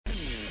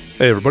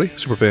Hey everybody,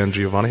 Superfan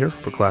Giovanni here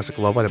for Classic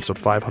Loveline, episode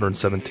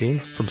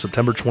 517, from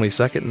September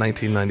 22nd,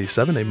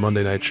 1997, a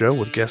Monday night show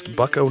with guest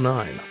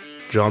Buck09.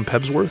 John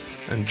Pebsworth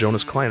and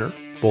Jonas Kleiner,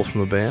 both from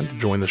the band,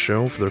 join the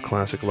show for their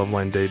Classic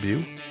Loveline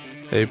debut.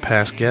 A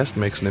past guest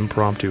makes an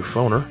impromptu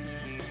phoner,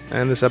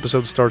 and this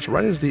episode starts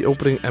right as the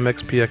opening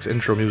MXPX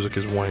intro music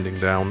is winding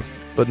down,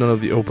 but none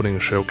of the opening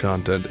show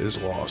content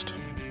is lost.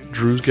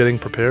 Drew's getting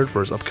prepared for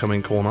his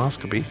upcoming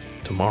colonoscopy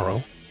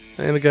tomorrow,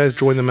 and the guys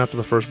join them after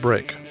the first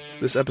break.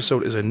 This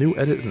episode is a new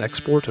edit and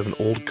export of an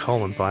old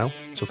Colin file,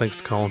 so thanks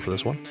to Colin for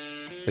this one.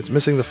 It's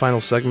missing the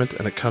final segment,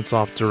 and it cuts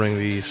off during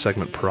the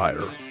segment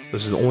prior.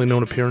 This is the only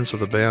known appearance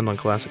of the band on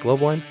Classic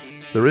Loveline.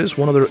 There is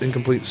one other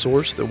incomplete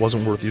source that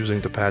wasn't worth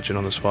using to patch in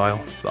on this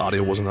file. The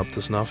audio wasn't up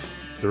to snuff.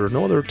 There are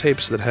no other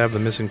tapes that have the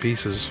missing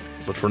pieces,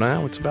 but for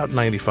now, it's about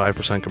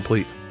 95%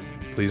 complete.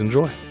 Please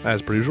enjoy.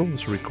 As per usual,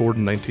 this was recorded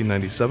in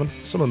 1997.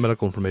 Some of the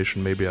medical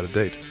information may be out of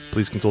date.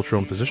 Please consult your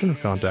own physician or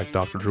contact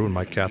Dr. Drew and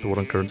Mike Catherwood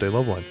on Current Day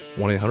Loveline,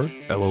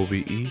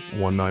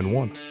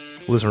 1-800-LOVE-191.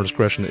 Listener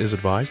discretion is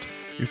advised.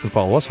 You can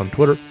follow us on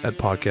Twitter at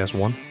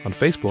Podcast1, on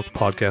Facebook,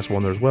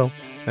 Podcast1 there as well,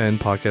 and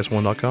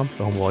Podcast1.com,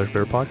 the home of all your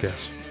favorite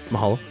podcasts.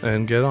 Mahalo,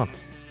 and get on.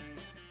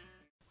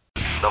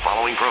 The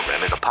following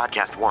program is a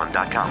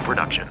Podcast1.com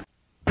production.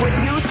 Would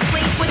you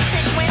sleep with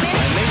sick women?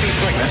 I may be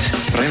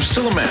pregnant, but I am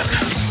still a man.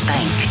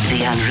 Spank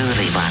the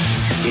unruly ones.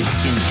 It's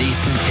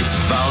indecent, it's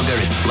vulgar,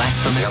 it's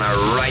blasphemous. I'm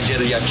gonna ride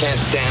you till you can't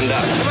stand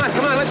up.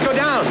 Come on, let's go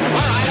down. All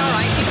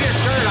right, keep your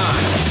shirt on.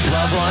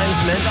 Loveline's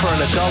meant for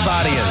an adult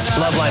audience.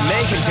 Loveline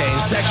may contain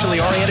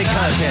sexually oriented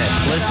content.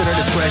 Listener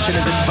discretion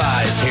is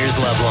advised. Here's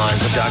Loveline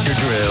with Dr.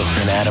 Drew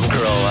and Adam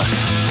Carolla.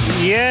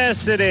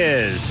 Yes, it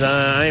is.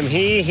 I'm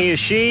he is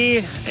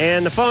she,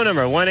 and the phone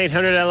number,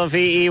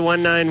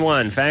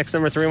 1-800-LOVE-191. Fax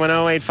number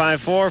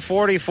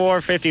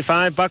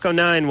 310-854-4455.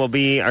 Buck09 will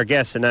be our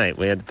guest tonight.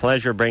 We had the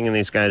pleasure of bringing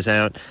these guys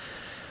out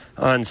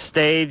on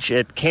stage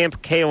at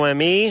Camp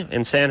KOME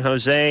in San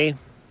Jose.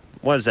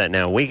 What is that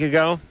now, a week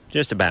ago?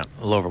 Just about.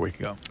 A little over a week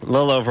ago. A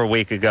little over a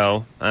week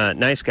ago.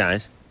 Nice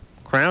guys.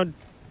 Crowd,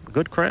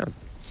 good crowd.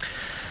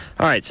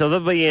 All right, so they'll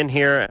be in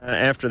here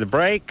after the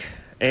break.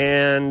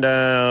 And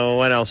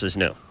what else is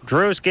new?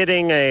 Drew's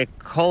getting a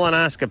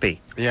colonoscopy.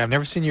 Yeah, I've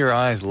never seen your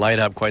eyes light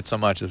up quite so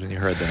much as when you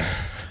heard that.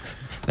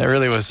 That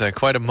really was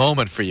quite a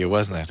moment for you,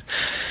 wasn't it?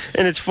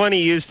 And it's funny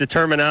you use the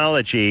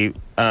terminology.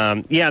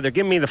 Yeah, they're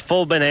giving me the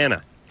full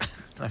banana.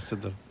 Did I say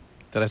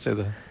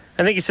the...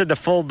 I think you said the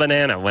full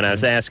banana when I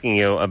was asking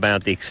you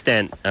about the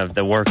extent of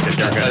the work that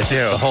they're going to do.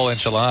 The whole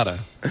enchilada.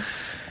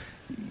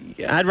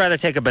 I'd rather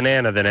take a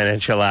banana than an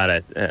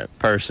enchilada,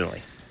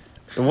 personally.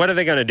 What are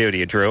they going to do to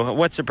you, Drew?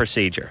 What's the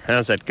procedure?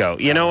 How's that go?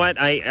 You know what?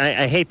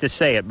 I hate to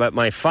say it, but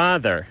my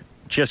father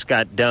just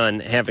got done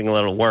having a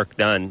little work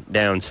done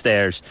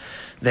downstairs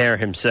there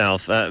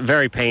himself.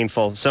 Very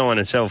painful, so on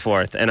and so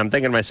forth. And I'm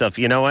thinking to myself,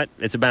 you know what?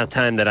 It's about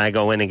time that I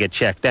go in and get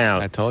checked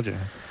out. I told you.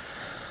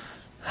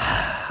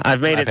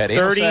 I've made it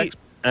 30...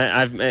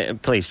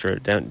 please, Drew,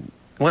 don't...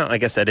 Well, I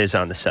guess that is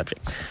on the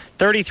subject.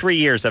 33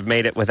 years I've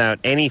made it without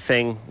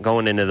anything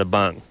going into the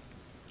bung.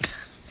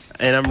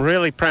 And I'm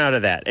really proud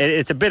of that.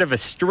 It's a bit of a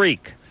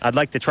streak I'd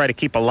like to try to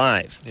keep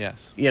alive.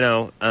 Yes. You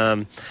know,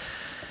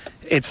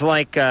 it's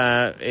like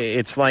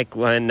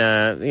when,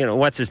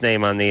 what's his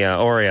name on the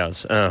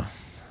Oreos? Oh,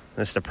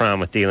 that's the problem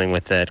with dealing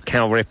with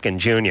Cal Ripken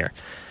Jr.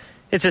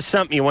 It's just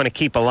something you want to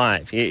keep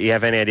alive. You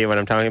have any idea what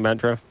I'm talking about,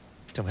 Drew?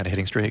 Still had a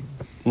hitting streak?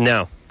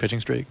 No. Pitching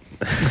streak?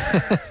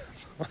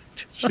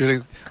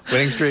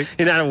 Winning streak?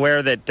 You're not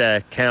aware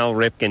that Cal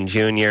Ripken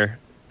Jr.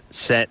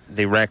 set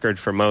the record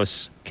for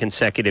most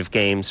consecutive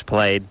games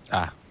played?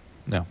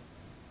 No.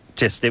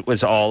 Just, it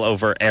was all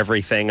over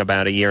everything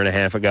about a year and a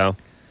half ago?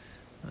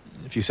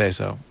 If you say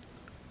so.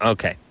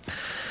 Okay.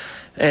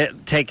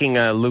 Taking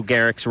Lou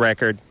Gehrig's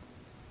record,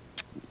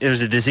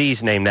 there's a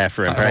disease named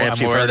after him. Perhaps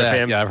you've heard of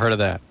him? Yeah, I've heard of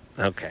that.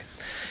 Okay.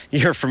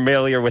 You're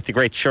familiar with the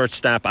great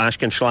shortstop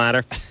Oshkin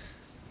Schlatter?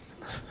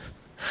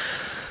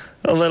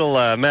 A little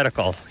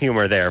medical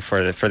humor there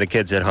for the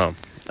kids at home.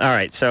 All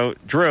right, so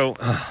Drew...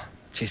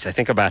 Jeez, I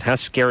think about how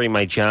scary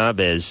my job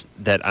is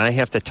that I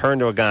have to turn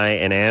to a guy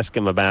and ask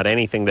him about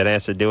anything that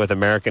has to do with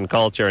American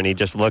culture, and he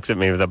just looks at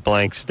me with a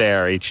blank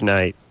stare each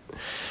night.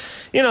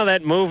 You know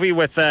that movie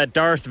with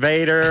Darth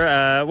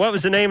Vader? What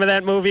was the name of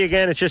that movie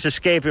again? It's just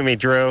escaping me,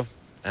 Drew.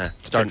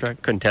 Star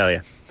Trek? Couldn't tell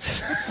you.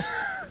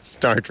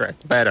 Star Trek.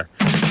 Better.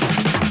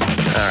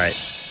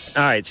 All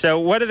right, so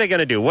what are they going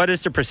to do? What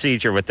is the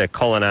procedure with the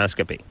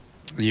colonoscopy?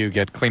 You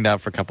get cleaned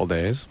out for a couple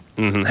days.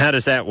 Mm-hmm. How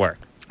does that work?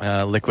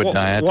 Liquid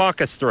diet.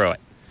 Walk us through it.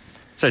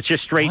 So it's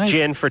just straight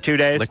gin for 2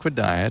 days? Liquid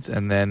diet,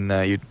 and then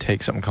you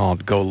take something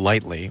called Go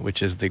Lightly,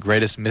 which is the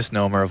greatest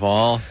misnomer of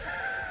all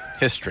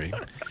history,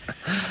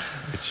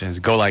 which is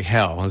Go Like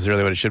Hell is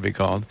really what it should be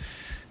called.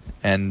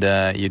 And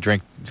you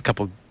drink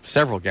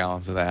several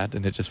gallons of that,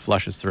 and it just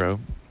flushes through,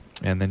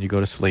 and then you go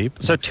to sleep.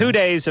 So 2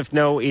 days of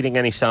no eating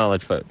any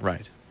solid food?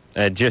 Right.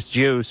 Just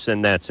juice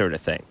and that sort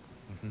of thing.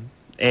 Mm-hmm.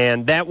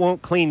 And that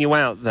won't clean you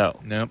out, though?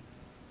 Nope.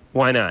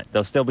 Why not?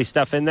 There'll still be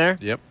stuff in there?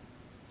 Yep.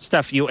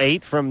 Stuff you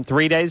ate from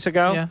 3 days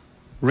ago? Yeah.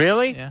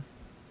 Really? Yeah.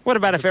 What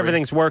about if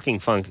everything's working,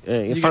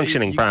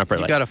 functioning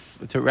properly? You got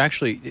to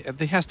actually.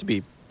 There has to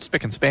be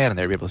spick and span in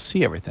there to be able to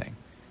see everything.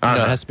 You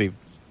know, it has to be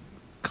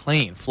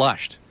clean,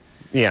 flushed.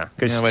 Yeah,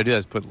 because the way to do that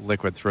is put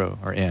liquid through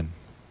or in.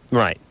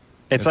 Right.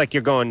 It's like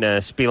you're going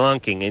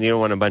spelunking, and you don't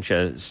want a bunch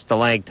of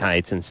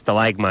stalactites and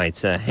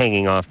stalagmites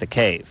hanging off the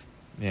cave.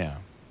 Yeah.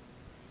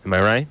 Am I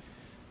right?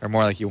 Or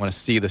more like you want to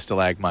see the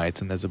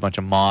stalagmites, and there's a bunch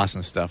of moss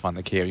and stuff on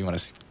the cave. You want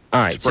to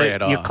All right, spray so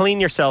it off. you clean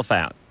yourself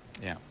out.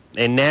 Yeah.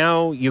 And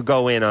now you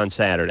go in on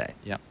Saturday.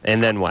 Yeah.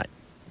 And then what?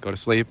 Go to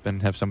sleep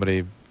and have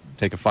somebody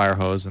take a fire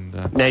hose and...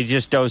 Now you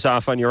just doze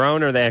off on your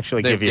own, or they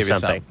actually give you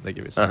something? They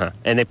give you something.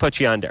 And they put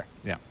you under?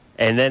 Yeah.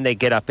 And then they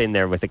get up in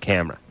there with the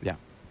camera? Yeah.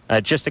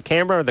 Just the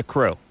camera or the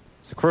crew?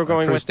 Is the crew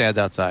going crew with? stands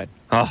outside.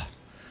 Oh,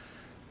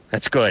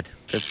 that's good.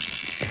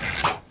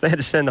 They had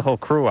to send the whole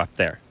crew up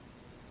there.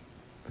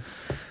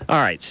 All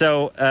right,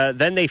 so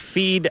then they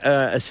feed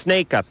a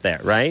snake up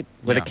there, right?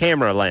 With a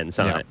camera lens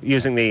on it,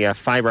 using the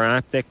fiber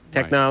optic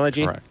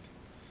technology. Right, correct.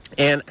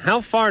 And how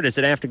far does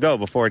it have to go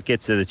before it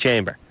gets to the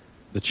chamber?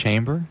 The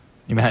chamber?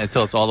 You mean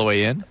until it's all the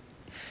way in?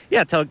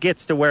 Yeah, until it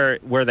gets to where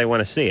they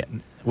want to see it.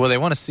 Well, they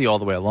want to see all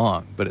the way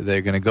along, but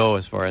they're going to go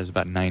as far as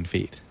about 9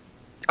 feet.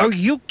 Are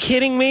you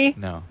kidding me?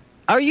 No.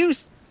 Are you?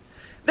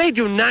 They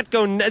do not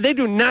go. They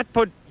do not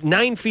put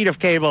 9 feet of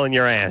cable in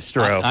your ass,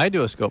 Drew. I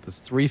do a scope that's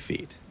 3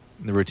 feet,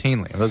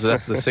 routinely.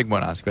 That's the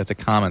sigmoidoscopy. That's a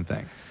common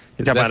thing.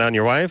 You talking about on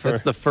your wife?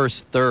 That's the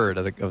first third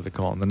of the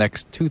colon. The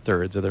next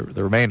 2/3 of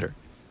the remainder.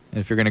 And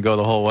if you're going to go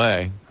the whole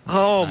way,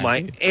 oh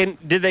my! feet,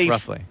 and did they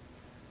roughly?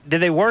 Did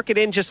they work it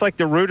in just like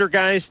the Reuter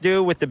guys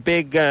do with the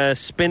big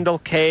spindle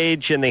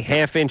cage and the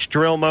 1/2-inch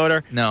drill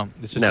motor? No,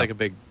 it's just like a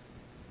big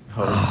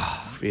hose.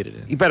 Feed it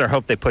in. You better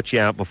hope they put you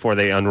out before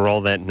they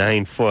unroll that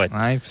 9 foot.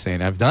 I've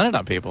done it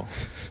on people.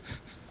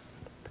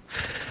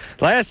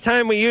 Last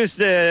time we used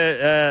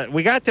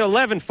we got to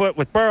 11 foot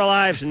with Burl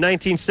Ives in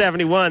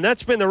 1971.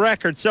 That's been the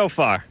record so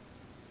far.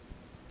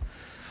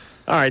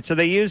 All right, so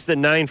they used the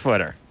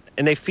 9-footer,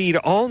 and they feed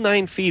all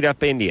 9 feet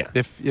up India.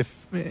 If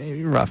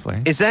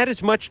roughly. Is that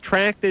as much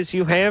tract as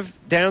you have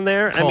down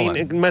there? Colon.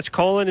 I mean, much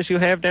colon as you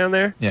have down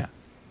there? Yeah.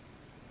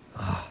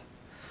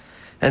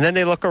 And then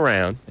they look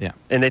around. Yeah.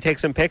 And they take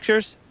some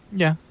pictures?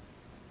 Yeah.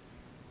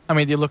 I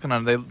mean, you're looking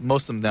on.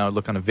 Most of them now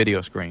look on a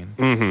video screen,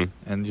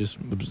 and just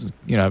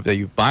if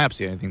you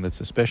biopsy anything that's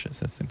suspicious,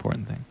 that's the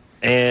important thing.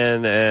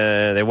 And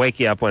they wake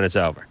you up when it's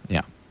over.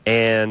 Yeah.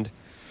 And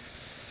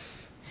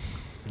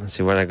let's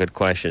see, what other good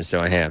questions do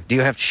I have? Do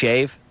you have to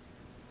shave?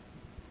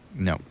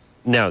 No.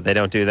 No, they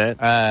don't do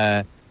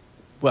that.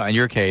 Well, in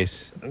your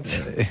case,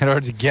 in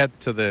order to get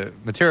to the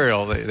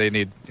material, they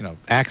need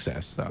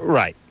access. So.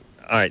 Right.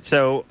 All right,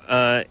 so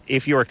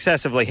if you were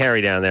excessively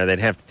hairy down there, they'd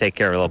have to take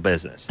care of a little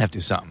business. Have to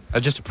do something.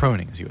 Just a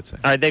pruning, as you would say.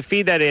 All right, they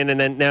feed that in, and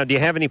then, now, do you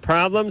have any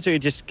problems, or are you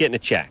just getting a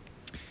check?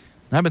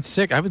 I've been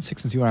sick. I've been sick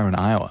since you were in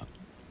Iowa.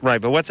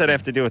 Right, but what's that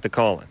have to do with the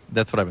colon?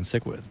 That's what I've been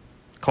sick with.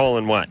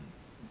 Colon what?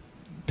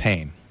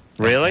 Pain.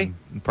 Really?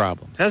 And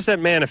problems. How does that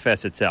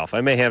manifest itself?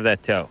 I may have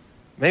that, too.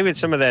 Maybe it's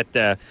some of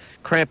that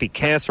crappy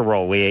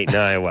casserole we ate in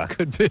Iowa.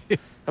 Could be.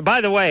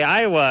 By the way,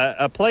 Iowa,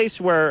 a place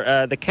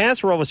where the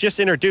casserole was just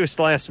introduced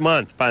last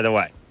month, by the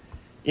way.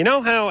 You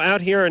know how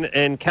out here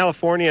in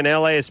California and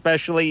L.A.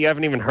 especially, you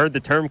haven't even heard the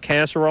term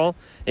casserole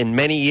in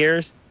many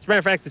years? As a matter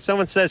of fact, if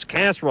someone says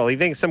casserole, you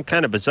think it's some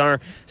kind of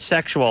bizarre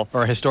sexual...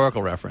 Or a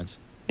historical reference.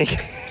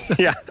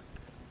 Yeah.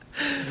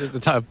 The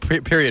top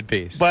period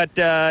piece. But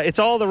it's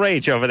all the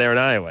rage over there in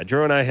Iowa.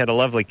 Drew and I had a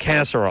lovely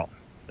casserole.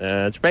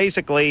 It's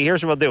basically,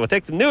 here's what we'll do. We'll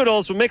take some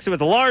noodles, we'll mix it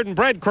with lard and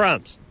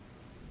breadcrumbs.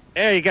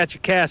 There, you got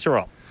your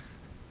casserole.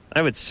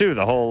 I would sue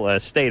the whole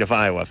state of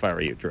Iowa if I were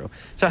you, Drew.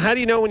 So how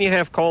do you know when you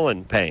have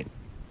colon pain?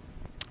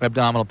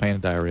 Abdominal pain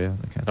and diarrhea.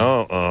 That kind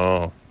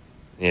of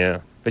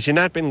yeah. But you've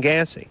not been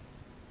gassy.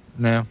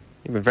 No.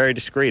 You've been very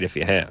discreet if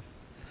you have.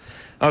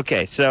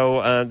 Okay,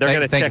 so they're going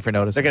to check. Thank you for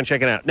noticing. They're going to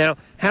check it out. Now,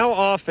 how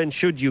often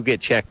should you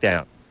get checked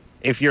out?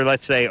 If you're,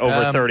 let's say,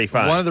 over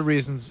 35. One of the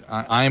reasons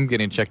I'm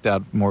getting checked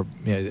out more,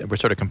 we're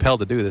sort of compelled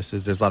to do this,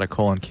 is there's a lot of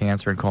colon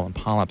cancer and colon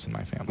polyps in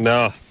my family.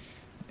 No.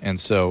 And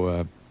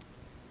so,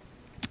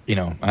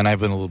 and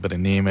I've been a little bit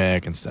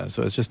anemic and stuff.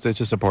 So it's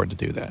just important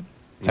to do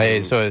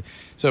that. So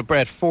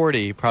at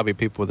 40, probably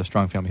people with a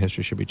strong family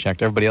history should be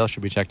checked. Everybody else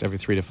should be checked every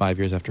 3 to 5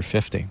 years after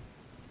 50.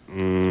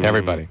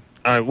 Everybody.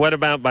 All right, what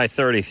about by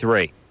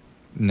 33?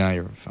 No,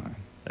 you're fine.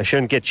 I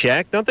shouldn't get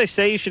checked? Don't they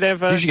say you should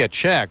have... You should get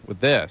checked with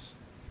this.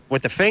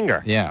 With the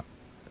finger? Yeah.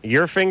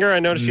 Your finger? I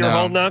noticed you were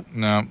holding up?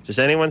 No. Just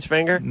anyone's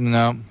finger?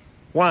 No.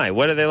 Why?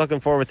 What are they looking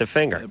for with the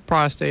finger?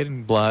 Prostate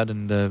and blood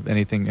and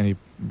any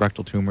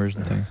rectal tumors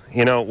and things.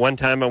 You know, one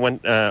time I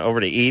went over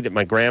to eat at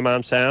my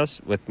grandmom's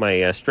house with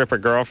my stripper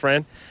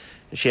girlfriend.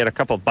 She had a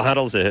couple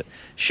bottles of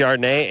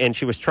Chardonnay, and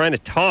she was trying to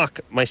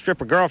talk my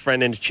stripper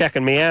girlfriend into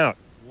checking me out.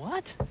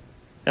 What?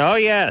 Oh,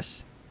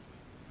 yes.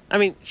 I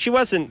mean, she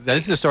wasn't...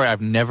 This is a story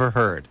I've never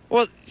heard.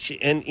 Well, she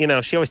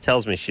always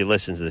tells me she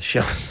listens to the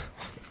shows.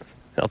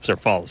 Helps her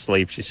fall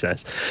asleep, she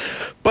says.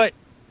 But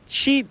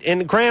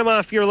and Grandma,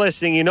 if you're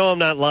listening, you know I'm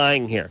not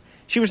lying here.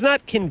 she was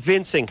not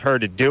convincing her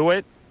to do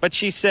it, but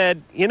she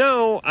said, you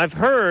know, I've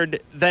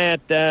heard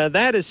that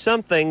that is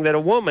something that a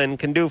woman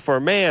can do for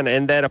a man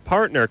and that a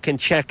partner can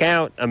check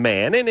out a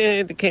man, and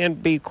it can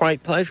be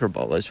quite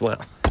pleasurable as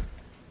well.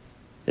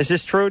 Is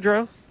this true,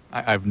 Drew?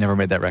 I've never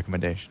made that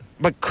recommendation.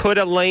 But could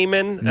a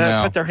layman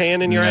put their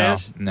hand in your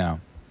ass? No.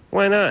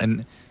 Why not?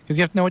 Because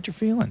you have to know what you're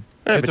feeling.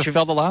 Yeah, you have to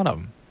felt a lot of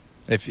them.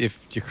 If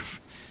your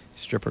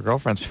stripper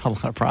girlfriend's felt a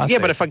lot of prostate. Yeah,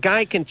 but if a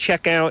guy can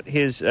check out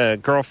his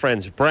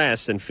girlfriend's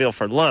breasts and feel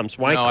for lumps,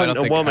 why couldn't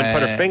a woman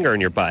put her finger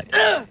in your butt?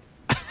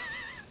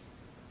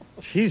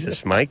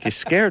 Jesus, Mike, you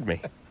scared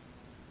me.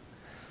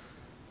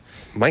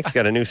 Mike's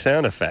got a new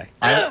sound effect.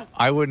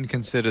 I wouldn't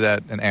consider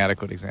that an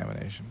adequate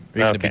examination.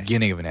 Or even the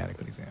beginning of an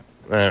adequate exam.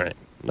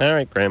 All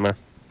right, Grandma.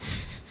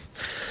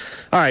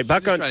 All right,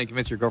 Bucko. Trying to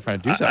convince your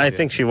girlfriend to do something. I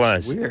think she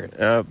was. Weird.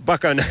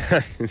 Bucko.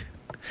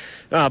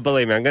 Oh,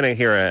 believe me, I'm going to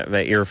hear an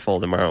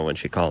earful tomorrow when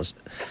she calls.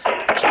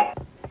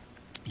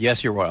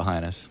 Yes, Your Royal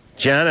Highness.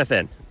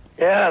 Jonathan.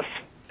 Yes.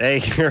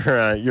 Hey,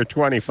 you're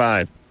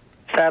 25.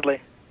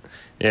 Sadly.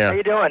 Yeah. How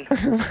you doing?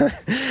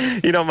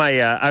 You know,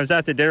 I was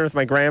out to dinner with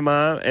my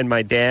grandma and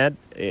my dad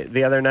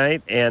the other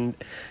night, and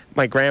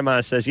my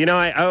grandma says, you know,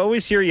 I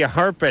always hear you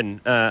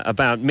harping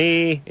about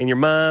me and your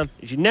mom.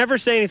 You never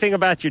say anything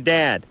about your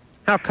dad.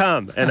 How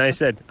come? And I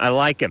said, I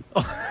like him.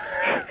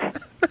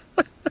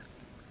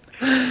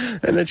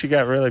 And then she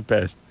got really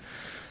pissed.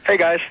 Hey,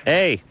 guys.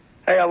 Hey.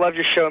 Hey, I love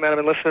your show, man. I've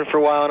been listening for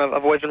a while, and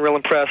I've always been real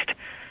impressed.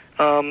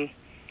 Should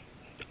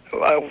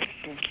I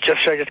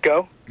just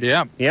go?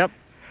 Yeah. Yep.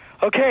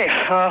 Okay.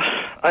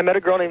 I met a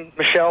girl named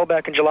Michelle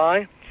back in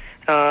July.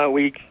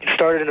 We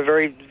started in a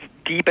very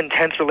deep,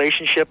 intense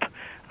relationship.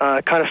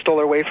 Kind of stole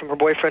her away from her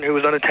boyfriend, who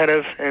was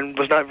unattentive and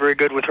was not very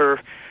good with her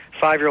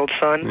 5-year-old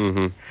son.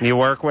 Mm-hmm. You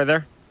work with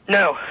her?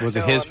 No. Was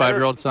it his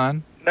 5-year-old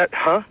son?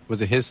 Huh?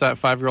 Was it his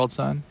 5-year-old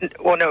son?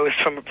 Well, no, it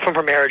was from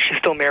her marriage. She's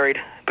still married,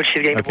 but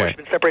she's getting divorced.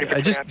 She's been separated for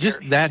 2.5 years.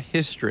 Just that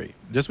history,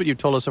 just what you've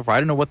told us so far.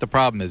 I don't know what the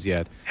problem is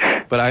yet,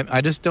 but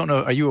I just don't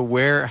know. Are you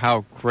aware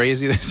how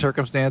crazy the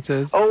circumstance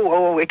is?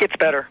 Oh, it gets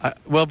better.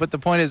 Well, but the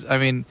point is, I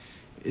mean,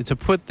 to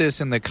put this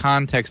in the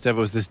context of it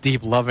was this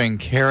deep, loving,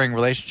 caring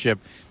relationship,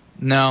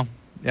 no,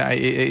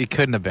 it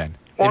couldn't have been.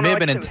 Well, it may have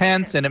been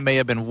intense, and it may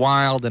have been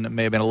wild, and it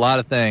may have been a lot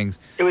of things.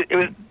 It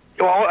was.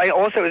 Well,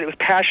 it was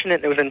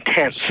passionate and it was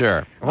intense.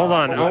 Sure. Hold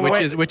on.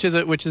 Which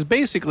is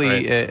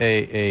basically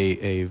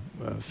a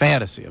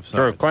fantasy of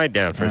sorts. Quiet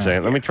down for a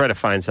second. Let me try to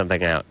find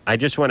something out. I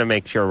just want to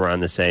make sure we're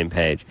on the same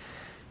page.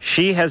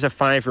 She has a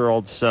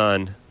 5-year-old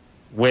son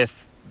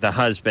with the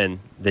husband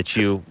that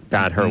you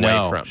got her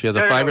away from. She has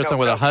a 5-year-old son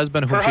with a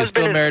husband whom she's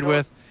still married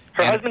with.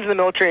 Her husband's in the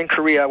military in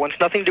Korea. Wants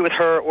nothing to do with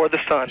her or the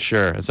son.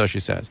 Sure, so she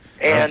says.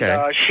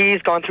 And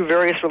she's gone through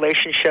various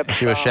relationships.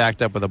 She was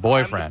shacked up with a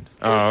boyfriend.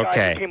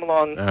 Okay. Came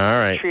along, all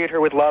right. Treated her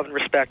with love and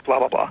respect, blah,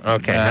 blah, blah.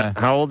 Okay.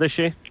 How old is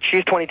she?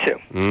 She's 22.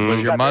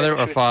 Was your mother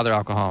or father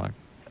alcoholic?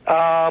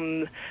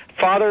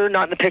 Father,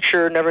 not in the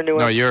picture, never knew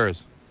him. No,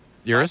 yours.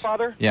 Yours? My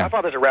father? Yeah. My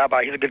father's a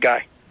rabbi. He's a good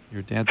guy.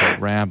 Your dad's a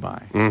rabbi.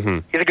 Mm-hmm.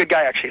 He's a good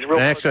guy, actually. He's a real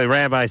Actually,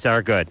 rabbis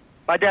are good.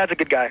 My dad's a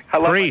good guy. I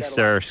love Priests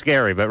are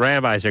scary, but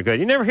rabbis are good.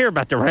 You never hear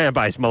about the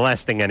rabbis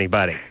molesting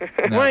anybody.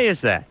 No. Why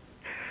is that?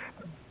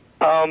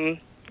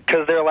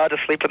 Because they're allowed to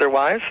sleep with their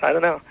wives? I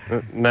don't know.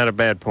 Not a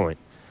bad point.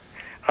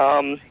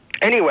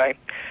 Anyway,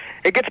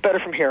 it gets better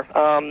from here.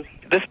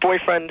 This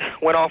boyfriend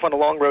went off on a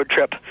long road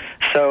trip,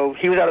 so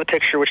he was out of the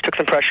picture, which took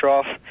some pressure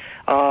off.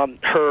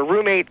 Her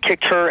roommate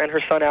kicked her and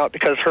her son out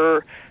because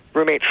her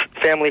roommate's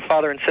family,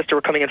 father and sister,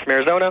 were coming in from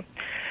Arizona.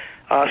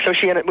 So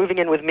she ended up moving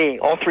in with me,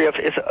 all three of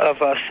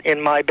us in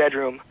my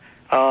bedroom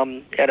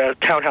at a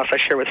townhouse I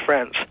share with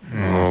friends.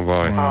 Oh,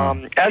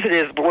 boy. As it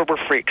is, we're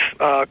freaks.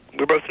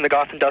 We're both in the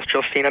goth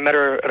industrial scene. I met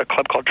her at a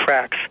club called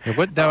Trax. Yeah,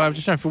 I'm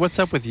just trying to figure, what's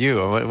up with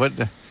you?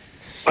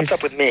 What's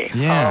up with me?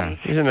 Yeah.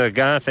 He's in the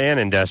goth and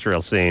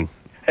industrial scene.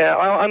 Yeah,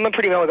 I'm a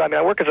pretty mellow guy. I mean,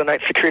 I work as a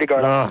night security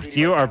guard. Oh,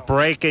 you are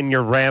breaking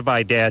your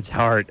rabbi dad's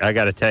heart, I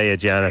got to tell you,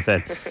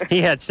 Jonathan.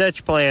 He had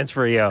such plans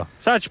for you.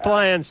 Such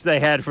plans they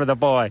had for the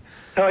boy.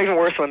 No, even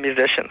worse, I'm a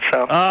musician,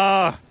 so.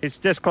 Oh, he's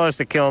this close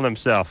to killing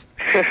himself.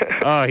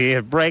 Oh,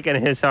 you're breaking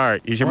his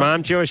heart. Is your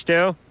mom Jewish,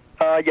 too?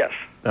 Yes.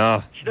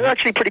 Oh. They're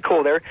actually pretty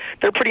cool. They're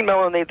pretty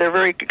mellow, and they're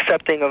very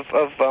accepting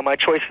of my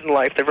choices in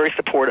life. They're very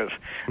supportive.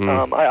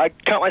 I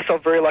count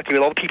myself very lucky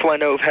with all the people I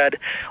know who've had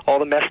all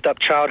the messed up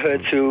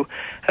childhoods, who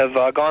have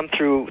gone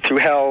through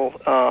hell.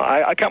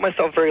 I count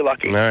myself very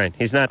lucky. All right.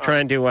 He's not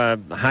trying to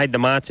hide the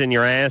matzah in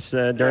your ass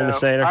during the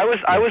Seder? I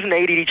was an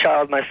ADD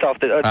child myself.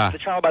 The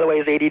child, by the way,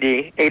 is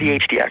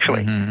ADHD,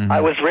 actually. Mm-hmm.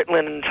 I was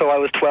Ritalin until I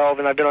was 12,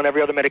 and I've been on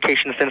every other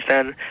medication since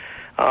then,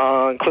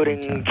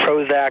 including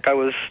Prozac.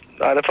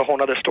 That's a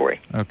whole other story.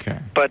 Okay.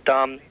 But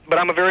I'm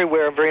very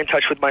aware. I'm very in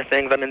touch with my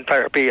things. I'm in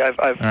therapy. I've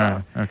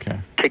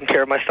taken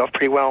care of myself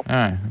pretty well. All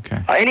right.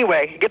 Okay.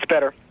 Anyway, it gets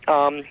better.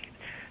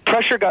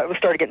 Pressure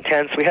started to get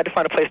intense. We had to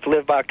find a place to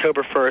live by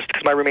October 1st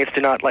because my roommates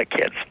do not like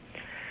kids.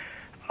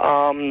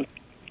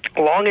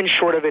 Long and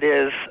short of it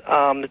is,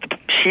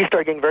 she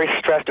started getting very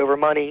stressed over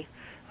money,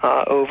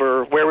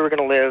 over where we were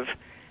going to live,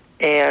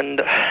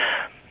 and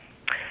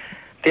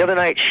The other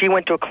night, she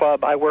went to a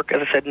club. I work,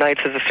 as I said,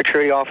 nights as a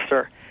security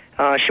officer.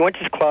 She went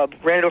to this club,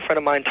 ran into a friend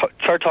of mine,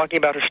 started talking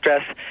about her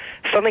stress,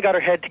 suddenly got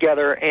her head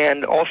together,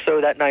 and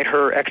also that night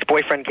her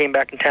ex-boyfriend came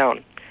back in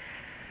town.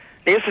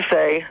 Needless to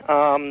say,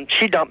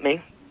 she dumped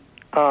me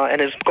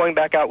and is going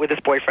back out with this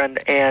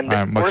boyfriend,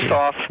 and worse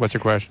off... What's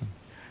your question?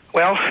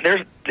 Well,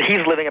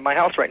 he's living at my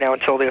house right now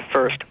until the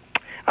 1st.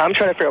 I'm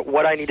trying to figure out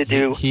what I need to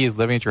do. He is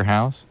living at your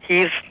house?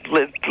 He's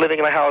living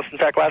in my house. In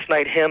fact, last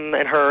night, him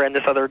and her and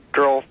this other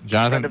girl,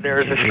 friend of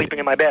theirs, is sleeping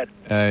in my bed.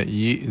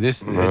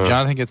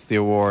 Jonathan gets the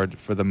award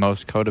for the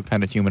most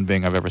codependent human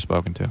being I've ever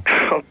spoken to.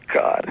 Oh,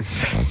 God.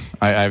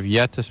 I've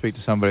yet to speak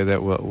to somebody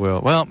that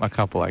will well, a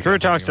couple, I guess. Drew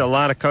talks to a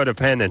lot of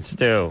codependents,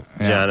 too,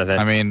 Jonathan.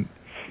 I mean,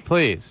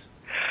 please.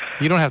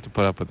 You don't have to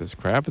put up with this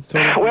crap. It's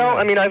totally well,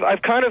 I mean,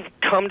 I've kind of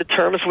come to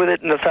terms with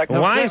it in the fact that...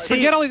 Why is he...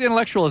 Forget all these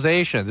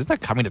intellectualizations. It's not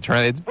coming to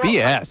terms. It's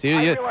BS.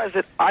 I realize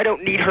that I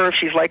don't need her if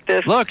she's like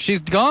this. Look, she's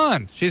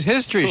gone. She's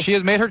history. She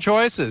has made her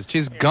choices.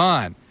 She's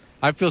gone.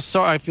 I feel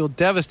sorry. I feel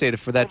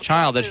devastated for that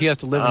child that she has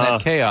to live in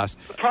that chaos.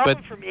 The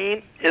problem for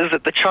me is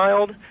that the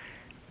child,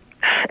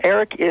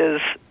 Eric,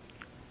 is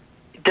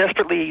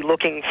desperately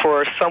looking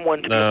for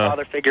someone to be a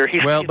father figure.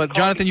 But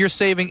Jonathan, you're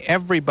saving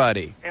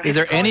everybody. Is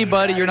there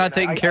anybody you're not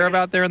taking care of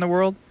out there in the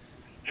world?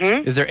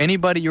 Is there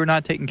anybody you're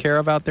not taking care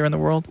of out there in the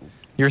world?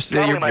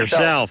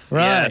 Yourself.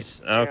 Right.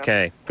 Yes.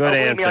 Okay. Good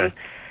answer.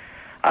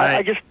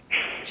 I just...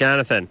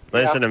 Jonathan,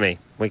 listen to me.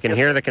 We can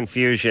hear the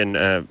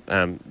confusion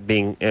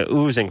being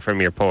oozing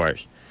from your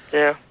pores.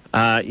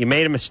 Yeah. You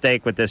made a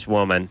mistake with this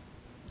woman.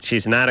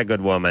 She's not a good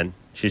woman.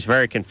 She's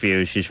very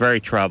confused. She's very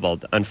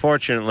troubled.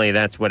 Unfortunately,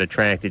 that's what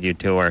attracted you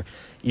to her.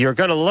 You're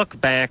going to look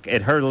back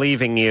at her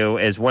leaving you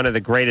as one of the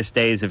greatest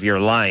days of your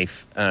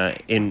life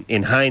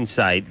in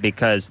hindsight,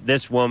 because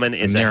this woman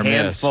is a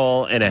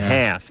handful and a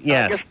half.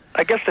 Yes.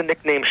 I guess the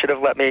nickname should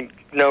have let me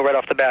know right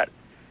off the bat.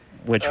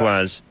 Which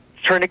was?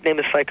 Her nickname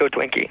is Psycho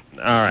Twinkie.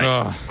 All right.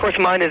 Of course,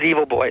 mine is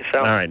Evil Boy. So.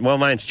 All right. Well,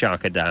 mine's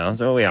Chocodile,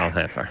 so we all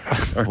have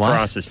our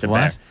crosses to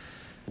bear.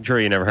 Drew,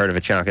 you never heard of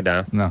a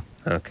Chocodile? No.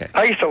 Okay.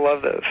 I used to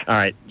love those. All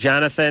right.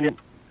 Jonathan,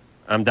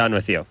 I'm done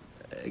with you.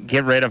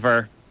 Get rid of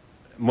her,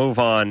 move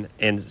on,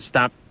 and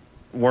stop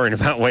worrying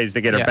about ways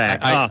to get her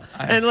back.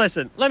 And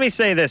listen, let me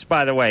say this,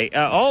 by the way.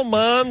 All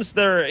moms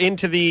that are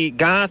into the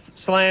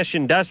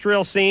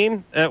goth/industrial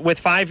scene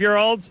with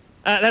 5-year-olds,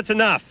 that's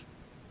enough.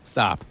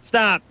 Stop.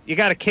 You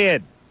got a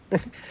kid.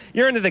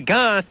 You're into the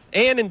goth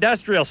and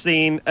industrial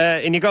scene,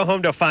 and you go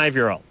home to a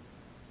 5-year-old.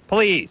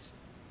 Please.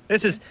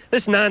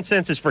 This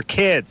nonsense is for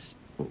kids.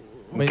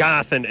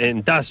 Goth and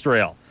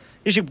industrial.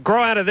 You should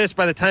grow out of this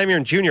by the time you're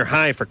in junior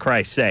high, for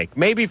Christ's sake.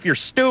 Maybe if you're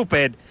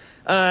stupid,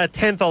 10th,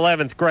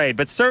 11th grade,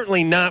 but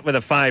certainly not with a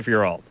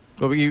 5-year-old.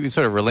 Well, you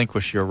sort of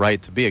relinquish your right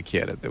to be a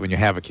kid when you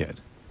have a kid.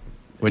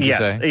 Would you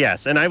say?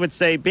 Yes, and I would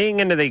say being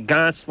into the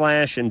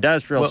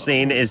goth/industrial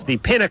scene is the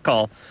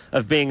pinnacle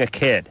of being a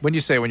kid. When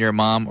you say when you're a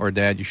mom or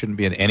dad, you shouldn't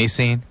be in any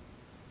scene?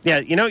 Yeah,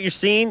 you know what your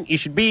scene? You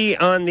should be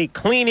on the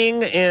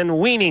cleaning and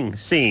weaning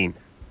scene.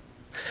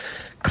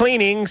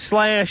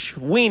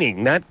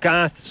 Cleaning/weaning, not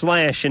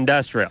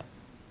goth/industrial.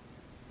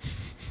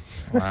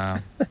 Wow.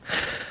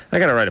 I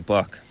got to write a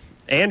book.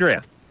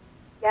 Andrea.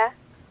 Yeah?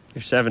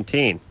 You're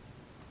 17.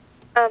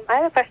 I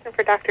have a question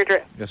for Dr. Drew.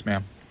 Yes,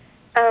 ma'am.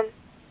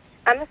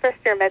 I'm a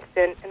first-year med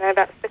student, and I'm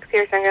about 6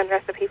 years younger than the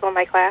rest of the people in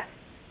my class.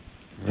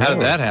 How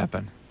did that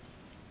happen?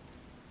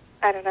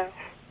 I don't know.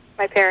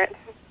 My parents.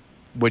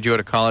 Would you go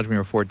to college when you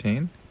were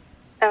 14?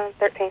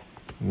 13.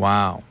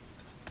 Wow.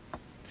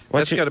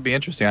 That's got to be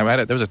interesting.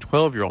 There was a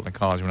 12-year-old in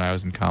college when I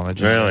was in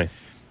college. Really?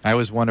 I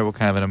always wonder what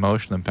kind of an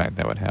emotional impact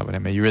that would have on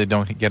him. You really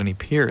don't get any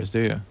peers, do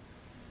you?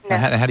 No.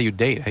 How do you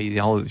date?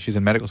 She's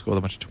in medical school with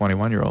a bunch of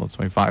 21-year-olds,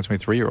 25,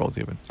 23-year-olds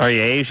even. Are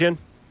you Asian?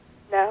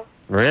 No.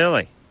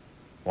 Really?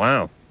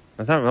 Wow.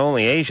 I thought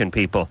only Asian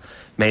people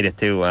made it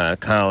to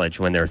college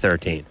when they were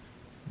 13.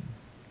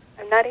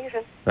 I'm not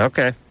Asian.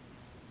 Okay.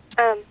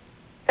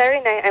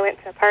 Saturday night I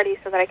went to a party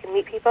so that I could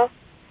meet people,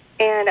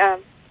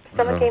 and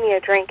someone gave me a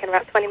drink, and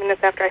about 20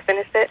 minutes after I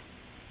finished it,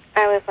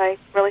 I was like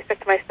really sick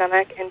to my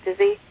stomach and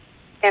dizzy,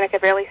 and I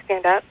could barely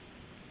stand up.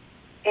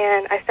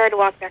 And I started to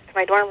walk back to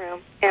my dorm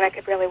room, and I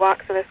could barely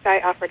walk, so this guy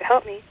offered to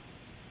help me,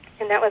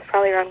 and that was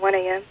probably around 1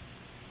 a.m.,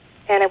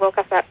 and I woke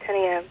up about 10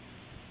 a.m.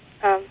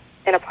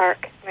 In a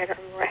park, and I don't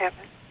remember what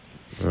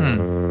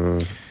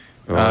happened.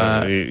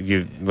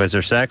 Was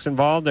there sex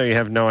involved, or you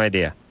have no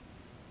idea?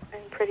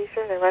 I'm pretty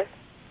sure there was.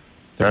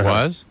 There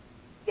was?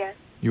 Yes.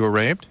 You were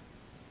raped?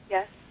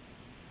 Yes.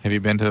 Have you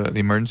been to the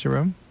emergency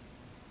room?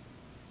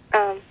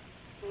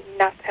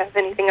 Not to have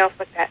anything else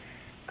like that.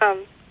 I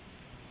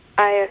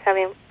was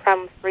having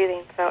problems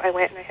breathing, so I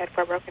went and I had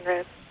 4 broken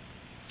ribs.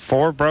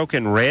 4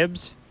 broken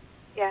ribs?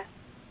 Yeah.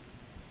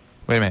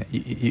 Wait a minute.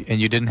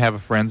 And you didn't have a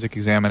forensic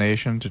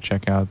examination to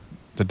check out,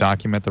 to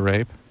document the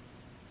rape?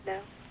 No.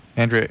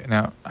 Andrea,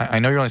 now, I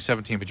know you're only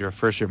 17, but you're a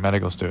first-year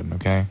medical student,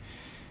 okay?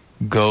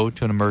 Go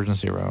to an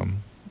emergency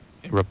room,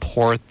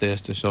 report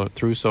this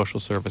through social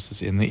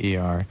services in the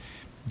ER,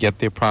 get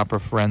the proper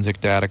forensic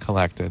data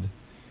collected,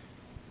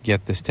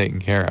 get this taken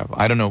care of.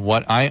 I don't know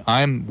what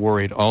I'm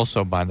worried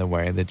also, by the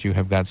way, that you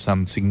have got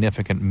some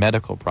significant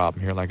medical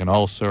problem here, like an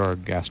ulcer or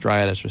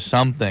gastritis or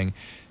something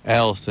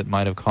else that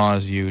might have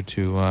caused you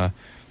to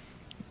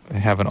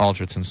have an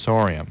altered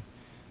sensorium.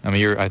 I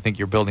mean, I think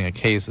you're building a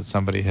case that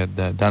somebody had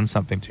done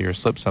something to you or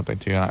slipped something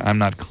to you. I'm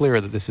not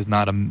clear that this is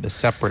not a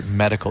separate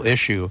medical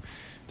issue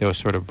that was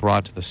sort of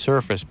brought to the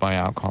surface by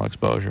alcohol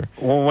exposure.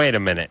 Well, wait a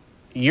minute.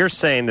 You're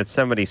saying that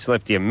somebody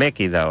slipped you a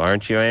Mickey, though,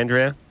 aren't you,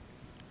 Andrea?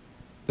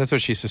 That's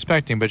what she's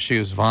suspecting, but she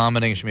was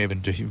vomiting. She may have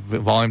been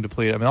volume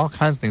depleted. I mean, all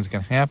kinds of things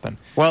can happen.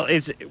 Well,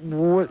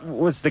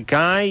 was the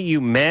guy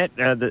you met,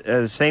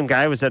 the same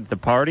guy was at the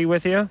party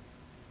with you?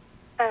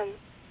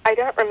 I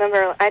don't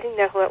remember. I didn't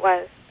know who it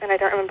was, and I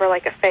don't remember,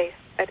 like, a face.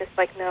 I just,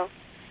 know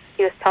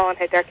he was tall and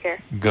had dark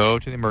hair. Go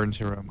to the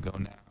emergency room. Go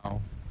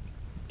now.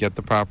 Get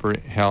the proper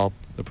help,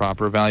 the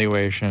proper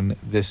evaluation.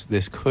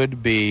 This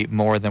could be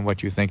more than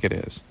what you think it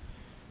is.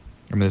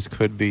 I mean, this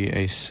could be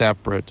a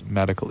separate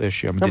medical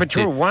issue. I mean, no, but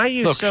Drew, why are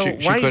you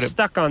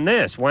stuck on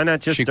this? Why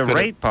not just the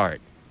rape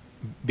part?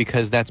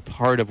 Because that's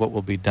part of what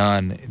will be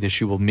done.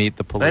 She will meet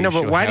the police. I know,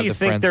 but why do you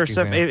think there's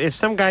if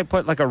some guy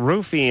put like a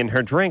roofie in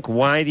her drink?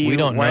 Why do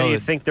you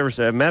think there was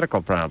a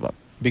medical problem?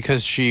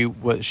 Because she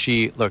look.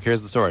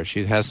 Here's the story.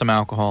 She has some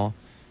alcohol.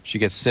 She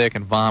gets sick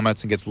and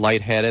vomits and gets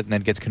lightheaded and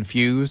then gets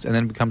confused and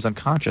then becomes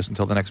unconscious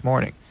until the next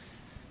morning.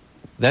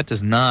 That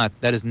is not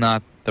the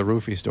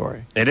roofie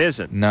story. It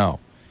isn't. No.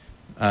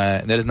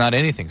 That is not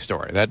anything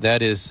story.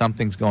 That is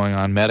something's going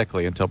on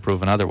medically until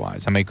proven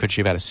otherwise. I mean, could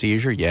she have had a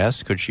seizure?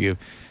 Yes. Could she have?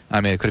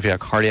 I mean, could she have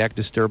had a cardiac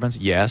disturbance?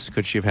 Yes.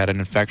 Could she have had an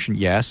infection?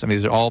 Yes. I mean,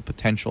 these are all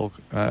potential.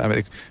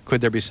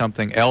 Could there be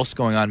something else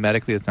going on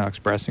medically that's not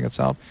expressing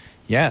itself?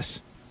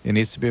 Yes. It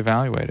needs to be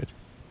evaluated.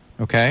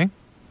 Okay.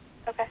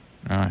 Okay.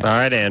 All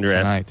right, Andrea.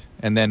 Tonight.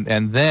 And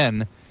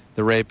then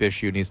the rape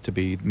issue needs to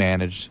be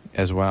managed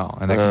as well,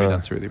 and that can be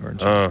done through the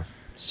emergency room.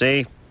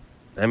 See,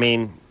 I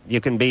mean. You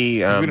can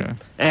be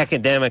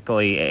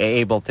academically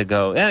able to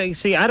go.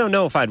 See, I don't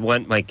know if I'd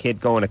want my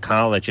kid going to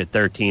college at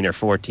 13 or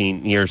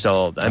 14 years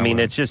old. I mean,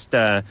 it's just,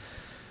 there's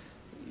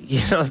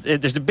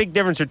a big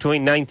difference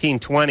between 19,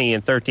 20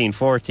 and 13,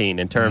 14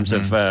 in terms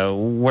of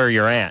where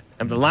you're at.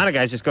 I mean, a lot of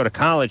guys just go to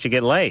college to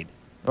get laid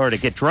or to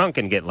get drunk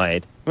and get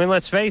laid. I mean,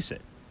 let's face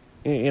it.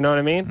 You know what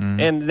I mean?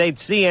 And they'd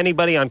see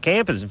anybody on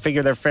campus and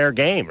figure they're fair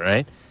game,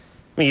 right?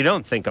 I mean, you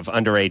don't think of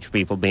underage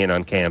people being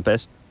on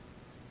campus.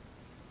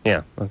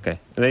 Yeah, okay.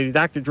 The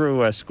Dr.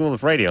 Drew School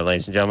of Radio,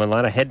 ladies and gentlemen. A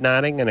lot of head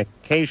nodding and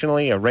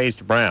occasionally a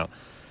raised brow.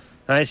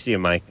 I see you,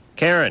 Mike.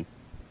 Karen.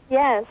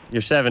 Yes.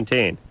 You're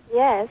 17.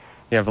 Yes.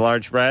 You have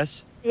large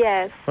breasts?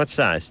 Yes. What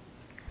size?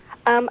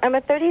 I'm a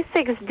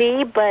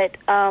 36D, but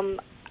I'm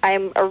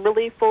a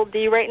really full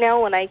D right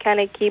now and I kind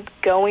of keep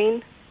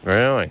going.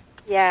 Really?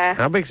 Yeah.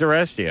 How big's the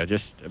rest of you,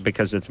 just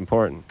because it's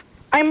important?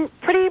 I'm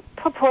pretty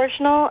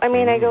proportional. I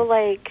mean, I go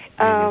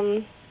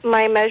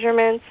my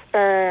measurements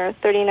are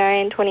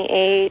 39,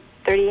 28,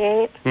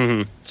 38.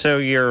 Mm-hmm. So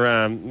you're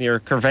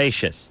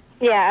curvaceous.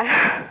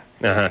 Yeah.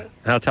 Uh-huh.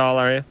 How tall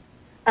are you?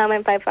 I'm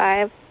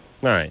 5'5". All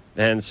right.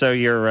 And so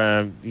you're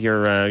a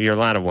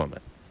lot of woman.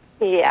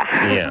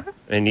 Yeah. Yeah.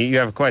 And you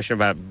have a question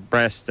about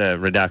breast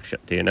reduction,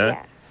 do you know?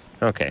 Yeah.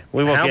 Okay.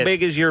 How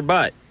big is your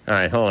butt? All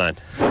right, hold on.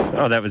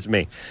 Oh, that was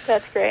me.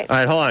 That's great. All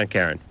right, hold on,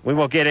 Karen. We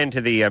will get into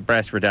the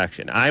breast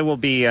reduction. I will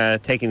be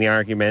taking the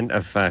argument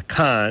of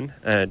con.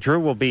 Drew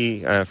will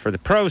be for the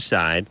pro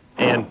side,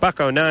 and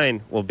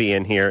Buck09 will be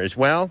in here as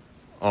well,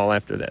 all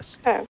after this.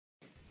 Oh.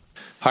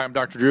 Hi, I'm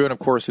Dr. Drew, and of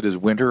course it is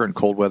winter and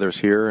cold weather's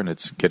here, and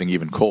it's getting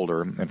even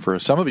colder. And for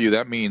some of you,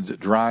 that means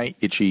dry,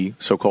 itchy,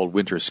 so-called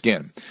winter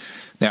skin.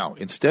 Now,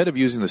 instead of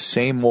using the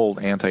same mold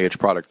anti-itch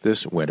product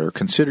this winter,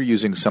 consider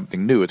using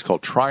something new. It's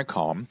called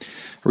Tricalm.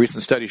 A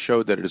recent study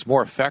showed that it is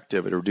more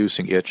effective at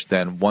reducing itch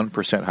than 1%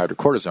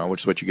 hydrocortisone,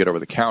 which is what you get over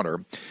the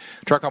counter.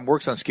 Tricalm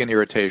works on skin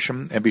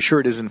irritation, and be sure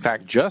it is in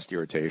fact just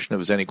irritation. If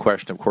there's any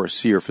question, of course,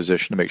 see your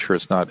physician to make sure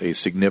it's not a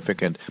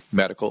significant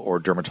medical or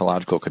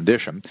dermatological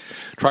condition.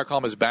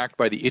 Tricalm is backed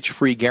by the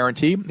itch-free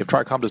guarantee. If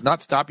Tricalm does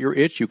not stop your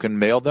itch, you can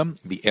mail them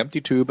the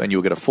empty tube and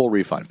you'll get a full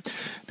refund.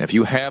 Now, if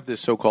you have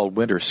this so-called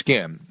winter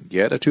skin,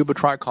 get a tube of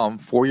Tricalm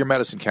for your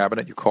medicine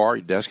cabinet, your car,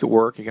 your desk at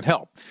work. It can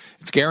help.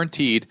 It's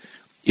guaranteed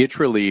itch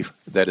relief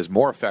that is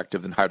more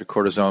effective than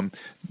hydrocortisone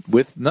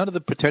with none of the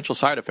potential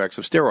side effects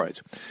of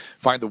steroids.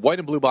 Find the white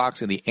and blue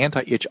box in the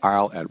anti-itch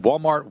aisle at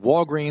Walmart,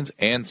 Walgreens,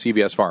 and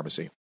CVS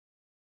Pharmacy.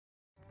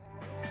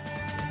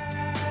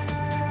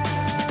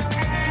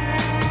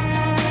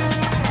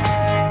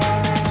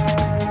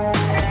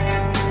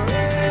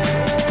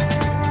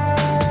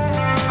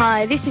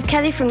 Hi, this is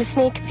Kelly from the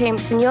Sneaker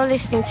Pimps, and you're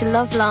listening to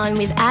Love Line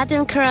with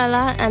Adam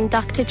Carolla and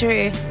Dr.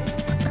 Drew.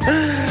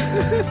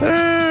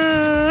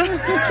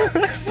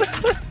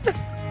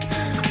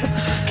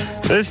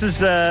 This is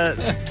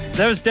that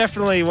was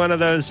definitely one of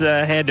those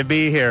had to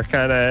be here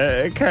kind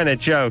of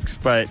jokes,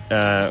 but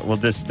we'll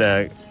just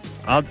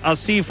I'll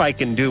see if I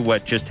can do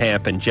what just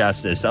happened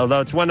justice. Although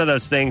it's one of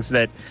those things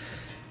that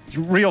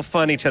real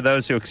funny to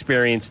those who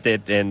experienced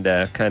it, and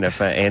kind of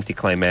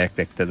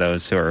anticlimactic to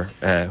those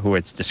who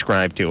it's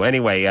described to.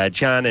 Anyway,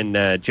 John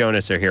and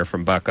Jonas are here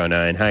from Bucko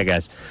 9. Hi,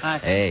 guys. Hi.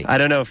 Hey. I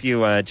don't know if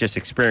you just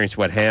experienced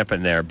what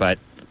happened there, but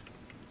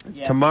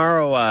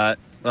tomorrow,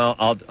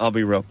 well, I'll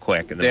be real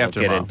quick, and then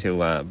we'll get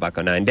into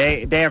Bucko 9.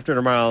 Day after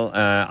tomorrow,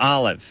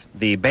 Olive,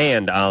 the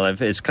band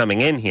Olive, is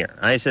coming in here.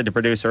 I said to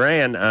producer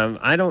Ann,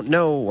 I don't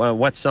know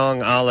what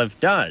song Olive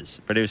does.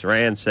 Producer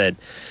Ann said,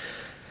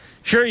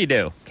 sure you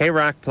do.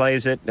 K-Rock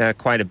plays it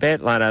quite a bit.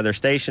 A lot of other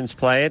stations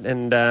play it,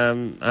 and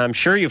I'm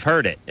sure you've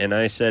heard it. And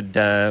I said,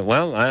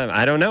 well,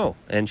 I don't know.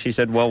 And she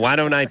said, well, why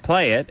don't I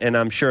play it, and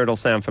I'm sure it'll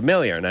sound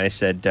familiar. And I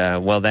said,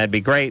 well, that'd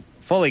be great.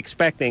 Fully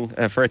expecting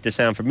for it to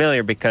sound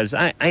familiar, because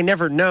I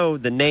never know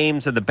the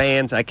names of the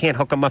bands. I can't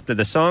hook them up to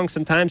the song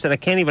sometimes, and I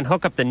can't even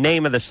hook up the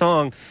name of the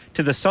song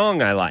to the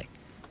song I like.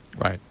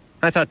 Right.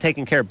 I thought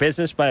Taking Care of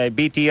Business by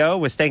BTO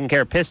was Taking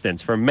Care of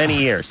Pistons for many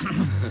years.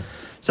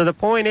 So the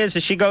point is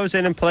she goes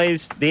in and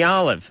plays the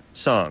Olive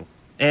song,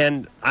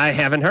 and I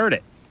haven't heard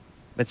it.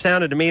 It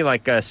sounded to me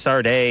like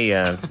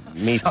Sade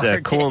meets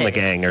Kool and the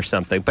Gang or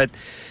something. But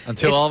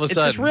until all of a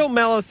sudden, it's this real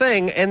mellow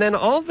thing, and then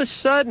all of a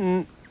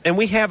sudden, and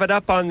we have it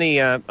up on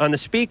the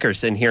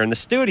speakers in here in the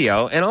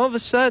studio, and all of a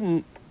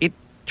sudden it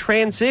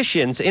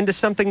transitions into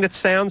something that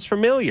sounds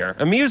familiar,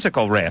 a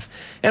musical riff.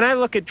 And I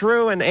look at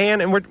Drew and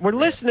Ann, and we're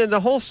listening to the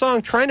whole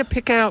song, trying to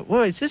pick out,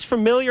 well, is this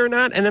familiar or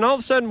not? And then all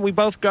of a sudden we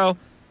both go,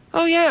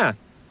 oh yeah.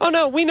 Oh,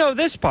 no, we know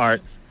this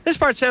part. This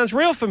part sounds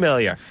real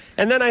familiar.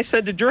 And then I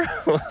said to Drew,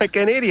 like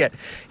an idiot,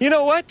 you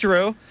know what,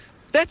 Drew?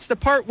 That's the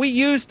part we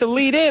used to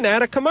lead in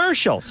out of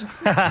commercials.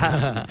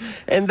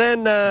 And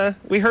then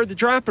we heard the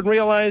drop and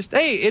realized,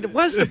 hey, it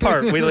was the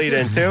part we lead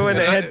into, and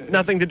it had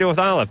nothing to do with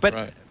Olive.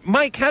 But,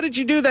 Mike, how did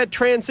you do that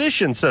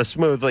transition so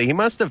smoothly? He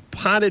must have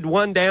potted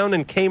one down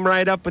and came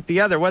right up with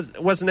the other.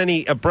 Wasn't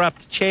any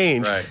abrupt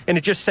change, and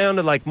it just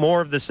sounded like more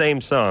of the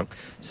same song.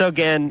 So,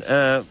 again,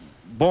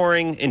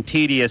 boring and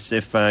tedious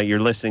if you're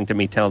listening to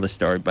me tell the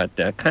story, but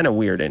kind of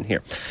weird in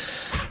here.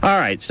 All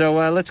right, so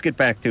let's get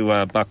back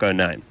to Bucko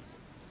 9.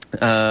 Where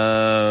do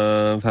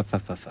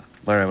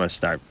I want to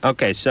start?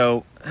 Okay,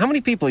 so how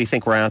many people do you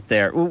think were out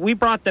there? We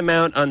brought them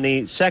out on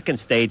the second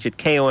stage at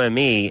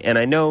KOME, and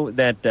I know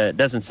that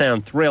doesn't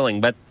sound thrilling,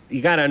 but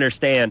you got to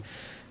understand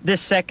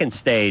this second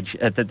stage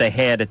that they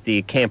had at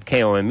the Camp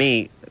KOME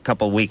a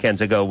couple of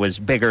weekends ago was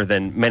bigger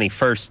than many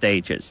first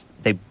stages.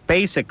 They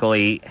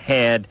basically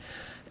had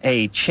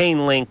a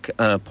chain link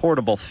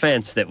portable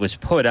fence that was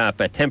put up,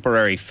 a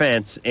temporary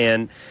fence,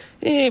 and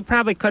it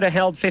probably could have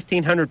held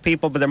 1,500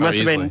 people, but there must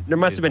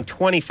have been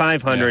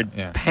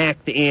 2,500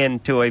 packed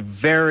into a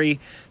very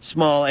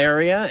small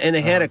area, and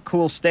they had a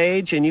cool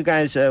stage. And you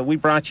guys, we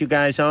brought you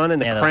guys on, and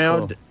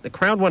the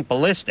crowd went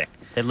ballistic.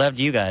 They loved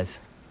you guys.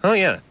 Oh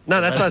yeah,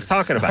 no, that's what I was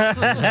talking about.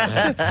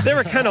 They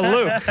were kind of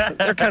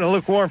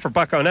lukewarm for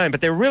Bucko 9,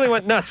 but they really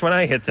went nuts when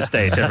I hit the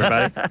stage.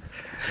 Everybody.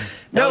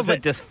 That was a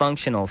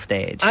dysfunctional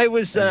stage. I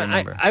was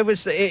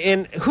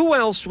in. Who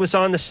else was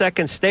on the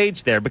second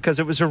stage there? Because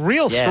it was a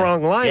real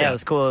strong lineup. Yeah, it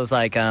was cool. It was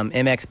like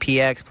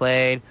MXPX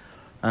played,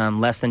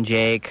 Less Than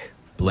Jake,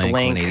 Blink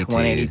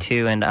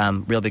 182,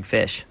 and Real Big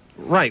Fish.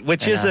 Right,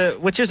 which is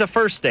a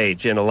first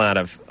stage in a lot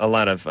of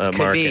markets.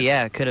 Could be,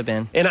 yeah, it could have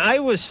been. And I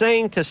was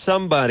saying to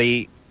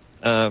somebody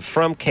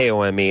from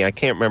KOME, I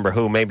can't remember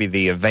who, maybe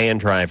the van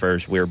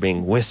drivers, we were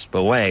being whisked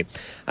away.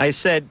 I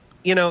said,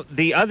 you know,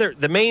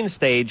 the main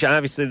stage,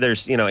 obviously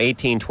there's,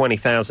 18,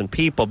 20,000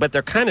 people, but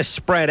they're kind of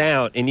spread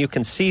out, and you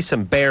can see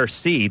some bare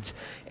seats.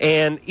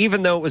 And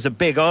even though it was a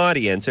big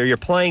audience, or you're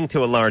playing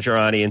to a larger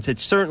audience, it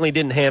certainly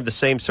didn't have the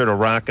same sort of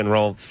rock and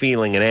roll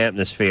feeling and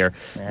atmosphere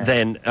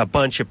than a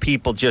bunch of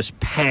people just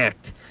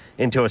packed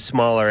into a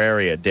smaller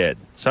area did.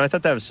 So I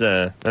thought that was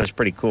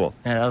pretty cool.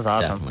 Yeah, that was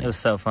awesome. Definitely. It was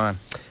so fun.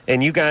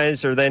 And you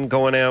guys are then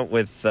going out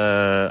with,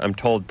 I'm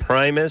told,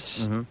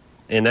 Primus. Mm-hmm.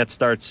 And that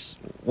starts,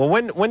 well,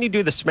 when do you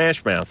do the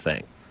Smash Mouth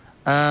thing?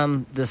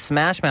 The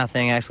Smash Mouth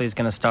thing actually is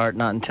going to start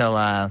not until,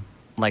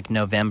 like,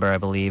 November, I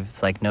believe.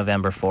 It's like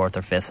November 4th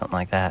or 5th, something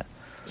like that.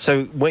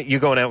 So you're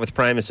going out with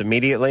Primus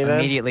immediately then?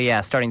 Immediately,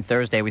 yeah. Starting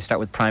Thursday, we start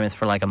with Primus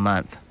for, like, a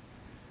month.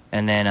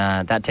 And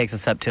then that takes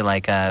us up to,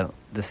 like,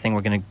 this thing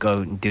we're going to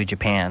go and do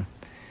Japan.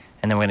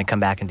 And then we're going to come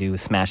back and do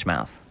Smash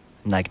Mouth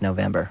in, like,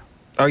 November.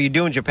 Are you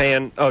doing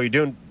Japan? Oh, you're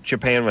doing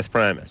Japan with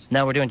Primus?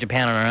 No, we're doing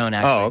Japan on our own,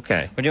 actually. Oh,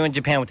 okay. We're doing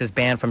Japan with this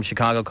band from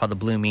Chicago called the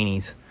Blue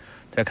Meanies.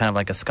 They're kind of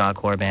like a ska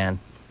core band.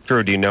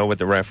 Drew, do you know what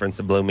the reference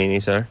to Blue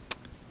Meanies are?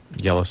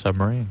 Yellow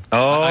Submarine.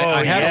 Oh,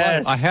 I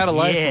had a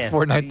life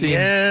before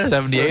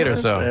 1978 or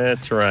so.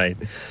 That's right.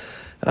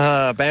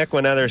 Back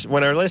when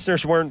our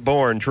listeners weren't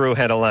born, Drew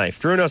had a life.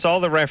 Drew knows all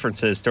the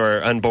references to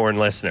our unborn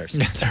listeners.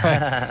 That's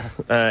right.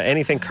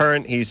 Anything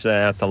current, he's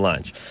out to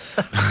lunch.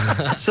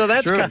 So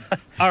that's good.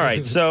 All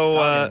right.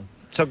 So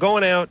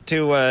going out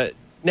to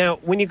now,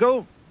 when you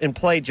go and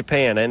play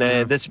Japan,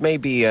 and this may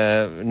be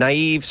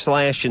naive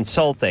 /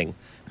 insulting,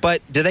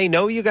 but do they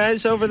know you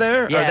guys over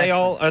there?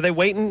 Yeah, Are they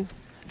waiting?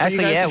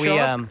 Actually,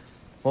 yeah,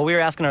 Well, we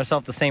were asking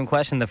ourselves the same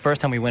question the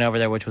first time we went over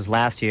there, which was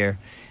last year.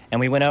 And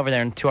we went over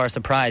there, and to our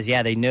surprise,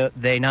 they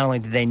not only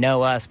did they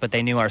know us, but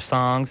they knew our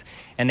songs,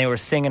 and they were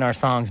singing our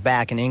songs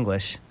back in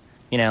English.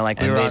 You know, like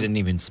and we were they didn't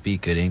even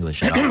speak good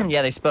English at all.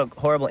 Yeah, they spoke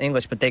horrible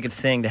English, but they could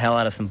sing the hell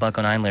out of some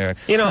Bucko 9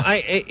 lyrics. You know,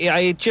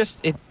 it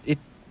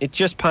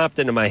just popped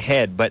into my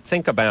head, but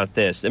think about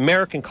this.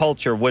 American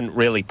culture wouldn't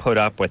really put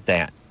up with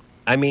that.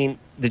 I mean,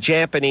 the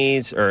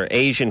Japanese or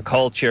Asian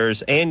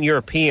cultures and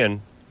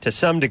European, to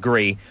some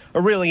degree,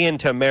 are really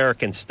into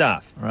American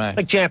stuff. Right.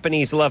 Like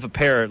Japanese love a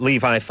pair of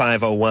Levi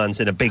 501s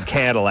and a big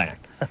Cadillac.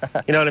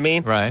 You know what I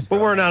mean? Right. But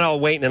we're not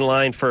all waiting in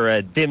line for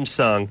a dim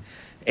sum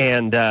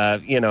and,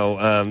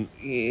 ground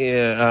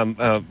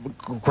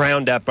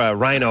up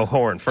rhino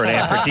horn for an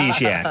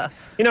aphrodisiac.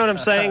 You know what I'm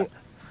saying?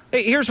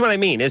 Hey, here's what I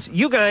mean, is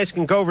you guys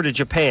can go over to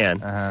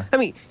Japan. I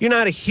mean, you're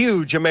not a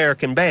huge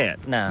American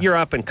band. No. You're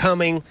up and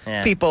coming.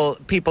 Yeah.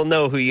 People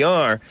know who you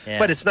are. Yeah.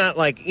 But it's not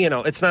like,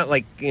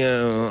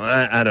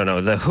 I don't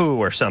know, The Who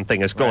or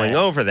something is going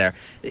over there.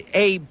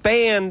 A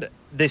band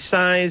the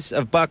size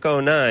of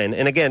Bucko 9,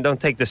 and again,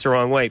 don't take this the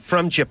wrong way,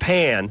 from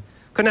Japan,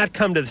 could not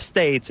come to the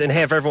States and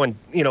have everyone,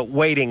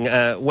 waiting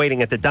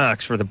at the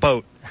docks for the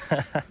boat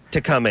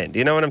to come in. Do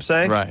you know what I'm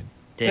saying? Right.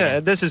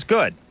 Yeah, this is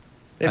good.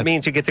 It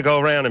means you get to go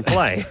around and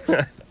play.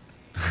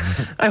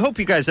 I hope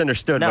you guys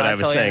understood what I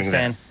was saying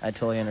there. I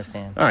totally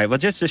understand. All right, well,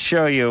 just to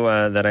show you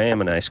that I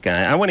am a nice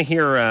guy, I want to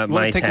hear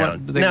My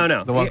Town.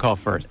 The one call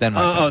first, then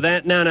My Town.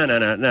 That no.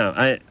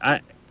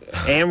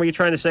 Ann, were you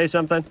trying to say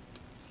something?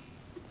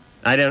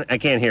 I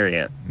can't hear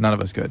you. None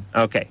of us could.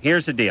 Okay,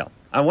 here's the deal.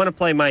 I want to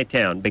play My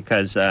Town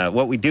because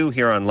what we do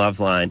here on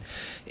Loveline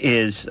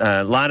is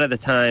a lot of the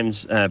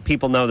times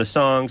people know the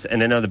songs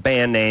and they know the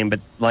band name, but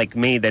like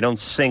me, they don't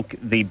sync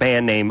the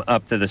band name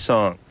up to the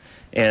song.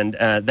 And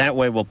that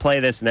way we'll play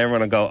this and everyone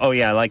will go, oh,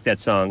 yeah, I like that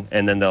song.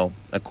 And then they'll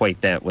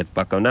equate that with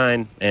Bucko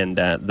 9, and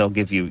they'll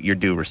give you your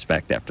due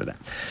respect after that.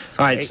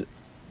 All right, so,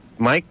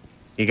 Mike,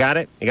 you got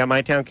it? You got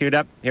My Town queued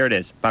up? Here it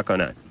is, Bucko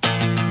 9.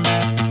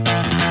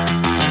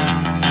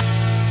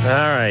 All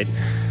right.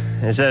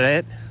 Is that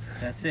it?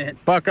 That's it.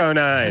 Bucko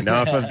 9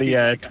 off of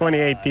the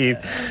 2018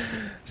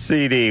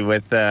 CD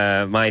with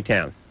My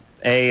Town.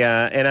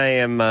 And I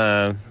am.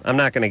 I'm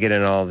not going to get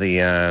into all the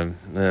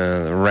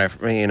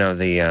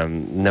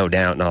No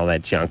Doubt and all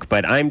that junk,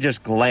 but I'm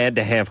just glad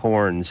to have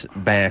horns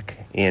back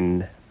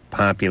in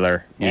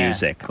popular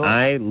music. Cool.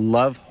 I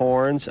love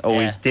horns.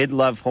 Always did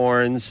love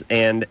horns.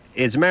 And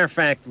as a matter of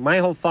fact, my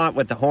whole thought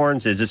with the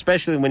horns is,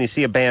 especially when you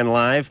see a band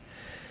live,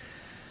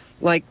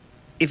 like,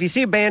 if you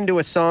see a band do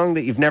a song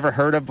that you've never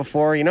heard of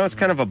before, it's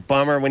kind of a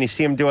bummer when you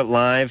see them do it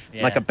live.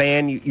 Yeah. Like a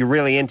band you're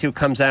really into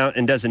comes out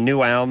and does a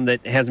new album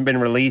that hasn't been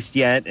released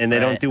yet, and they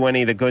don't do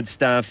any of the good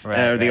stuff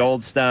or the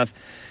old stuff.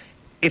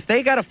 If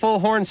they got a full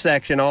horn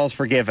section, all's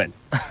forgiven,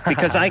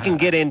 because I can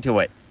get into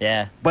it.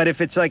 Yeah. But if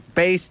it's like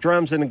bass,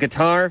 drums, and a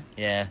guitar,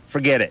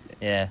 forget it.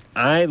 Yeah.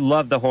 I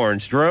love the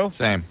horns. Drew?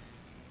 Same.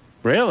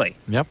 Really?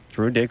 Yep.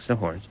 Drew digs the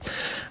horns.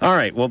 All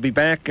right, we'll be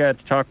back to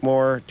talk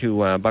more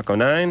to Bucko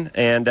 9,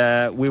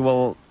 and we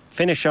will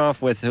finish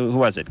off with, who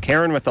was it?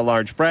 Karen with the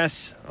large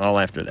breasts, all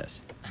after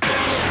this.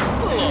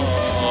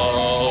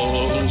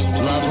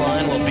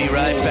 Loveline will be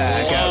right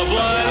back.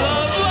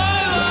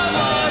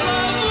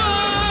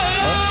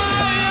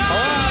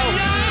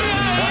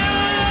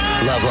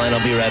 Loveline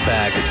will be right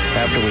back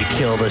after we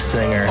kill the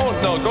singer. Oh,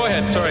 no, go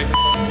ahead. Sorry.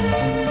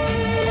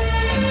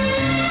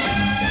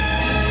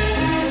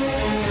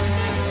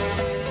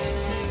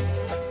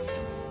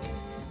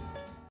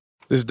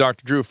 This is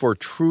Dr. Drew for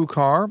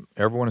TrueCar.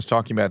 Everyone is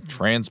talking about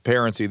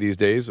transparency these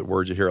days, a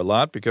word you hear a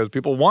lot because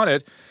people want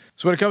it.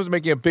 So when it comes to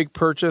making a big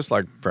purchase,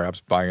 like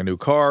perhaps buying a new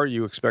car,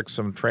 you expect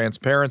some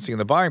transparency in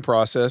the buying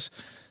process.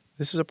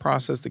 This is a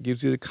process that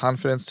gives you the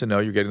confidence to know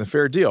you're getting the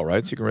fair deal,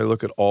 right? So you can really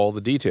look at all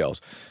the details.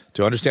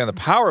 To understand the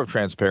power of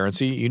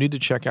transparency, you need to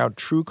check out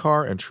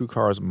TrueCar and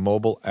TrueCar's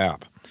mobile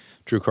app.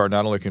 TrueCar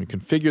not only can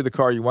configure the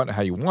car you want and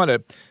how you want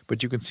it,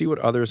 but you can see what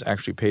others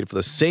actually paid for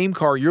the same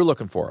car you're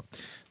looking for,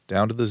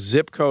 down to the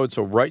zip code,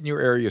 so right in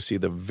your area you see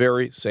the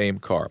very same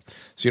car.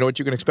 So you know what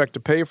you can expect to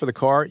pay for the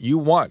car you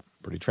want.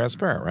 Pretty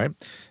transparent, right?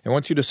 And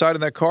once you decide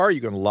on that car,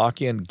 you can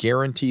lock in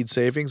guaranteed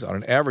savings on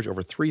an average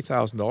over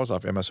 $3,000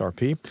 off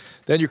MSRP.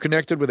 Then you're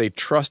connected with a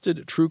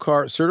trusted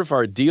TrueCar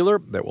certified dealer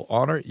that will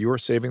honor your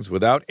savings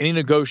without any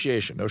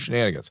negotiation, no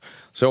shenanigans.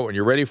 So when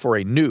you're ready for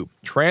a new,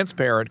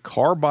 transparent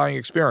car buying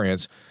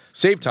experience,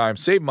 save time,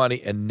 save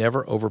money, and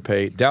never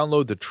overpay,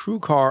 download the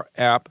TrueCar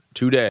app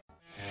today.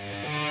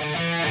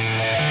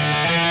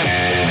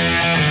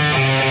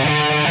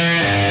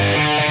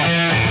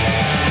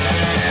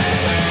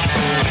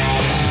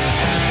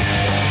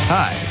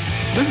 Hi,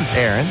 this is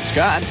Aaron,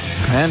 Scott,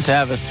 and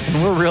Tavis,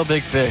 and we're Real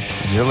Big Fish.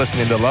 You're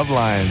listening to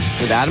Loveline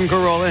with Adam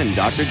Carolla and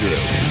Dr. Drew.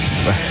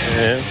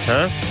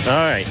 All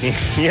right.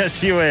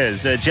 Yes, you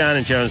is. John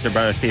and Jones are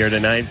both here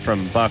tonight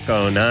from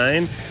Bucko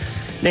 9.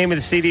 Name of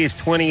the CD is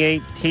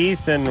 28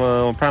 Teeth, and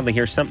we'll probably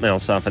hear something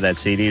else off of that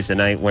CD as the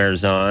night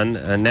wears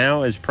on.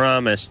 Now, as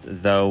promised,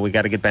 though, we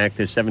got to get back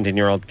to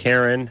 17-year-old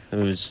Karen,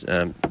 who has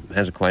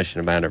a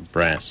question about her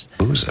breasts.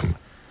 Who's him?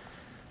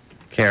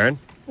 Karen?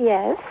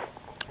 Yes.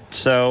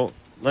 So,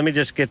 let me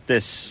just get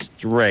this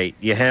straight.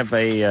 You have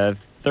a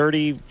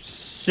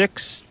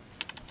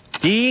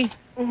 36D,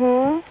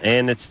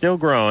 and it's still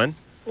growing.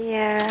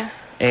 Yeah.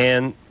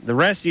 And the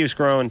rest of you's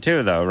growing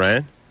too, though,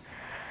 right?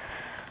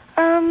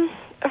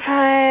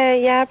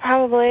 Yeah,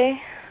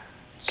 probably.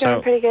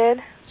 Going pretty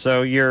good.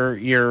 So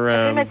you're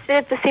I stay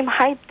at the same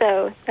height,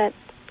 though. That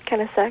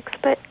kind of sucks.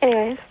 But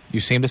anyways. You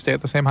seem to stay at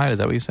the same height. Is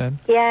that what you said?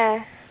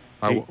 Yeah.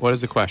 What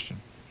is the question?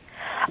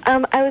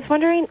 I was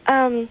wondering,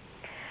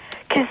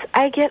 because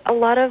I get a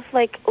lot of,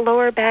 like,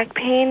 lower back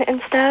pain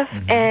and stuff,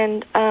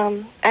 and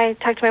I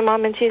talked to my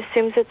mom, and she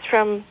assumes it's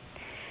from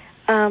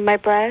my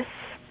breasts.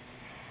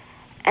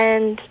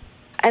 And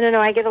I don't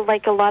know, I get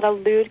a lot of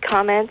lewd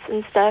comments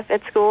and stuff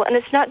at school, and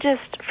it's not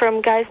just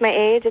from guys my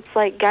age, it's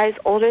like guys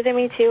older than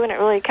me too, and it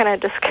really kind of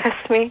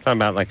disgusts me. Talking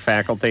about like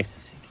faculty?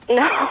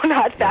 No,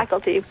 not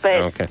faculty,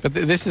 but... Okay. But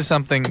this is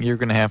something you're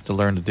going to have to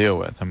learn to deal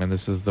with. I mean,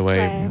 this is the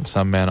way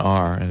some men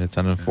are, and it's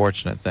an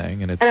unfortunate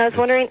thing. And I was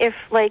wondering if,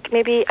 like,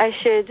 maybe I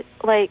should,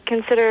 like,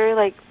 consider,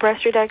 like,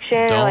 breast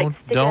reduction or, like,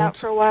 stick it out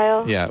for a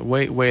while. Yeah,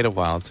 wait a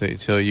while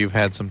till you've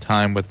had some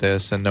time with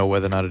this and know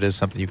whether or not it is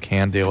something you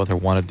can deal with or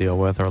want to deal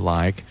with or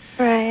like.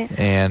 Right.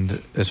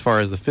 And as far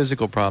as the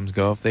physical problems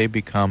go, if they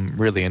become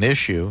really an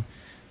issue,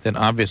 then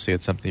obviously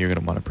it's something you're going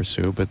to want to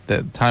pursue. But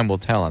time will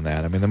tell on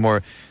that. I mean,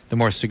 the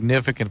more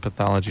significant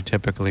pathology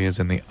typically is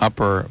in the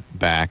upper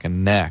back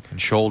and neck and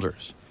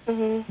shoulders.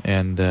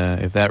 And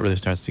if that really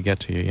starts to get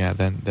to you,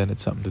 then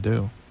it's something to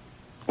do.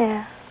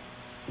 Yeah.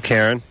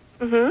 Karen?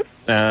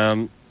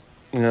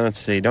 Let's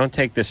see. Don't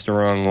take this the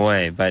wrong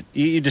way, but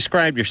you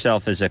described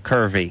yourself as a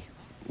curvy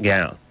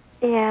gal.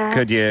 Yeah.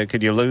 Could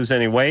you lose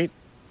any weight?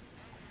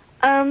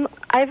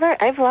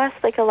 I've lost,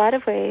 like, a lot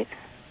of weight.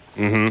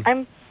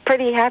 I'm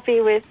pretty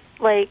happy with,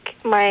 like,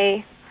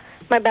 my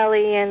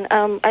belly, and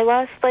I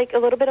lost, like, a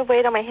little bit of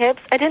weight on my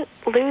hips. I didn't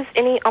lose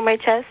any on my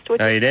chest. You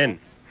didn't?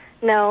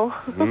 No.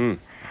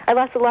 I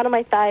lost a lot on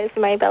my thighs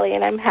and my belly,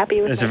 and I'm happy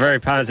with it. It's a very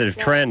positive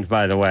trend,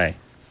 by the way.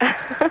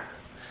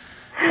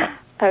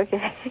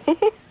 Okay.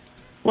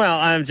 Well,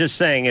 I'm just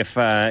saying if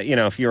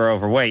you're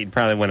overweight, you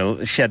probably want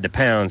to shed the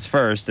pounds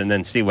first and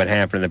then see what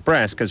happened to the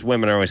breast, because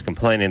women are always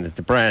complaining that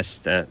the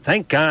breast,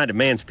 thank God a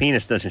man's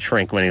penis doesn't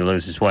shrink when he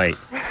loses weight.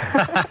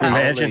 Can you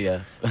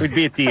imagine? We'd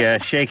be at the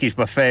Shakey's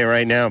buffet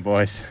right now,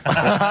 boys.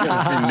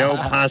 There'd be no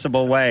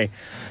possible way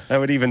I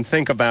would even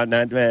think about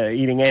not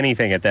eating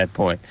anything at that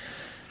point.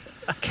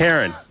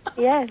 Karen.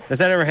 Yes. Does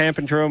that ever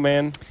happen to a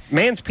man?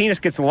 Man's penis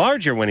gets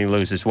larger when he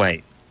loses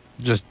weight.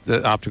 Just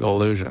the optical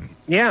illusion.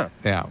 Yeah.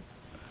 Yeah.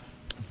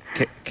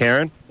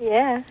 Karen?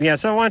 Yeah. Yeah,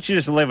 so why don't you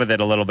just live with it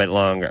a little bit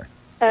longer?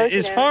 Okay.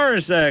 As far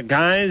as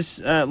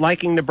guys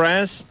liking the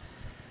breasts...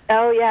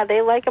 Oh, yeah, they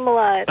like them a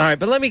lot. All right,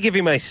 but let me give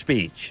you my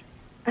speech.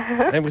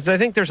 Because I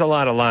think there's a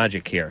lot of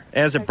logic here.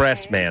 As a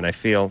breast man, I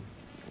feel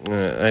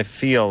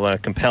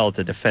compelled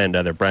to defend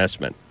other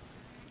breastmen.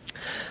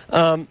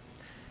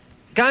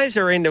 Guys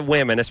are into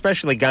women,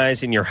 especially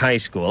guys in your high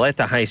school, at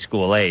the high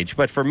school age,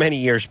 but for many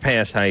years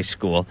past high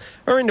school,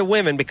 are into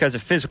women because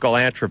of physical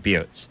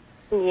attributes.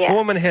 Yeah. A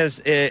woman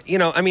has,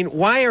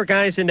 why are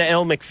guys into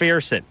Elle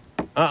Macpherson?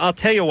 I'll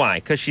tell you why.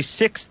 Because she's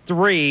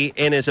 6'3"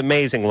 and is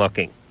amazing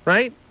looking,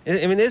 right?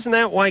 I mean, isn't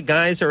that why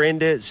guys are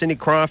into Cindy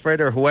Crawford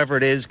or whoever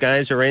it is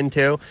guys are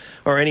into,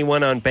 or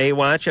anyone on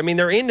Baywatch? I mean,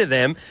 they're into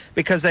them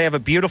because they have a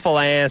beautiful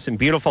ass and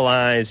beautiful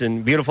eyes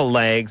and beautiful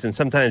legs and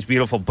sometimes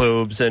beautiful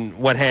boobs and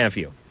what have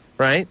you,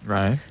 right?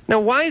 Right. Now,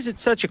 why is it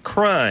such a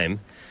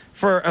crime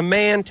for a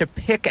man to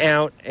pick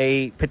out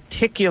a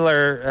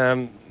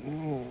particular...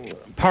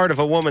 part of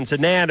a woman's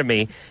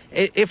anatomy?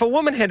 If a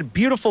woman had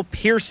beautiful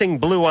piercing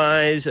blue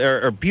eyes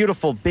or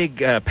beautiful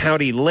big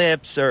pouty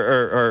lips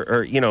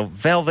or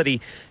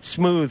velvety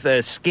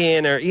smooth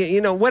skin or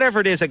whatever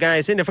it is a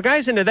guy's into, if a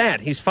guy's into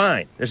that, he's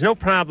fine. There's no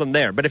problem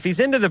there. But if he's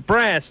into the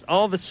breast,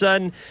 all of a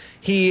sudden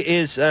he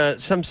is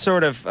some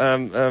sort of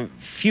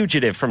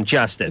fugitive from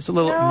justice. It's a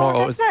little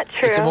more. That's not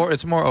true.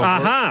 It's more overt.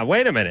 Aha!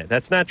 Wait a minute.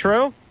 That's not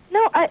true?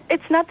 No,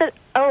 it's not that.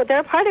 Oh,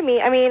 they're a part of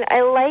me. I mean, I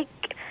like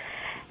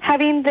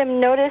having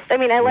them noticed. I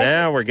mean, I like...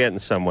 Now we're getting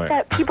somewhere.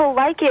 That people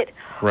like it.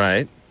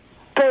 Right.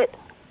 But,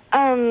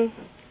 I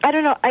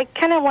don't know. I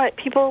kind of want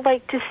people,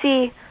 like, to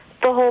see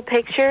the whole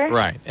picture.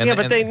 Right.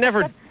 But they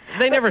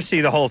never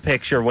see the whole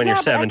picture when you're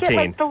 17. I get,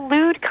 like, the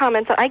lewd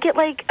comments. I get,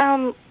 like,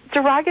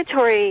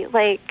 derogatory,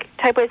 like,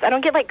 type ways. I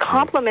don't get, like,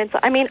 compliments.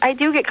 I mean, I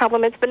do get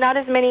compliments, but not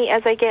as many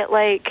as I get,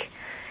 like,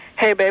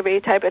 hey,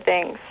 baby type of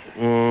things.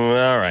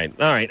 All right.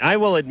 I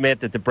will admit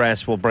that the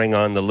breast will bring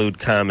on the lewd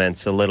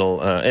comments a little,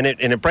 and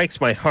it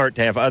breaks my heart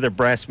to have other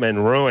breastmen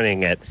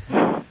ruining it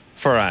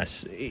for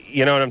us.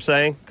 You know what I'm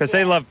saying? Because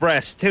they love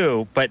breasts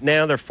too, but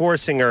now they're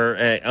forcing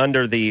her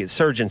under the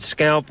surgeon's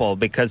scalpel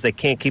because they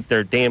can't keep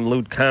their damn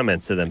lewd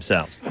comments to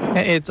themselves.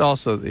 It's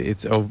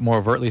more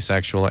overtly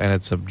sexual, and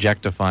it's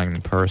objectifying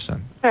the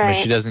person. I mean,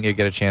 she doesn't get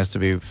a chance to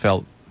be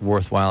felt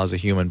worthwhile as a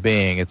human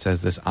being. It's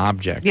as this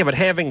object. Yeah, but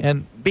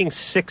being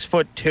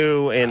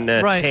 6'2" and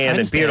tan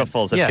and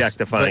beautiful is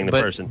objectifying the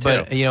person too.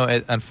 But you know,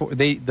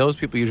 those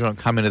people usually don't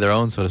come into their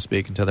own, so to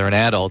speak, until they're an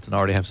adult and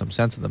already have some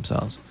sense of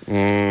themselves.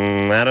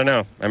 I don't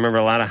know. I remember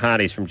a lot of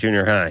hotties from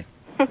junior high,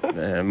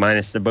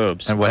 minus the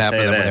boobs. And what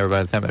happened to them when they were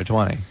by the time they were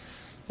 20?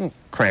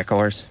 Crack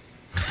whores.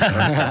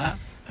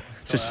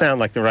 Just sound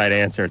like the right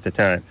answer at the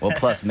time. Well,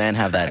 plus men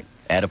have that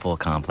Oedipal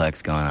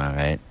complex going on,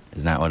 right?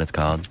 Isn't that what it's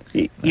called?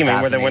 You mean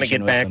where they want to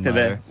get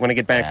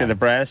back to the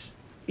breast?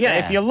 Yeah,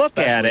 if you look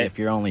at it, if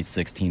you're only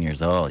 16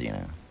 years old, you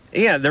know.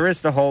 Yeah, there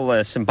is the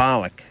whole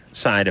symbolic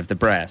side of the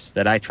breast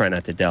that I try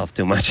not to delve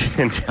too much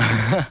into.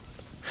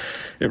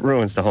 It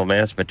ruins the whole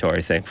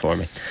masturbatory thing for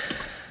me.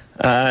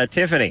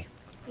 Tiffany.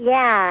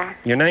 Yeah.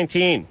 You're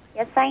 19.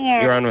 Yes, I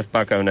am. You're on with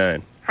Bucko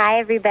 9. Hi,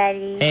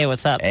 everybody. Hey,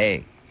 what's up?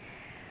 Hey.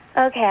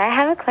 Okay, I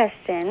have a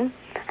question.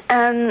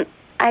 I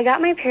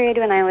got my period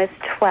when I was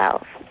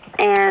 12,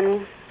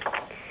 and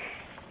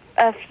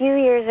a few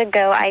years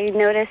ago I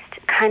noticed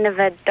kind of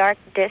a dark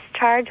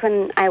discharge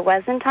when I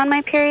wasn't on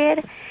my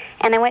period,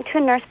 and I went to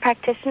a nurse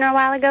practitioner a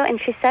while ago,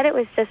 and she said it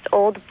was just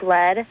old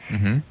blood,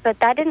 but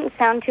that didn't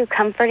sound too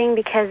comforting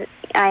because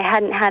I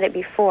hadn't had it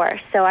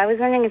before, so I was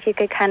wondering if you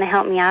could kind of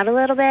help me out a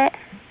little bit.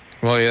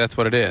 Well, yeah, that's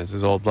what it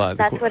is old blood.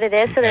 That's what it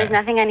is, so there's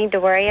nothing I need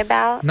to worry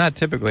about? Not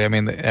typically. I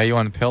mean, are you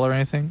on a pill or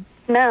anything?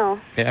 No.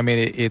 I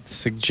mean, it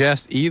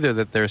suggests either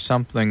that there's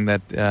something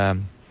that,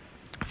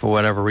 for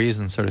whatever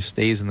reason, sort of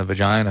stays in the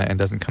vagina and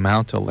doesn't come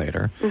out till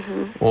later,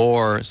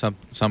 or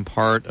some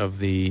part of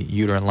the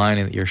uterine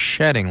lining that you're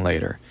shedding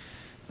later.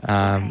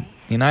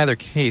 In either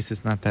case,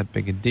 it's not that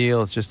big a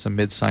deal. It's just some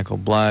mid-cycle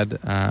blood.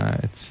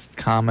 It's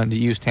common. Do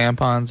you use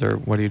tampons, or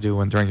what do you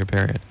do during your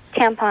period?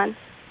 Tampons.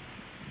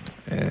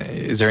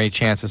 Is there any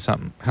chance of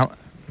something?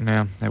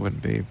 No, that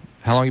wouldn't be.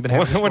 How long have you been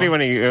having What do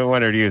you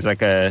want her to use,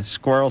 like a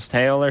squirrel's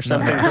tail or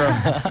something, Drew?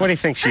 What do you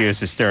think she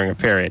uses during a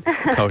period?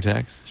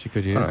 Kotex, she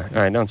could use. All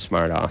right, don't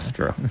smart off,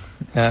 Drew.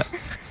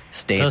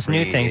 Those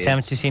new things,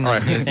 haven't you seen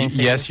those new things?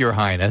 Yes, Your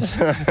Highness.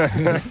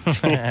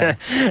 Hey,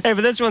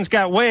 but this one's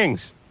got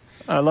wings.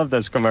 I love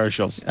those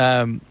commercials. How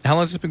long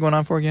has this been going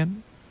on for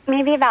again?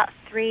 Maybe about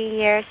 3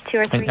 years, 2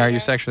 or 3 years. Are you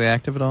sexually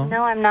active at all?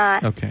 No, I'm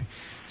not. Okay.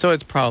 So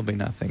it's probably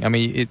nothing. I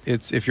mean,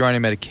 it's if you're on a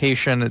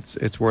medication,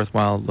 it's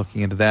worthwhile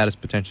looking into that as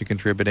potentially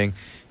contributing.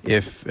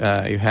 If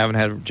you haven't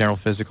had a general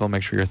physical,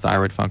 make sure your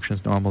thyroid function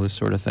is normal. This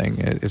sort of thing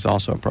is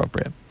also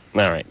appropriate.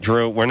 All right,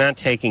 Drew, we're not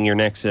taking your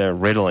next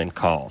Ritalin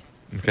call.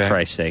 Okay. For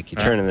Christ's sake,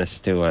 you're turning this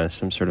to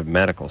some sort of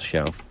medical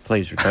show.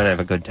 Please, we're trying to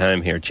have a good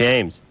time here.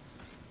 James,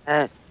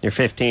 you're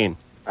 15.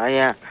 Oh,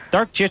 yeah.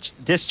 Dark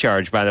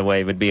Discharge, by the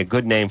way, would be a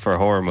good name for a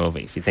horror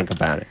movie, if you think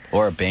about it.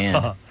 Or a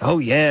band. Oh,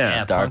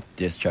 yeah. Dark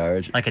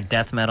Discharge. Like a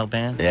death metal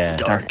band? Yeah.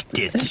 Dark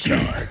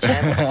Discharge.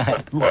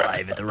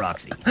 Live at the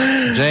Roxy.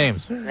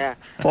 James. Yeah.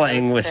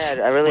 Playing with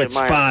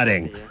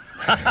spotting.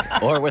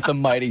 Or with a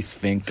mighty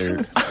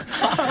sphincter.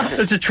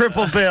 It's a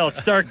triple bill.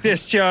 It's Dark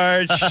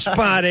Discharge,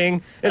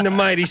 spotting, and the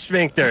mighty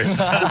sphincters.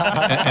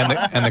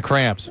 and the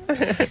cramps.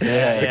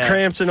 The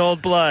cramps and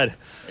old blood.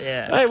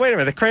 Yeah. Hey, wait a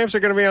minute. The cramps are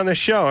going to be on this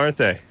show, aren't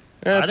they?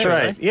 That's Are they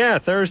right. really? Yeah,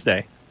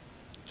 Thursday.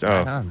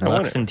 So,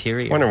 Lux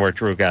Interior. Wonder where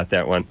Drew got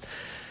that one.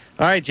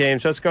 All right,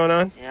 James, what's going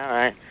on? Yeah, all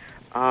right.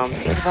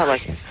 It's about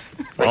like...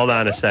 Hold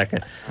on a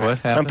second. What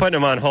happened? I'm putting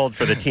him on hold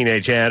for the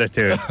teenage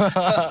attitude. It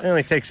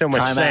only takes so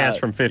much sass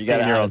from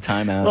 15-year-olds.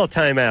 Time out. A little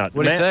time out.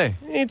 What did he say?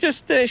 He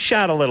just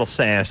shot a little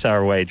sass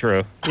our way,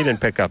 Drew. You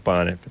didn't pick up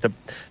on it, but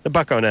the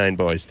Bucko 9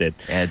 boys did.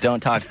 Yeah, don't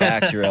talk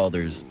back to your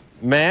elders.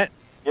 Matt?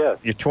 Yes.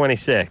 You're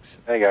 26.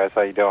 Hey, guys.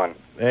 How you doing?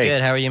 Hey.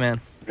 Good. How are you, man?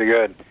 Pretty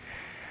good.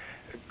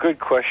 Good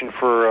question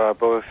for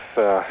both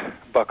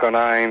Bucko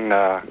 9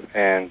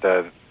 and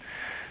the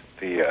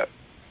two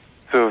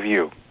of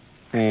you.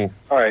 All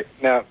right.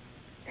 Now,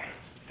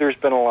 there's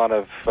been a lot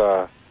of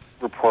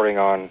reporting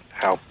on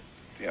how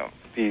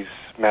these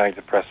manic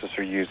depressants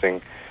are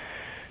using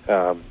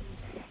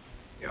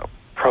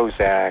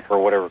Prozac or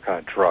whatever kind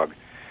of drug,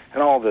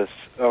 and all this.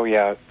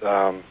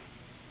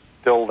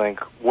 Building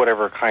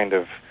whatever kind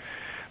of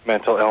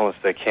mental illness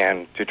they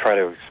can to try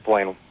to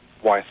explain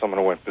why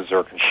someone went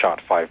berserk and shot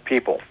 5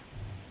 people.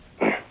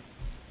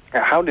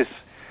 How does,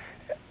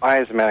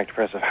 as a manic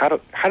depressive, how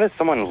does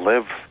someone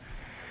live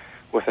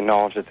with the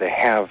knowledge that they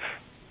have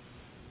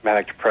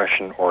manic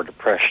depression or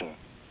depression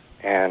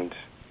and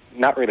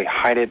not really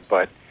hide it,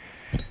 but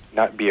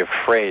not be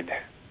afraid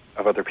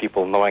of other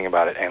people knowing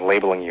about it and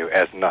labeling you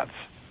as nuts?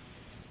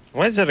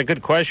 Why is that a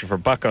good question for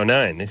Bucko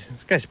 9?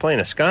 This guy's playing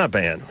a ska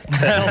band. What the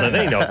hell do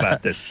they know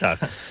about this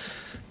stuff?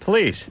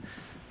 Please.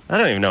 I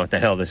don't even know what the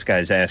hell this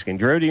guy's asking.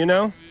 Drew, do you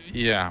know?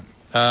 Yeah.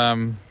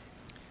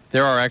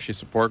 There are actually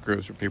support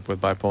groups for people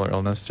with bipolar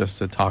illness just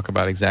to talk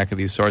about exactly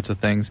these sorts of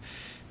things.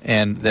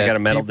 And They got a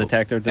metal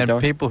detector at the door?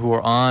 And people who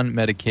are on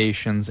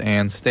medications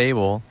and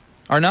stable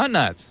are not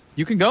nuts.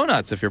 You can go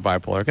nuts if you're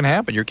bipolar. It can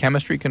happen. Your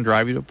chemistry can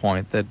drive you to a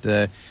point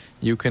that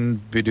you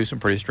can do some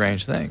pretty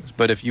strange things.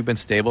 But if you've been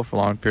stable for a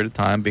long period of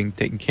time,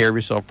 taking care of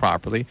yourself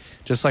properly,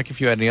 just like if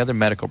you had any other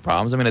medical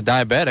problems. I mean, a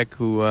diabetic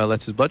who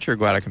lets his blood sugar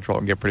go out of control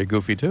can get pretty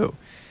goofy, too.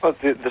 Well,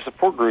 the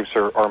support groups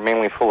are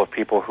mainly full of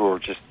people who are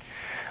just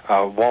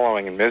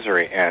wallowing in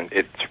misery, and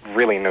it's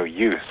really no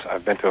use.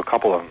 I've been to a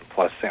couple of them,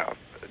 plus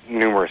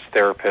numerous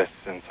therapists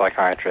and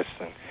psychiatrists.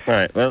 And all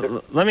right.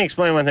 Well, let me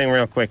explain one thing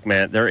real quick,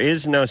 Matt. There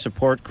is no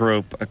support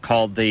group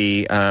called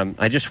the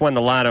I just won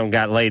the lotto and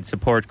got laid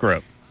support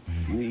group.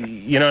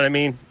 You know what I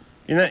mean?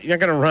 You're not going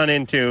to run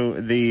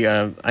into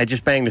the I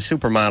just banged a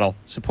supermodel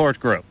support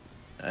group.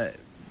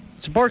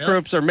 Support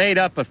groups are made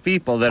up of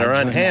people that are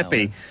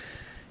unhappy,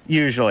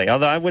 usually.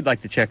 Although I would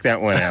like to check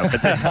that one out,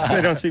 but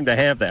they don't seem to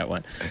have that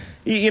one.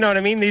 You know what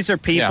I mean? These are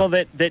people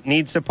that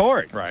need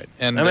support. Right.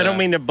 And I don't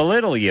mean to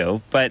belittle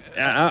you, but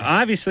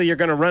obviously you're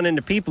going to run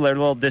into people that are a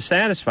little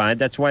dissatisfied.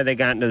 That's why they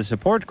got into the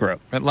support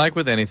group. But like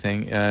with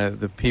anything,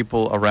 the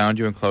people around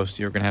you and close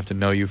to you are going to have to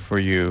know you for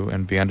you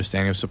and be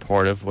understanding and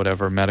supportive,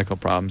 whatever medical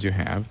problems you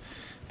have.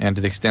 And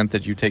to the extent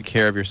that you take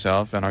care of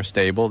yourself and are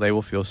stable, they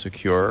will feel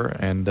secure,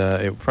 and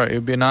it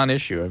would be a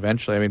non-issue.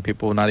 Eventually, I mean,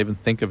 people will not even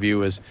think of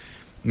you as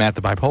Matt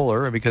the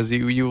bipolar, because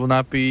you will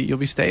not be. You'll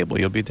be stable.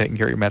 You'll be taking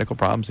care of your medical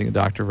problems, seeing a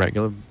doctor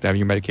regular, having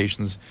your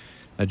medications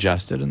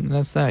adjusted, and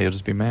that's that. You'll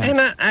just be Matt.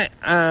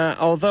 And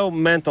although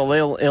mental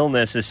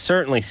illness is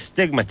certainly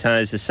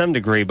stigmatized to some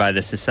degree by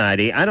the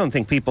society, I don't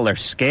think people are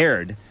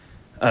scared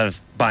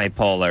of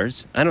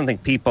bipolars. I don't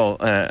think people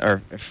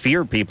or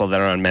fear people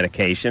that are on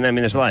medication. I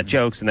mean, there's a lot of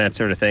jokes and that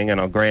sort of thing,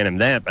 and I'll grant him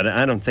that, but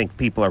I don't think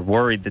people are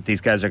worried that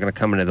these guys are going to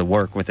come into the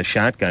work with a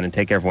shotgun and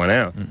take everyone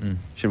out.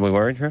 Should we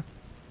worry, Drew?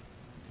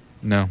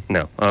 No.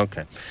 No.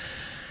 Okay.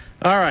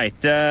 All right.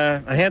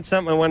 I had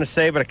something I wanted to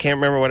say, but I can't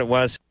remember what it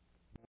was.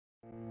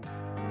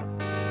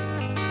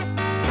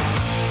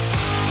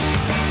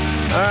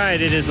 All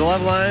right, it is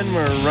Love Line.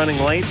 We're running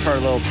late for our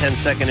little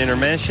 10-second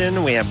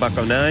intermission. We have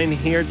Bucko 9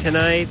 here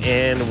tonight,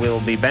 and we'll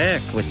be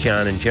back with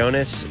John and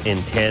Jonas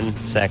in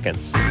 10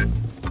 seconds.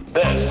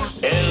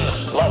 This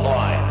is Love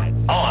Line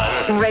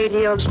on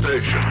Radio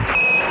Station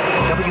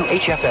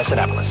WHFS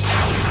Annapolis.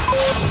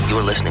 You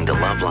are listening to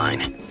Love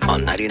Line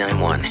on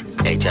 99.1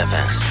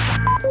 HFS.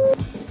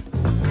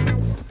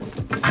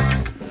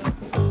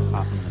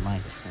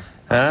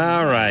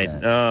 All right.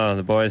 Oh,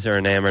 the boys are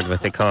enamored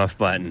with the cough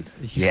button.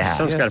 Yeah.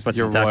 Someone's got to put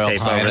some duct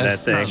tape over that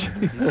thing.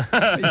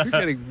 You're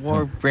getting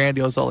more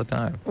grandiose all the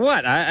time.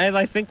 What?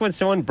 I think when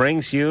someone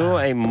brings you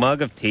a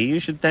mug of tea, you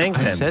should thank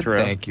them, I said Drew.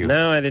 thank you.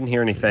 No, I didn't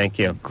hear any thank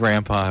you.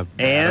 Grandpa.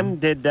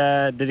 And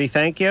did he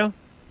thank you?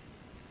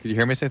 Could you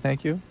hear me say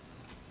thank you?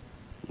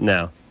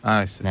 No.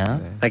 I said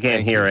no? I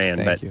can't hear Ann,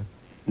 thank but you.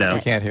 no. I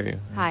can't hear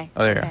you. Hi.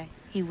 Oh, there you okay.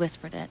 He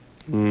whispered it.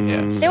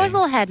 Yes. There was a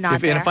little head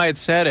nod there. And if I had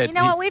said it... You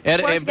know what? We've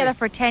worked together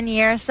for 10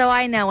 years, so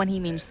I know when he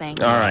means thank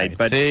you. All right,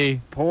 but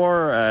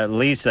poor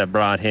Lisa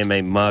brought him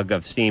a mug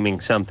of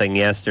steaming something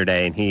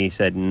yesterday, and he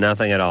said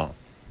nothing at all.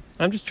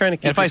 I'm just trying to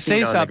keep And if I his say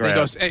feet on the something, he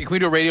ground. goes, hey, can we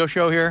do a radio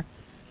show here?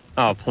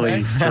 Oh,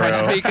 please, Drew. Can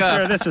I speak up?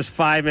 Drew, this was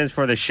 5 minutes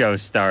before the show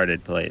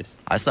started, please.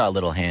 I saw a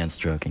little hand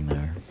stroking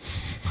there.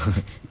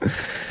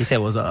 He said,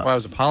 "What's up?" Well, I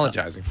was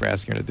apologizing for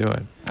asking her to do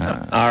it.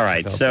 All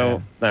right,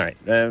 so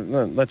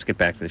let's get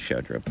back to the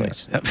show, Drew,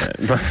 please.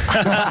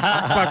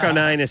 Bucko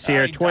 9 is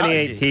here.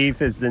 28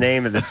 Teeth is the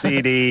name of the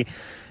CD,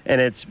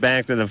 and it's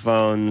back to the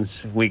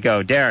phones. We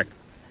go, Derek.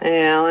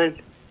 Hey, Alan.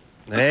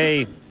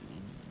 Hey,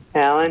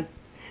 Alan.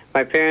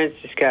 My parents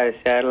just got a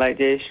satellite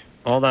dish.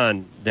 hold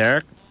on,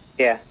 Derek.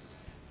 Yeah.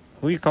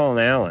 Who are you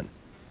calling Alan?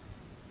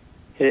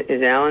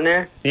 Is Alan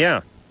there?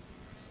 Yeah.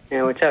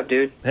 Yeah, what's up,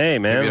 dude? Hey,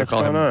 man, Maybe what's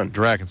I'll call going him on?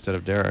 Drek instead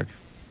of Derek.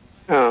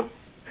 Oh.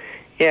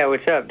 Yeah,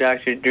 what's up,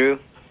 Dr. Drew?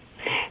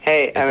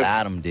 Hey, It's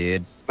Adam,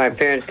 dude. my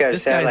parents got a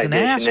This guy's satellite an dish,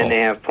 and asshole. then they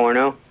have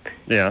porno,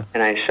 Yeah.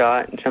 and I saw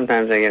it, and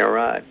sometimes I get a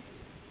rod.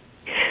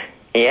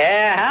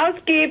 Yeah,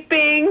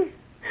 housekeeping.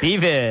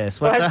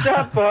 Beavis, What's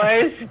up,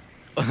 boys?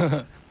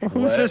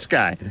 Who's this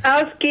guy?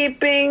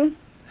 Housekeeping.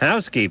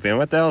 Housekeeping.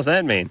 What the hell does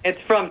that mean? It's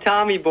from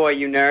Tommy Boy,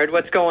 you nerd.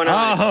 What's going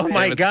on? Oh,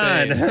 my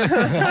God. Ann,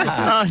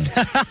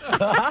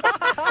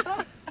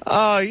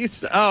 all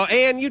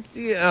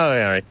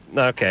right.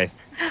 Okay.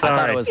 Sorry. I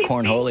thought it was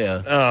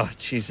cornholio. Oh,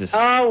 Jesus.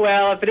 Oh,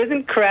 well, if it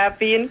isn't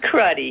crappy and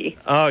cruddy.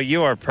 Oh,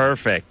 you are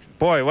perfect.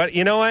 Boy, what?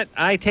 You know what?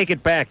 I take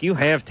it back. You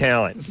have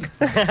talent.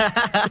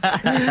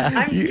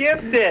 I'm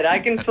gifted. I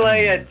can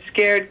play a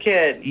scared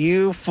kid.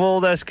 You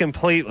fooled us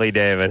completely,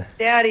 David.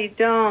 Daddy,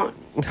 don't.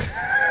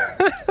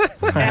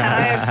 I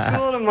have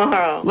school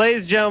tomorrow.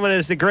 Ladies and gentlemen,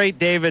 it's the great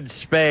David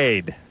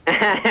Spade. You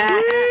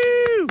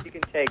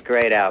can take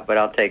great out, but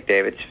I'll take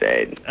David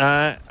Spade.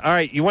 All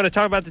right, you want to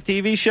talk about the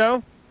TV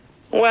show?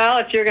 Well,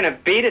 if you're going to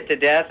beat it to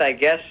death, I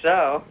guess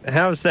so.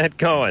 How's that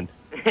going?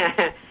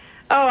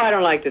 Oh, I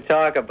don't like to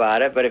talk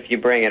about it, but if you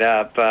bring it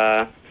up,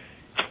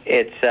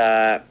 it's,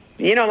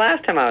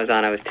 last time I was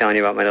on, I was telling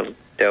you about my little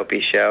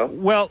dopey show.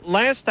 Well,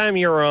 last time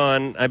you were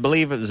on, I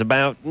believe it was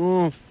about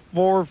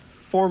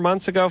 4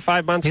 months ago,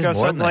 5 months It's ago,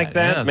 more something than like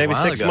that. Yeah, that, it was maybe a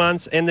while 6 ago.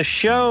 months. And the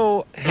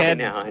show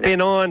had I know.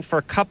 been on for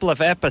a couple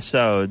of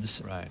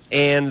episodes. Right.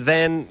 And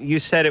then you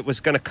said it was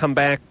going to come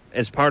back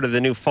as part of the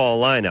new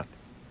fall lineup.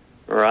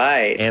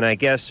 Right. And I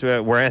guess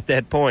we're at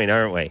that point,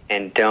 aren't we?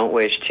 And don't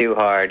wish too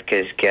hard,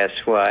 because guess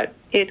what?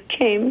 It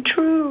came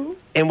true.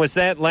 And was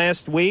that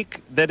last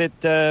week that it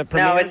premiered?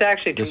 No, it's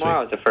actually This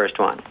tomorrow's the first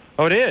one.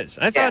 Oh, it is.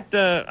 I thought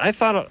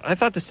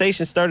the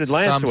station started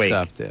last Some week.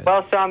 stuff did.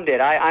 Well, some did.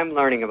 I'm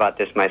learning about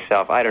this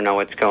myself. I don't know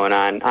what's going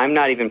on. I'm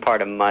not even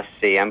part of Must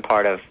See. I'm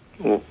part of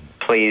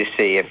Please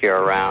See if you're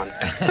around.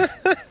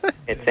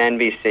 It's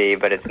NBC,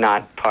 but it's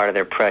not part of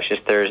their precious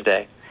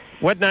Thursday.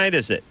 What night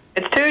is it?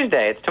 It's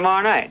Tuesday. It's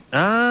tomorrow night.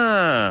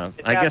 Ah,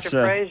 It's I after guess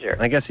Frasier.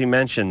 I guess he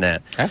mentioned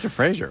that. After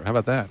Frasier, how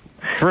about that?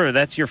 Drew,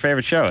 that's your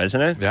favorite show,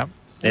 isn't it? Yeah.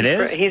 It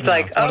is? He's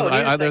like, it's one of oh,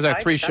 the- he's there's like,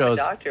 like 3 I'm a shows.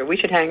 doctor. We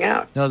should hang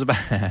out. No, it's about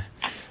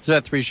it's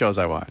about 3 shows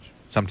I watch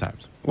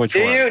sometimes. Which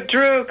Do one? you,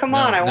 Drew? Come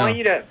on! I no. want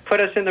you to put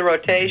us in the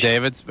rotation.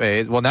 David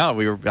Spade. Well, now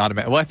we were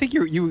automatic. Well, I think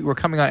you were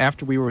coming on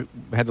after we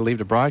had to leave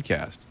to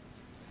broadcast,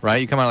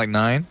 right? You come on at like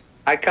 9.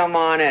 I come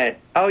on at.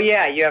 Oh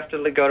yeah, you have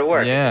to go to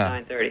work Yeah.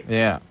 at 9:30.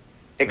 Yeah.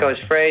 It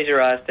goes Frasier,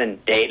 us, then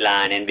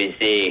Dateline,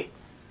 NBC.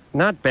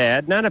 Not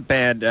bad. Not a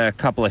bad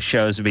couple of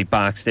shows to be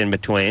boxed in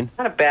between.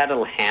 Not a bad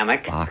little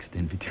hammock. Boxed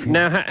in between.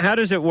 Now, how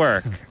does it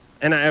work?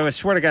 And I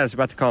swear to God, I was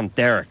about to call him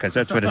Derek, because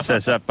that's what it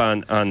says up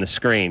on the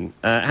screen.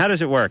 How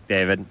does it work,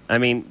 David? I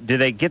mean, do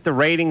they get the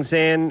ratings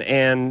in?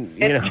 And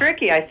It's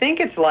tricky. I think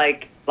it's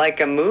like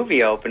a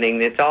movie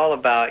opening. It's all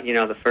about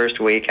the first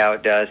week, how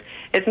it does.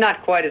 It's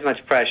not quite as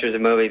much pressure as a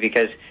movie,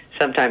 because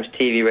sometimes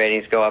TV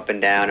ratings go up and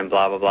down and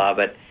blah blah blah.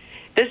 But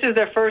this is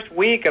their first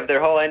week of their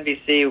whole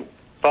NBC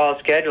fall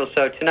schedule.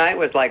 So tonight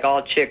was like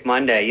all Chick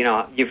Monday.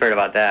 You've heard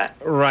about that.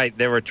 Right,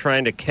 they were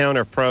trying to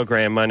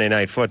counter-program Monday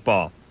Night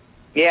Football.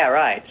 Yeah,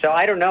 right. So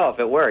I don't know if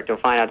it worked. We'll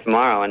find out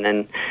tomorrow. And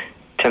then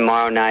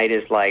tomorrow night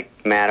is like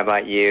Mad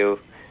About You.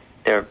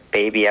 Their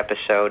baby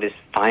episode is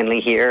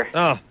finally here.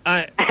 Oh,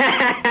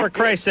 for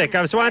Christ's sake,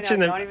 I was watching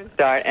them. Don't even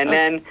start. And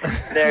then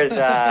there's...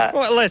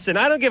 Well, listen,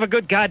 I don't give a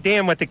good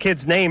goddamn what the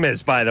kid's name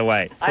is, by the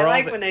way. I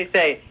like when they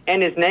say,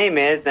 and his name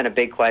is, then a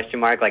big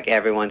question mark, like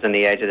everyone's on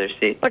the edge of their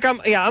seat. Like,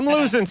 I'm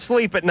losing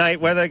sleep at night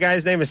whether the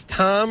guy's name is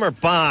Tom or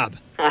Bob.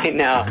 I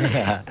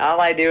know. All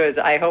I do is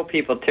I hope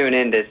people tune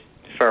in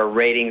for a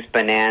ratings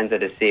bonanza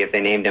to see if they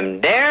named him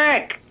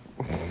Derek.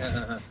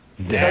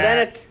 So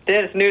then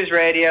it's news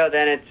radio,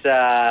 then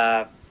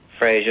it's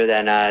Frasier,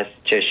 then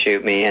Just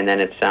Shoot Me, and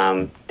then it's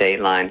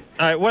Dateline.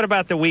 All right, what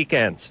about the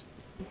weekends?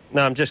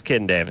 No, I'm just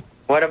kidding, David.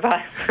 What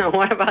about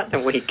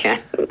the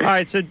weekend? All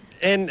right, so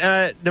and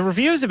the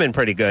reviews have been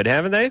pretty good,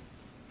 haven't they?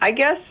 I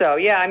guess so.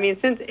 Yeah, I mean,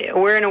 since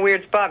we're in a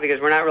weird spot because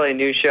we're not really a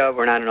new show,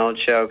 we're not an old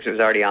show because it was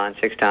already on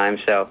 6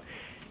 times, so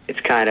it's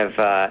kind of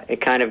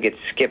it kind of gets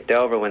skipped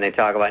over when they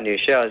talk about new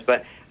shows.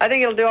 But I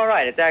think it'll do all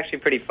right. It's actually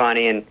pretty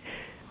funny, and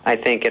I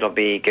think it'll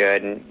be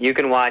good. And you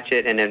can watch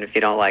it, and then if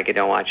you don't like it,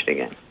 don't watch it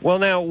again. Well,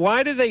 now,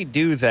 why do they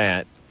do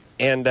that?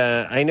 And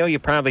I know you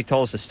probably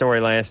told us the story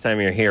last time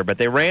you were here, but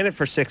they ran it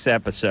for 6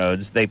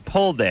 episodes. They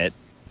pulled it,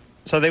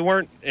 so they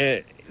weren't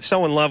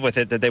so in love with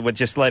it that they would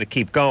just let it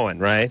keep going,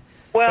 right?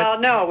 Well,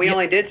 no, we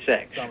only did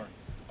 6.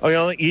 Oh,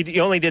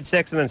 you only did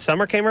 6, and then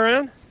summer came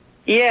around?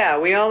 Yeah,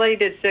 we only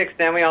did 6.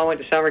 Then we all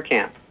went to summer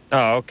camp.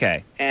 Oh,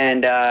 okay.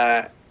 And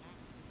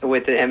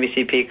with the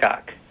NBC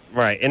Peacock.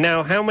 Right. And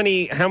now, how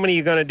many are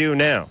you going to do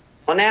now?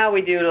 Well, now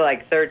we do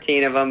like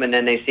 13 of them, and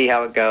then they see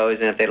how it goes,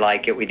 and if they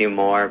like it, we do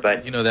more.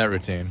 But you know that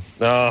routine.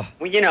 Oh.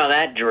 Well, you know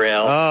that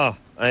drill. Oh,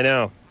 I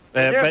know. Is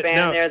there a but band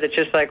no. there that's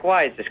just like,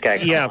 why is this guy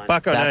calling? Yeah,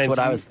 Bucko That's Nine's what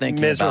I was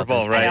thinking miserable about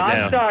this right band.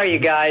 now. I'm sorry, you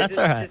guys. That's This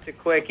all is right. just a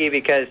quickie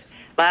because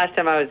last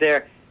time I was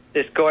there,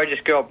 this gorgeous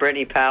girl,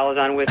 Brittany Powell, was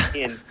on with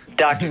me, and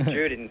Dr.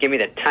 Drew didn't give me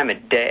the time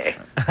of day.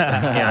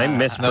 Yeah, I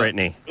miss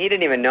Brittany. He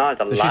didn't even know I was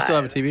alive. Does she still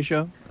have a TV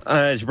show?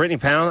 Is Brittany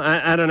Powell?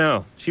 I don't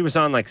know. She was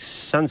on like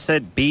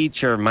Sunset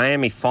Beach or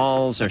Miami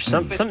Falls or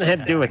something had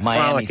to do with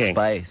Miami frolicking.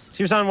 Spice.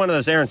 She was on one of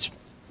those Aaron's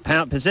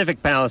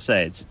Pacific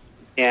Palisades.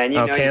 Yeah, and you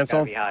know you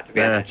canceled? gotta be hot to be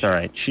Yeah, on that's all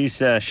right. She's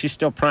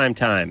still prime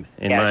time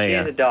in yeah, my.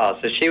 she's a doll.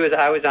 So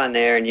I was on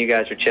there, and you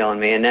guys were chilling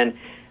me. And then,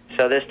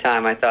 so this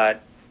time I thought,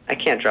 I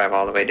can't drive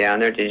all the way down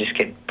there to just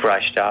get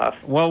brushed off.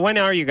 Well, when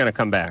are you going to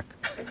come back?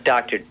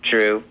 Dr.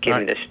 Drew, give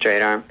me the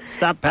straight arm.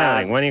 Stop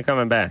pouting. When are you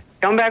coming back?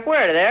 Come back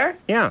where? To there?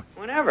 Yeah.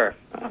 Whenever.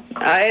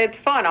 It's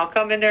fun. I'll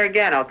come in there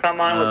again. I'll come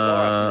on with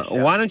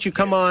Laura. Why don't you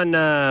come on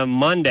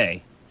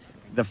Monday,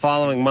 the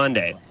following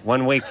Monday,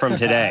 1 week from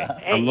today?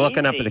 Hey, I'm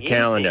looking up at the easy.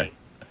 calendar.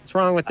 What's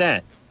wrong with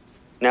that?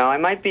 No, I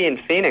might be in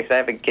Phoenix. I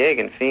have a gig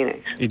in Phoenix.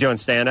 You doing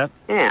stand-up?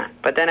 Yeah,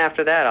 but then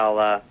after that,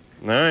 All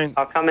right.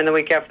 I'll come in the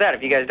week after that.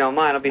 If you guys don't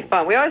mind, it'll be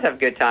fun. We always have a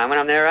good time when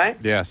I'm there, right?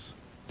 Yes.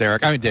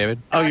 Derek. I mean, David.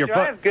 Oh, you're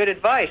I have good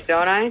advice,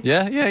 don't I?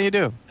 Yeah, you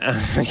do.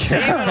 Leave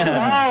it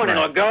alone.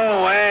 It'll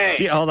go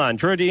away. Hold on.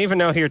 Drew, do you even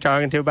know who you're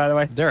talking to, by the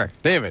way? Derek.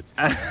 David.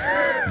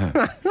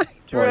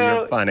 Drew, Well,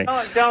 you're funny.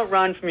 Don't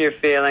run from your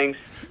feelings.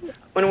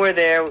 when we're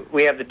there,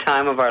 we have the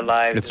time of our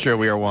lives. It's true.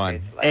 We are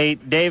one. Hey,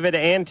 David,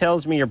 Ann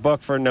tells me your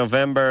book for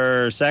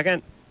November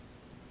 2nd.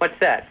 What's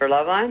that, for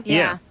Loveline?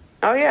 Yeah.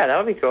 Oh, yeah,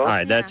 that'll be cool. All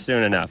right, that's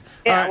soon enough.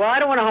 Yeah, well, I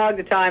don't want to hog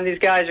the time. These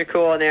guys are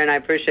cool in there, and I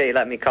appreciate you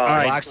letting me call.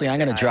 Well, actually, I'm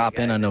going to drop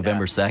in on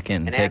November 2nd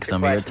and take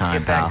some of your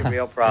time, Back to pal.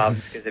 real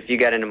problems, because if you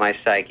got into my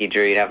psyche,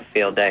 Drew, you'd have a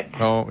field day.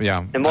 Oh,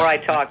 yeah. The more I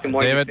talk, the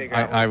more David, you figure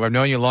out. I've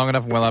known you long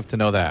enough and well enough to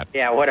know that.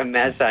 Yeah, what a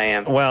mess I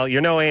am. Well,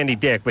 you're no Andy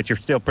Dick, but you're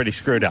still pretty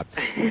screwed up.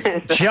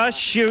 Just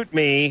Shoot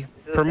Me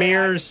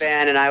premieres.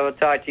 Band, and I will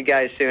talk to you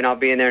guys soon. I'll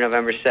be in there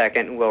November 2nd,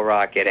 and we'll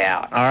rock it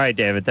out. All right,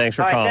 David. Thanks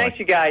for All right, calling. thanks,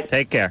 you guys.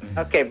 Take care.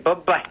 Okay,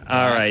 bye-bye.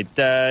 All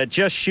right.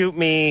 Just Shoot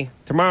Me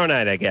tomorrow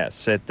night, I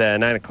guess, at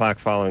 9 o'clock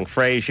following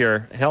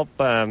Frasier. Help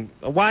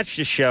watch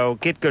the show.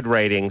 Get good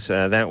ratings.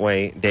 That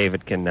way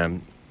David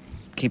can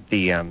keep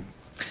the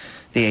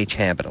H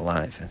habit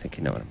alive. I think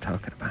you know what I'm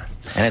talking about.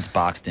 And it's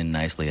boxed in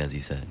nicely, as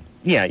you said.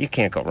 Yeah, you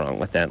can't go wrong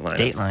with that lineup.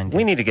 Dateline.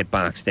 We need to get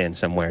boxed in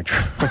somewhere.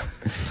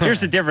 Here's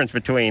the difference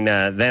between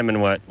them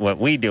and what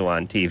we do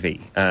on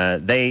TV.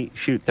 They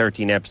shoot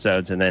 13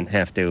 episodes and then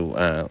have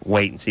to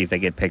wait and see if they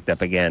get picked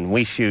up again.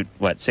 We shoot,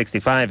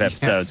 65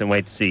 episodes and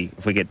wait to see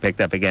if we get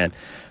picked up again.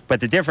 But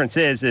the difference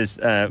is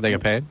they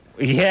get paid?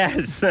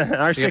 Yes.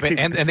 Our they get paid,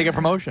 and they get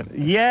promotion.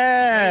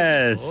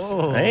 Yes.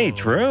 Oh. Hey,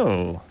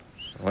 Drew.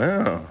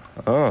 Wow.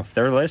 Oh, if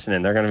they're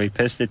listening, they're going to be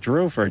pissed at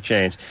Drew for a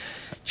change.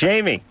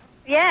 Jamie.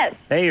 Yes.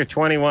 Hey, you're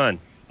 21.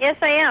 Yes,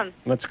 I am.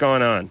 What's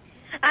going on?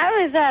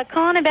 I was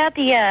calling about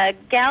the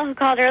gal who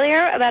called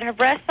earlier about her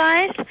breast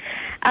size.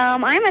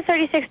 I'm a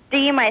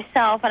 36D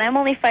myself, and I'm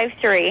only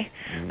 5'3".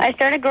 I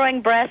started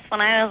growing breasts when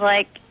I was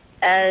like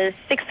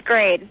 6th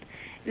grade.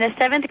 In the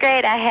 7th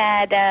grade, I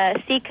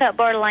had C cup,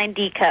 borderline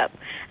D cup.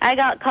 I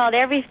got called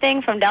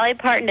everything from Dolly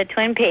Parton to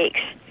Twin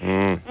Peaks.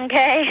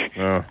 Okay?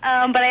 Oh.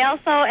 But I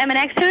also am an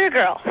ex-Hooter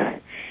girl.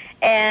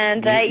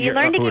 And you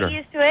learn to get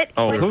used to it.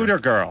 Oh, Hooter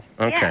girl.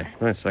 Okay. Yeah.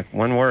 That's like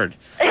one word.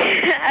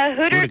 A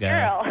Hooter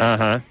girl.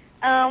 Uh-huh.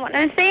 What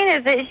I'm saying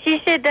is that she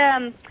should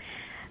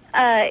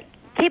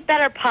keep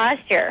better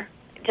posture.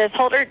 Just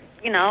hold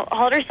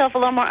herself a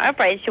little more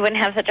upright. She wouldn't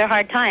have such a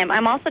hard time.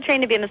 I'm also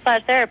trained to be a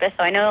massage therapist,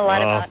 so I know a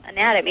lot about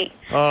anatomy.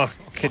 Oh,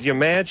 could you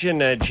imagine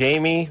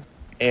Jamie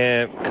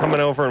coming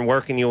over and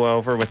working you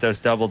over with those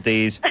double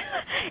Ds?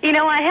 You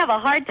know, I have a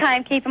hard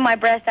time keeping my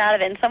breast out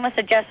of it, and someone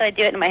suggested I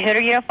do it in my Hooter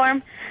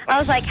uniform. I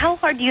was like, how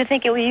hard do you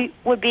think it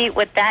would be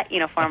with that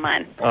uniform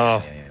on?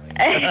 Oh.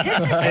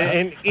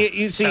 and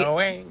you see,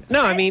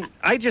 no, I mean,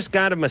 I just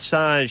got a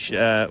massage,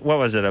 what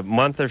was it, a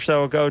month or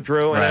so ago,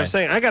 Drew? And I was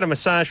saying, I got a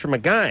massage from a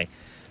guy.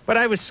 But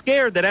I was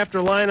scared that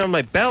after lying on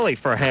my belly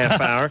for a half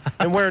hour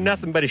and wearing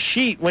nothing but a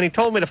sheet, when he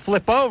told me to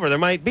flip over, there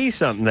might be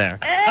something there.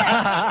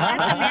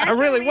 I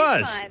really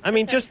was. I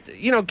mean, just,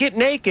 get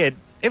naked.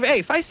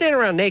 If I stand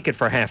around naked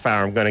for a half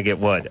hour, I'm going to get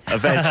wood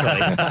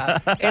eventually.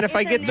 And if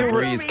I get the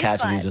breeze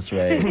catches you just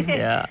right.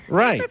 Yeah.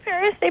 Right.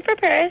 They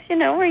prepare us.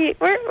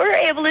 We're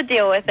able to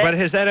deal with it. But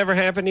has that ever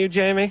happened to you,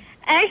 Jamie?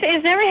 Actually,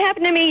 it's never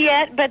happened to me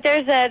yet. But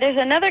there's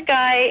another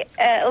guy.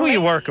 Who are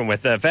you working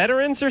with?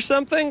 Veterans or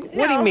something? No.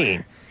 What do you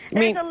mean?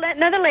 There's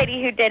another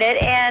lady who did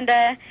it,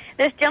 and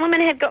this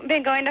gentleman had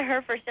been going to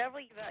her for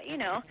several,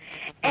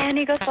 and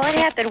he goes, well, it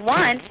happened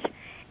once,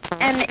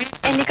 and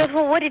he goes,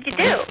 well, what did you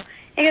do?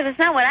 He goes, it's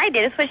not what I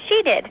did, it's what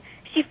she did.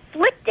 She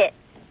flicked it.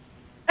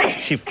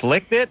 She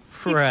flicked it?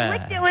 She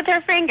flicked it with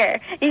her finger.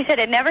 He said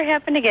it never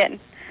happened again.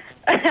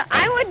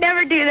 I would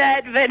never do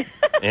that, but...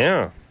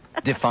 Yeah.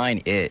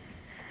 Define it.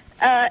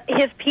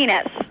 His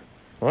penis.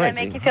 Boy, That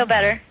make you feel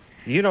better?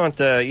 You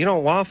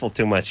don't waffle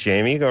too much,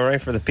 Jamie. You go right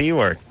for the P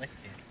word.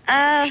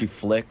 She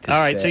flicked.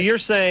 All right, so you're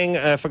saying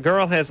if a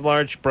girl has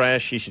large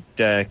breasts, she should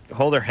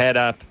hold her head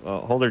up,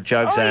 hold her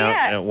jugs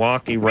out,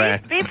 walk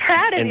erect, be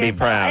proud of and yourself. be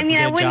proud. I mean,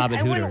 I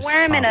wouldn't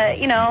wear them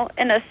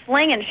in a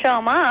sling and show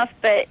them off,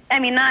 but I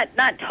mean, not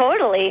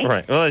totally.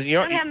 Right. Well,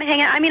 Don't have them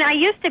hang out. I mean, I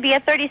used to be a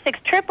 36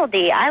 triple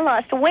D. I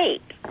lost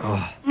weight.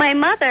 Oh. My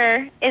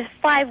mother is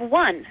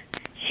 5'1".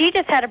 She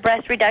just had a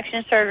breast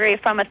reduction surgery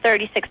from a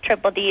 36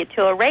 triple D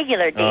to a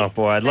regular D. Oh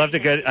boy, I'd love to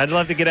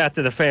get out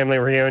to the family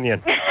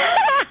reunion.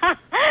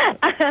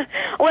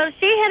 Well,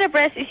 she had a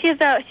breast. She's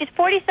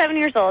 47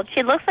 years old.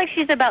 She looks like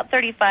she's about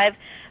 35.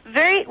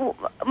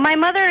 My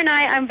mother and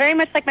I'm very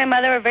much like my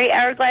mother. We're very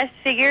hourglass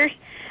figures.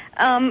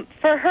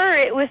 For her,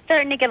 it was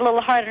starting to get a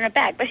little hard on her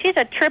back. But she's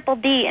a triple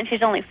D, and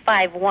she's only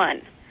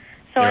 5'1".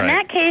 So in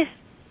that case,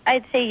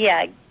 I'd say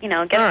get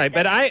all right,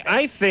 but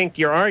I think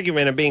your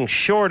argument of being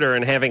shorter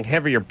and having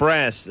heavier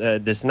breasts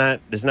does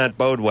not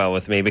bode well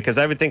with me, because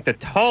I would think the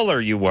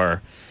taller you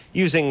were,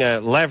 using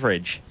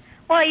leverage.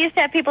 Well, I used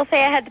to have people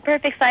say I had the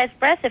perfect size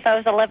breast if I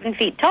was 11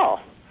 feet tall.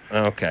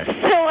 Okay.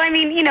 So, I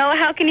mean,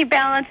 how can you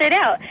balance it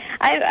out?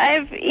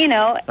 I've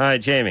All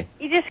right, Jamie.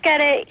 You just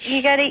gotta,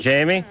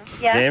 Jamie?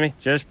 Yeah? Jamie,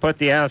 just put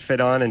the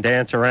outfit on and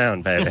dance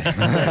around, baby.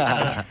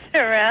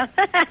 Around.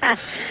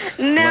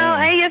 No,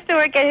 I used to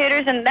work at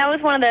Hooters, and that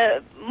was one of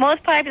the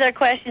most popular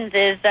questions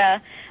is,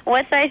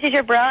 what size is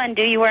your bra and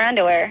do you wear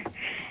underwear?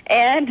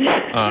 And...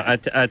 I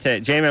tell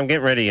you, Jamie, I'm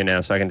getting rid of you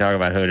now so I can talk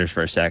about Hooters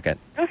for a second.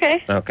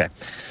 Okay. Okay.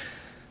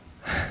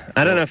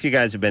 I don't know if you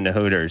guys have been to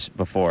Hooters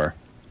before,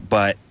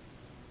 but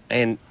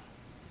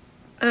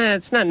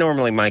it's not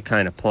normally my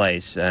kind of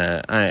place.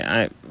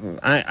 To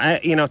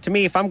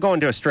me, if I'm going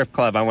to a strip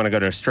club, I want to go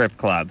to a strip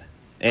club,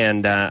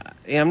 and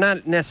I'm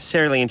not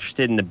necessarily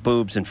interested in the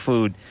boobs and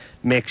food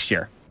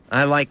mixture.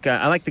 I like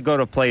to go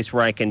to a place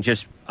where I can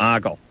just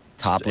ogle,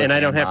 topless, and I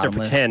don't have to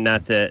bottomless? pretend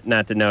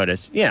not to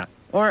notice. Yeah,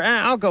 or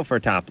I'll go for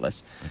a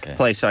topless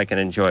place so I can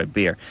enjoy a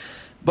beer.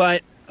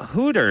 But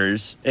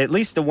Hooters, at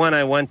least the one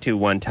I went to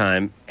one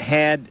time,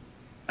 had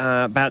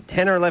about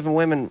 10 or 11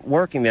 women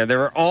working there. They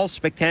were all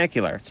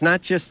spectacular. It's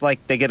not just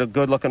like they get a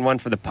good-looking one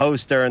for the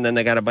poster, and then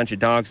they got a bunch of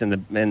dogs in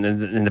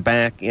the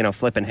back,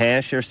 flipping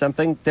hash or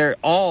something. They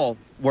all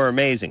were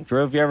amazing. Drew,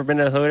 have you ever been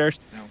to the Hooters?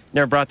 No.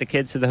 Never brought the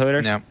kids to the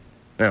Hooters?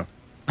 No.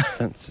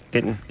 It's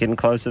getting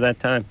close to that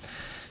time.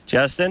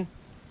 Justin?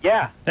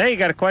 Yeah. Hey, you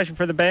got a question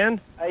for the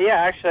band? Yeah,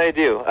 actually I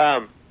do.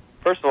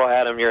 First of all,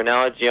 Adam, your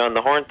analogy on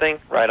the horn thing,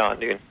 right on,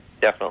 dude.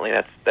 Definitely.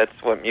 That's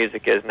what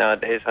music is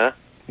nowadays, huh?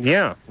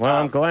 Yeah. Well,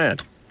 I'm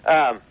glad.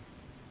 How'd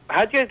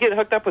you guys get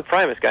hooked up with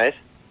Primus, guys?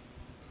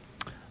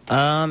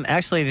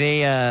 Actually,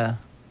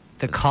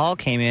 the call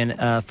came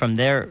in from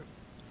their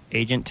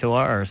agent to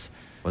ours.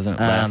 Wasn't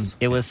it Les?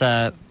 It was,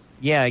 I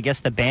guess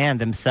the band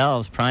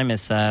themselves,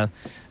 Primus, they're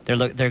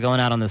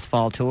going out on this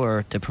fall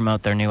tour to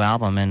promote their new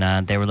album,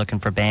 and they were looking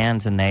for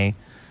bands, and they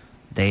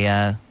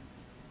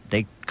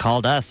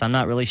called us. I'm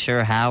not really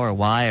sure how or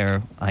why,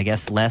 or I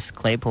guess Les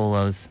Claypool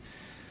was.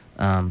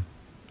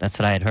 That's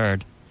what I had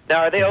heard.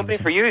 Now, are they opening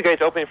for you? Or you guys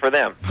opening for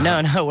them?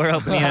 No, we're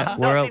opening. No,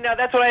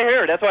 that's what I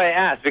heard. That's why I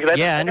asked because I thought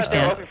they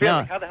understand. were opening for you.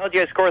 Like, how the hell did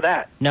you guys score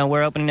that? No,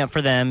 we're opening up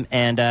for them,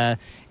 and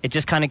it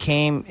just kind of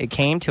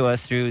came to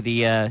us through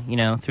the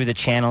through the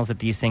channels that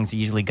these things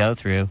usually go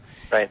through.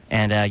 Right.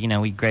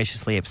 And we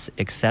graciously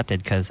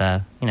accepted because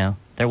they're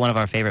one of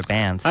our favorite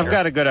bands. I've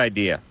got a good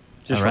idea,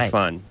 just All for right.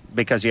 fun,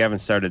 because you haven't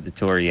started the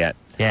tour yet.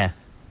 Yeah.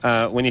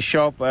 When you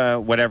show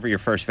up, whatever your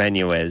first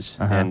venue is,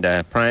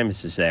 and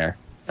Primus is there,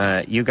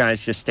 you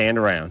guys just stand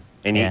around,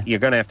 and you're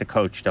going to have to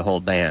coach the whole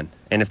band.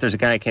 And if there's a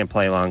guy who can't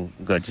play along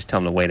good, just tell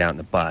him to wait out in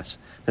the bus,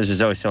 because there's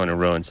always someone who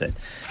ruins it.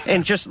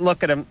 And just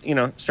look at him,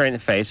 straight in the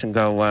face and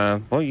go,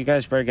 well, you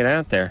guys better get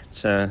out there.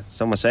 It's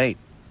almost 8.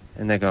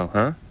 And they go,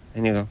 huh?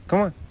 And you go,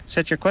 come on,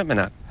 set your equipment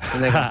up.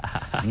 And they go,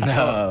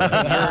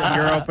 no,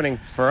 you're opening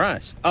for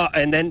us. Oh,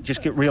 and then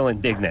just get real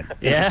indignant. And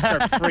just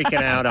start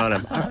freaking out on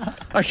them.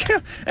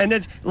 And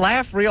then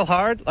laugh real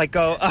hard, like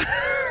go, okay,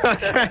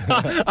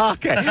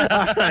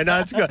 all right,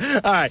 no, that's good.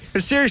 All right,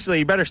 but seriously,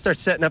 you better start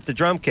setting up the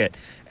drum kit.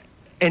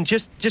 And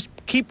just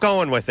keep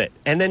going with it.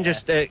 And then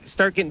just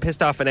start getting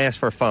pissed off and ask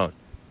for a phone.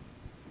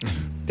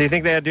 Do you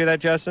think they'd do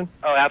that, Justin?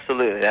 Oh,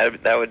 absolutely.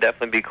 That would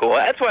definitely be cool.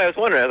 That's why I was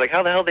wondering. I was like,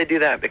 how the hell they do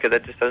that? Because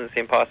that just doesn't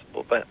seem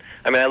possible. But,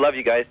 I mean, I love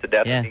you guys to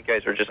death. Yeah. I think you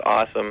guys are just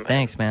awesome.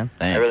 Thanks, man.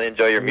 I really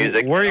enjoy your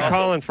music. Where are you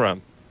calling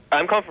from?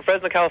 I'm calling from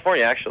Fresno,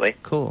 California, actually.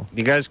 Cool.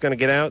 You guys going to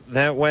get out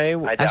that way?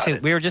 Actually,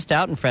 we were just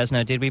out in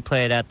Fresno. Did we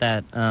play it at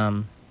that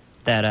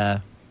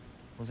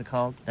what was it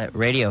called? That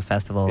radio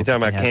festival. You talking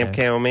about they had Camp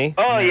there. KOME?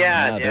 Oh,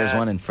 yeah. There's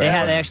one in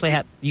Fresno. They actually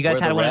had. You guys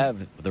Where had the one.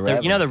 Rev- the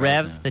Rev You know in the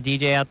Rev, Fresno. the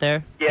DJ out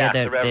there. Yeah,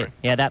 They- the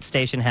Rev. that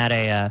station had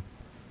a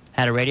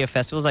radio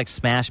festival. It was like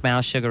Smash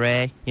Mouth, Sugar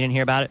Ray. You didn't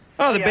hear about it?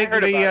 Oh, the Yeah, I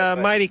heard about it,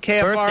 but- mighty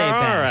KFRR Birthday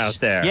bash out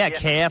there. Yeah,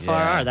 KFRR.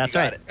 Yeah. That's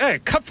You got right. it. Hey,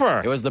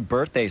 Kupfer. It was the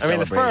birthday I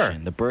mean, the celebration,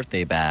 fur. the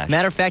birthday bash.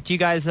 Matter of fact, you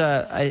guys,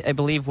 I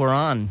believe we're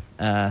on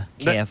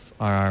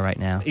KFRR right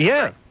now.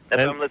 Yeah.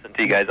 That's what I'm listening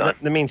to you guys on.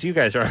 That means you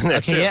guys are on there,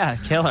 Okay, too. yeah,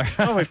 killer.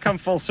 Oh, we've come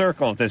full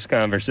circle with this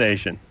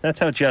conversation. That's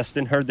how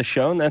Justin heard the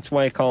show, and that's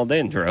why he called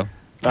in, Drew. All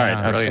right,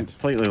 I've brilliant.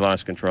 completely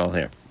lost control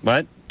here.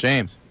 What?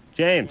 James.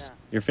 James,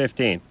 you're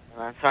 15.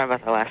 Sorry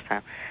about the last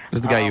time. This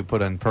is the guy you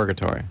put in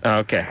purgatory. Oh,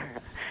 okay.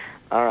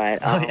 All right.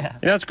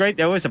 It's great.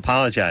 They always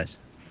apologize.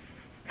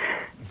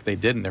 If they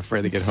didn't, they're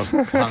afraid to get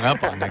hung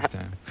up on next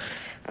time.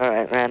 All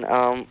right, man.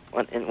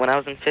 When I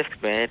was in 5th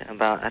grade,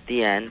 about at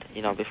the end,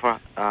 before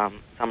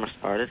summer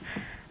started,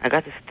 I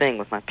got this thing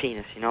with my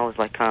penis. It was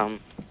like, it's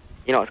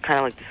kind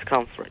of like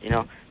discomfort.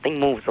 Thing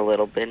moves a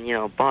little bit, and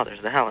it bothers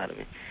the hell out of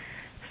me.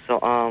 So,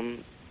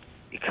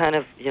 it kind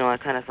of, I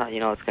kind of thought,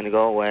 it's gonna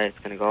go away. It's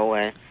gonna go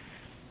away.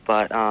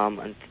 But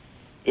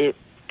it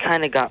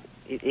kind of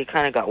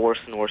got worse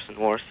and worse and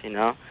worse.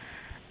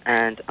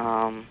 And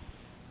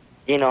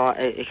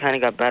it kind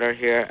of got better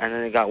here, and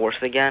then it got worse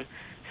again.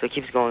 So it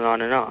keeps going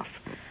on and off.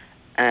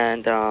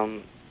 And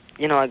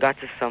I got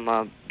to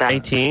some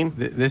 18?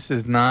 This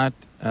is not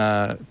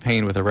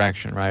pain with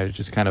erection, right? It's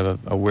just kind of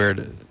a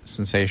weird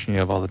sensation you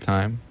have all the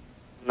time.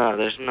 No,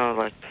 there's no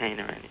like pain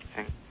or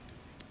anything.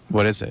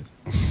 What is it?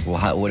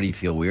 Well, what do you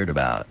feel weird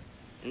about?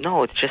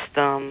 No, it's just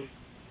kind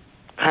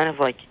of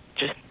like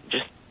just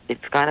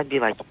it's got to be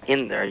like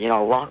in there,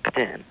 locked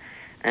in.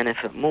 And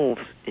if it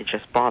moves, it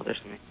just bothers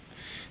me.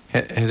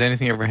 Has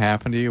anything ever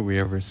happened to you? Were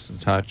you ever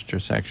touched or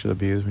sexually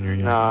abused when you were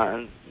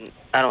young? No,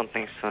 I don't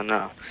think so.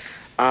 No.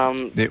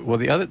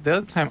 The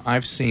other time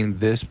I've seen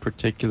this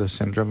particular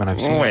syndrome, and I've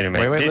seen. Wait a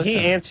minute. Did listen. he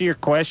answer your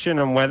question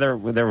on whether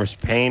there was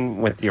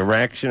pain with the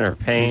erection or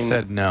pain? He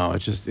said no.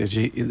 It's just this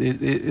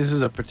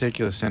is a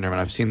particular syndrome,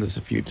 and I've seen this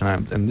a few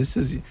times. And this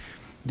is.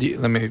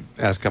 Let me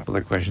ask a couple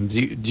of questions.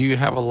 Do you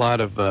have a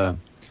lot of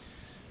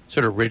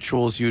sort of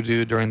rituals you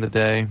do during the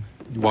day?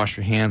 You wash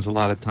your hands a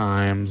lot of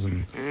times,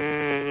 and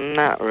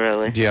not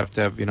really. do you have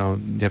to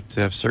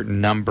have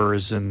certain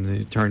numbers, and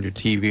you turn your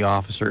TV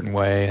off a certain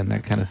way, and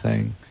that kind of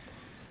thing?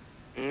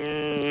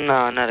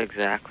 No, not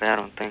exactly. I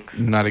don't think so.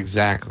 Not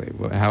exactly.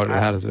 How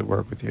does it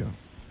work with you?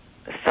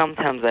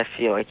 Sometimes I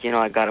feel like,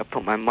 I got to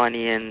put my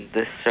money in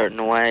this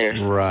certain way.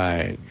 Or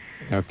Right.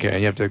 Okay.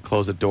 You have to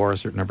close the door a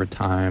certain number of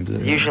times.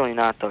 Usually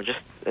not, though. Just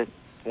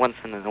once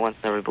in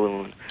every blue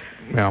moon.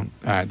 Well,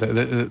 all right.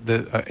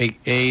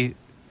 A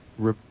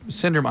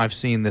syndrome I've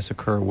seen this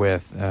occur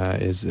with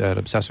is an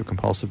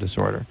obsessive-compulsive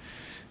disorder.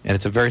 And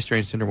it's a very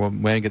strange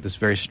syndrome. Women get this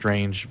very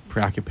strange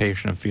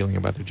preoccupation of feeling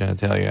about their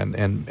genitalia.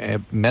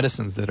 And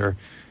medicines that are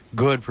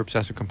good for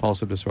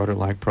obsessive-compulsive disorder,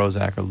 like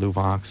Prozac or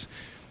Luvox,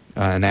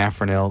 and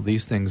Anafranil,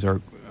 these things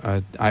are...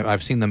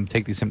 I've seen them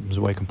take these symptoms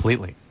away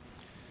completely.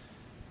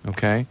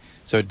 Okay?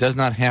 So it does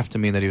not have to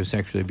mean that he was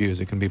sexually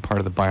abused. It can be part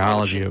of the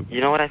biology of... You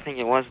know what I think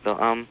it was,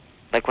 though?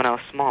 Like, when I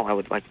was small, I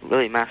would,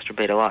 really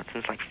masturbate a lot.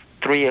 Since,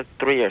 3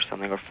 or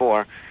something, or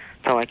 4,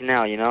 till,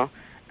 now,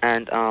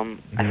 And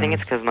I think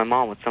it's because my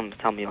mom would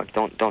tell me,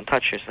 don't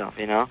touch yourself,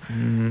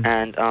 Mm-hmm.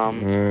 And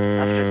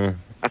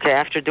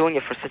after doing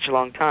it for such a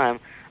long time,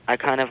 I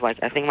kind of I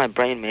think my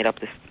brain made up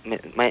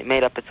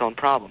its own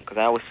problem, because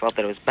I always felt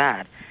that it was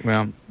bad.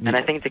 Well, and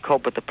I think to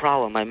cope with the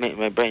problem, my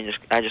brain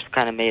just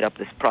kind of made up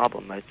this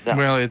problem by itself.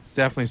 Well, it's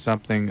definitely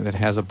something that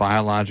has a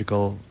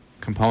biological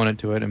component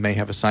to it and may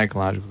have a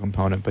psychological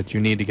component, but you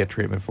need to get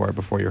treatment for it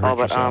before you hurt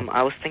yourself.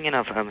 I was thinking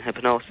of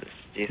hypnosis.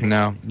 Do you think?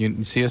 No,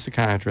 you see a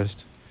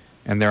psychiatrist,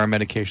 and there are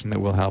medication that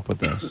will help with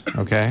this.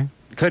 Okay?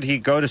 Could he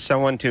go to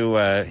someone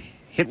to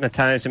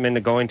hypnotize him into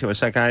going to a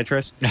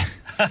psychiatrist?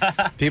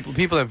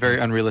 People have very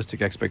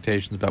unrealistic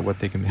expectations about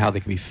how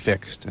they can be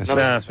fixed.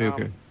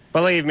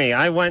 Believe me,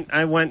 I went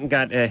and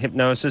got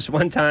hypnosis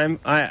one time.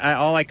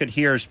 All I could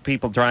hear is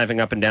people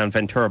driving up and down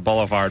Ventura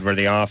Boulevard where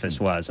the office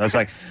was. I was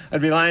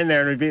I'd be lying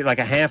there, and it'd be like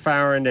a half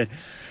hour into,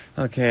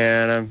 okay,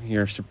 Adam,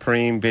 you're a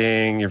supreme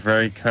being, you're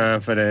very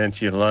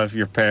confident, you love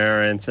your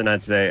parents, and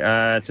I'd say,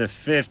 it's a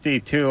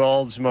 52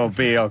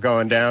 Oldsmobile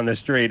going down the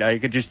street. I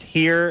could just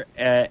hear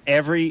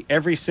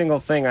every single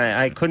thing.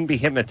 I couldn't be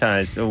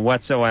hypnotized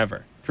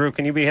whatsoever. Drew,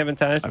 can you be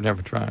hypnotized? I've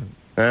never tried.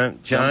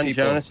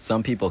 Jonas?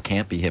 Some people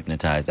can't be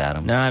hypnotized,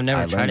 Adam. No, I've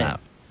never tried that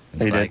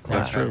it. in psych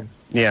class. That's true.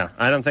 Yeah,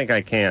 I don't think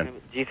I can.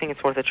 Do you think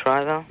it's worth a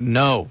try, though?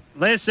 No.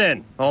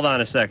 Listen, hold on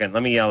a second.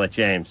 Let me yell at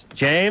James.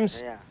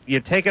 James,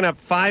 you're taking up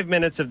 5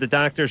 minutes of the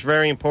doctor's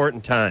very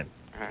important time.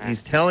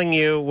 He's telling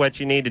you what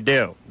you need to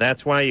do.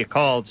 That's why you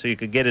called, so you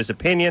could get his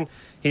opinion.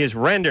 He has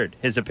rendered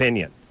his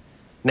opinion.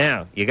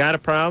 Now, you got a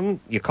problem?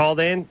 You called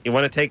in? You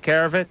want to take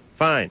care of it?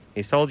 Fine.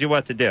 He's told you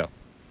what to do.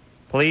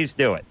 Please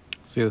do it.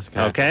 See this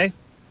guy. Okay?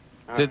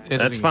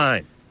 That's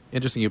fine.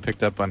 Interesting you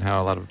picked up on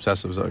how a lot of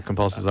obsessives or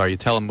compulsives are. You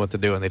tell them what to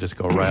do, and they just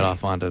go right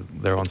off onto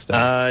their own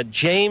stuff.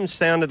 James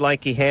sounded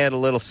like he had a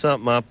little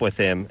something up with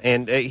him.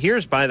 And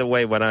here's, by the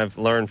way, what I've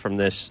learned from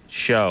this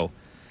show,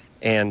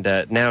 and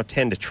now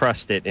tend to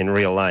trust it in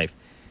real life.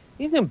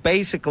 You can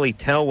basically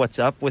tell what's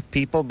up with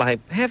people by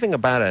having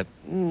about a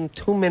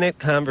 2-minute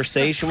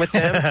conversation with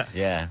them.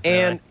 Yeah.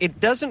 And it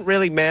doesn't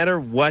really matter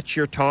what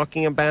you're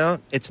talking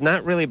about. It's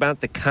not really about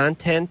the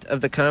content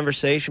of the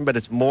conversation, but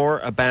it's more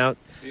about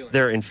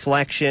their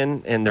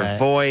inflection and their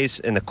voice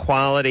and the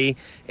quality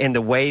and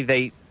the way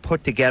they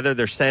put together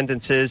their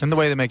sentences. And the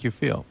way they make you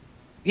feel.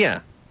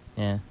 Yeah.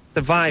 Yeah. The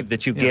vibe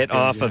that you get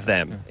off of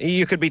them. Yeah.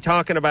 You could be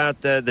talking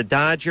about the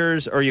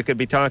Dodgers, or you could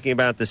be talking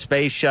about the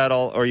space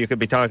shuttle, or you could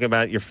be talking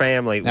about your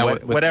family, now,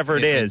 whatever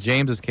it is. In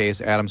James's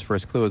case, Adam's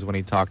first clue is when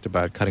he talked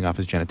about cutting off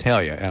his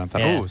genitalia. Adam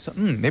thought,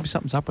 maybe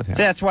something's up with him.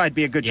 That's why it'd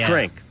be a good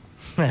shrink.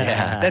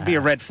 That'd be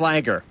a red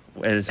flagger,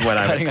 is what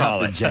I would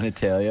call it.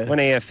 Genitalia. When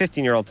a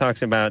 15-year-old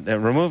talks about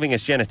removing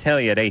his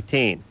genitalia at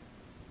 18.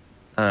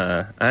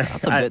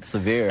 That's a bit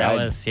severe.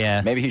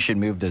 That Maybe he should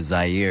move to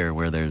Zaire,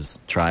 where there's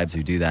tribes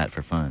who do that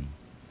for fun.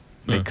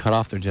 They cut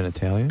off their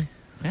genitalia?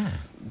 Yeah.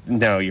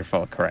 No, you're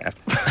full of crap.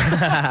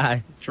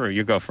 True,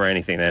 you go for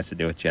anything that has to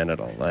do with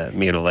genital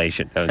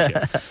mutilation, don't you?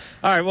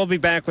 All right, we'll be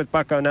back with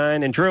Buck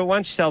 09. And Drew, why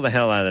don't you sell the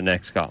hell out of the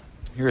next call?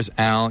 Here's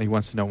Al. He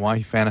wants to know why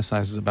he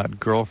fantasizes about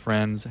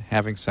girlfriends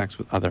having sex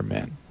with other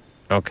men.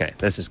 Okay,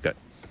 this is good.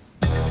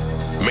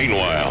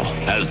 Meanwhile,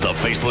 as the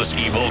faceless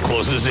evil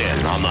closes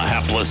in on the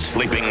hapless,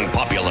 sleeping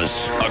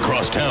populace,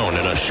 across town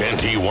in a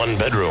shanty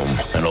one-bedroom,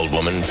 an old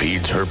woman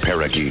feeds her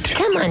parakeet.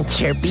 Come on,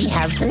 Chirpy,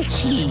 have some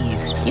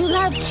cheese. You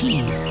love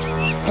cheese.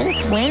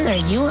 Since when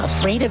are you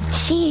afraid of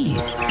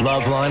cheese?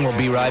 Loveline will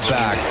be right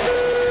back.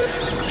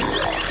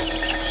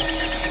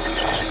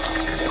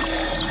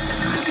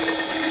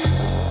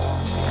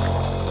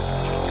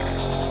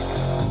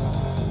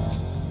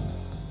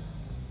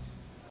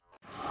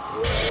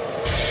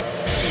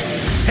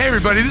 Hey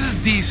everybody. This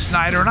is Dee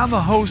Snider, and I'm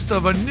the host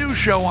of a new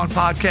show on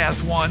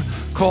Podcast One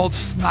called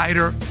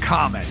Snider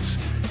Comments.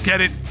 Get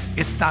it?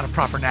 It's not a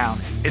proper noun.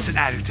 It's an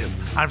adjective.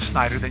 I'm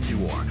Snider than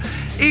you are.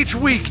 Each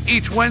week,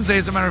 each Wednesday,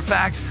 as a matter of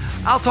fact,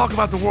 I'll talk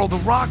about the world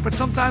of rock, but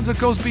sometimes it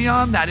goes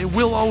beyond that. It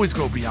will always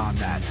go beyond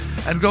that.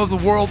 And it goes the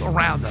world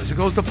around us. It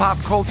goes to pop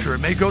culture. It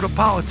may go to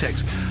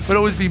politics. But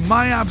always be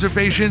my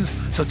observations.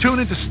 So tune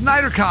into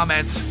Snider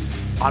Comments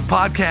on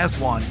Podcast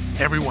One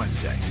every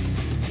Wednesday.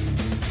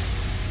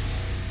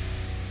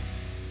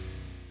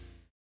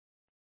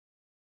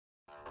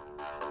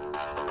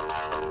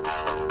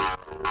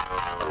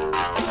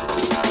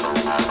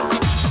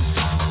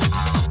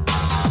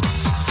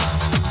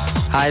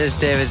 Hi, this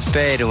is David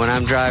Spade, and when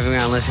I'm driving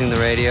around listening to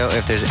the radio,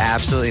 if there's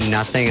absolutely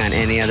nothing on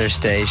any other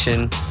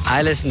station,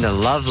 I listen to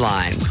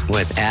Loveline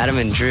with Adam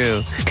and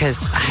Drew,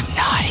 because I'm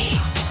naughty.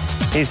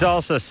 He's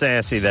also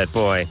sassy, that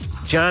boy.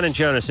 John and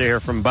Jonas are here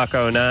from Buck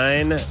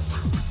 09.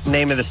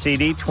 Name of the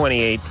CD,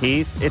 28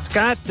 Teeth. It's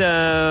got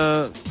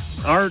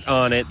art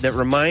on it that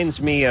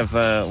reminds me of,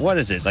 what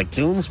is it, like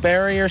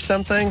Doonesbury or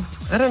something?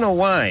 I don't know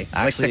why.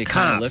 Actually, like the it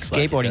kinda cops. looks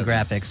like skateboarding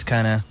graphics,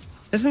 kind of.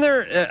 Isn't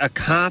there a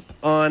cop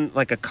on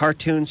like a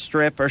cartoon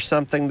strip or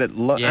something that I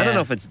don't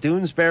know if it's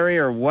Doonesbury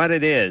or what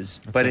it is,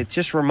 but it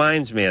just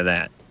reminds me of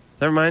that. Does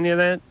that remind you of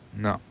that?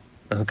 No.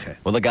 Okay.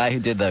 Well, the guy who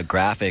did the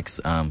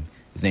graphics,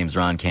 his name's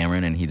Ron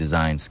Cameron, and he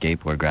designed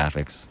skateboard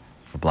graphics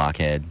for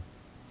Blockhead.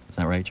 Is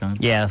that right, John?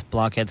 Yeah,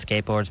 Blockhead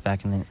skateboards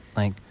back in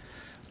the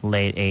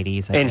late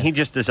 80s. I And guess. he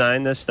just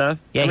designed this stuff?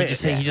 Yeah, I mean,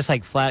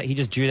 he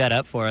just drew that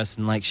up for us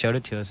and showed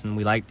it to us, and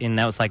we liked, and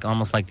that was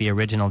almost like the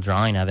original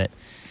drawing of it.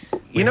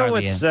 You know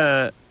what's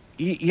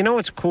you know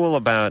what's cool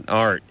about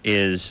art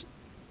is,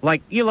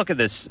 like, you look at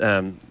this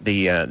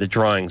the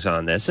drawings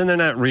on this, and they're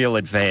not real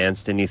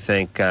advanced, and you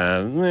think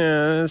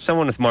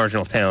someone with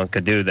marginal talent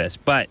could do this,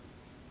 but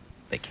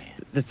they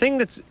can't. The thing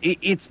that's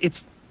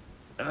it's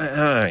all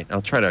right.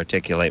 I'll try to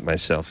articulate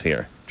myself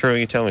here. Drew,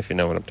 you tell me if you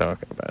know what I'm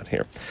talking about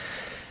here.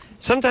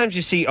 Sometimes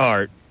you see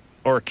art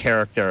or a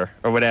character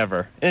or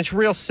whatever, and it's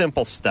real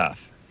simple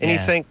stuff, and you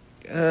think,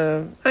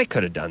 I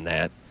could have done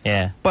that.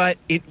 Yeah. But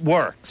it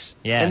works.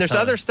 Yeah, and there's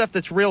totally. other stuff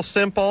that's real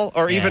simple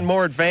or even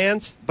more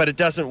advanced, but it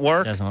doesn't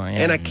work.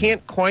 And I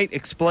can't quite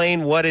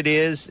explain what it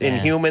is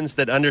in humans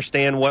that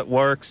understand what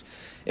works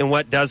and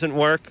what doesn't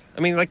work. I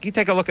mean, like, you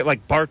take a look at,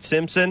 like, Bart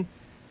Simpson,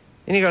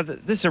 and you go,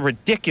 this is a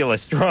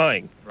ridiculous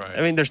drawing. Right.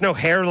 I mean, there's no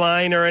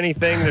hairline or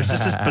anything. There's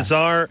just this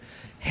bizarre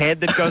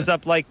head that goes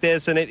up like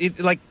this,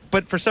 and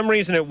but for some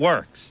reason it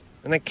works.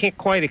 And I can't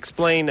quite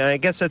explain. I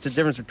guess that's the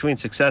difference between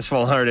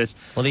successful artists.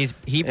 Well,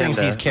 he brings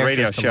these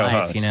characters to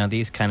life. You know,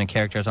 these kind of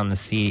characters on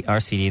the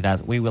our CD.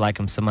 That we like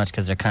them so much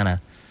because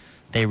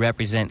they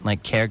represent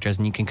like characters,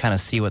 and you can kind of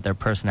see what their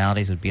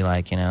personalities would be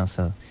like. You know,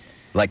 so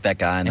like that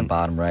guy in the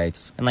bottom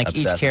right. And like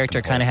each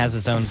character kind of has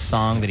his own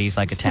song that he's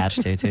like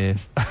attached to too.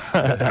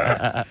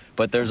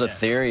 But there's a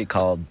theory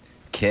called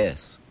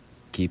KISS.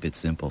 Keep it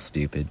simple,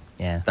 stupid.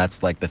 Yeah,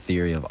 that's like the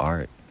theory of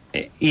art.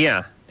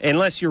 Yeah.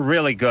 Unless you're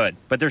really good.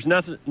 But there's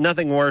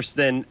nothing worse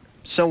than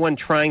someone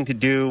trying to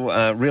do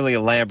really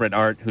elaborate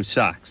art who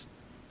sucks.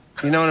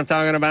 You know what I'm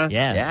talking about?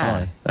 Yeah.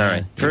 Totally. All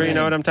right. Drew, you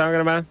know what I'm talking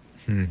about?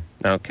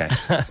 Okay.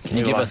 Can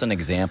you give us an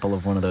example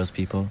of one of those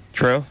people?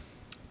 True.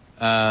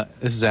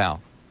 This is Al.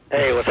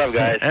 Hey, what's up,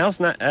 guys? Al's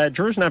not.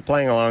 Drew's not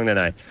playing along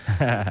tonight.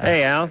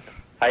 Hey, Al.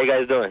 How you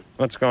guys doing?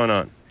 What's going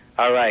on?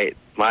 All right.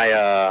 My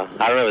I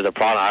don't know if it's a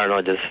problem. I don't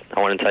know. Just I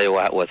want to tell you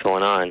what's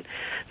going on.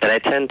 That I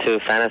tend to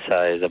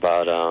fantasize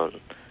about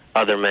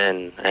other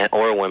men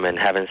or women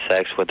having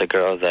sex with the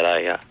girls that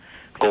I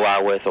go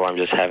out with, or I'm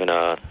just having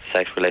a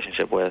sex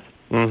relationship with.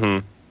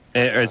 Mm-hmm.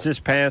 Is this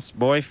past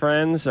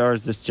boyfriends, or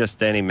is this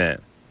just any man?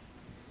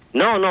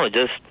 No,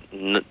 just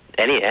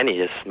any.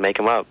 Just make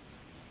them up.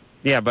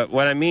 Yeah, but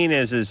what I mean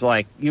is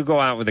like, you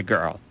go out with a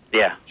girl.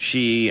 Yeah.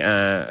 She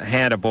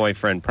had a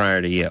boyfriend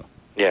prior to you.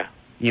 Yeah.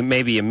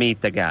 Maybe you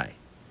meet the guy.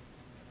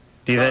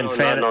 Do you No,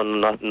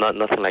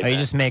 nothing like that. You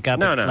just make up.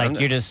 No, like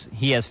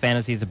he has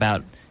fantasies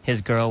about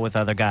his girl with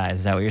other guys.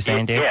 Is that what you're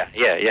saying, dude?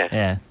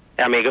 Yeah.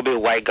 I mean, it could be a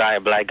white guy, a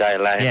black guy,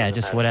 Latin. Yeah,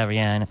 just whatever.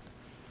 Yeah. I know.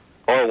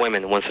 Or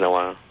women once in a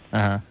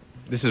while.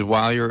 This is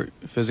while you're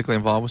physically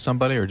involved with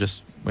somebody, or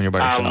just when you're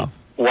by yourself?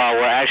 While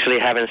we're actually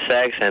having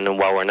sex, and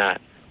while we're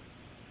not.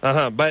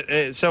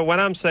 But so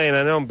what I'm saying,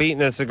 I know I'm beating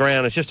this to the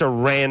ground. It's just a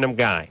random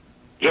guy.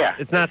 Yeah.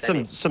 It's not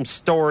some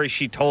story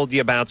she told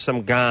you about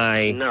some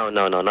guy. No,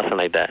 nothing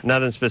like that.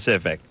 Nothing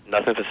specific.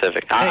 Nothing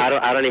specific.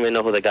 I don't even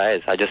know who the guy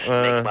is. I just make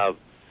him up.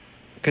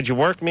 Could you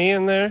work me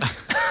in there?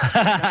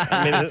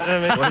 I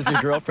mean, what does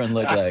your girlfriend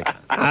look like?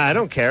 I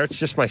don't care. It's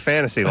just my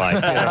fantasy life.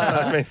 You know?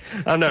 I mean,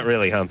 I'm not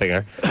really humping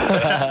her.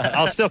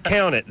 I'll still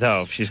count it,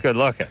 though, if she's good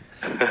looking.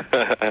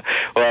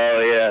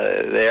 Well,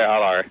 yeah, they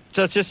all are.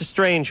 So it's just a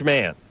strange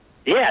man.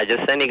 Yeah,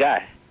 just any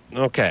guy.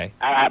 Okay.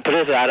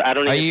 Producer, I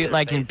don't. Are you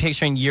like in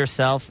picturing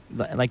yourself,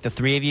 like the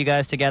three of you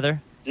guys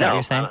together? Is that what No,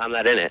 you're saying? I'm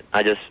not in it.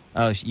 I just.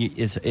 Oh,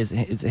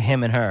 it's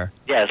him and her.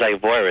 Yeah, it's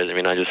like voyeurism.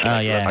 You know, just. Oh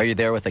yeah. Are you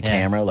there with a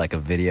camera, like a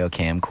video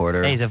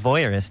camcorder? Hey, he's a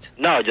voyeurist.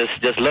 No,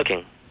 just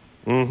looking.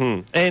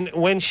 Mm-hmm. And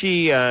when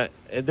she,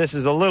 this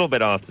is a little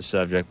bit off the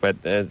subject, but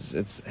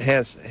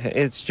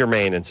it's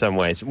germane in some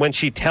ways. When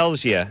she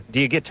tells you,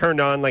 do you get turned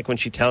on like when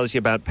she tells you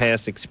about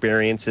past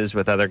experiences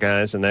with other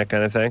guys and that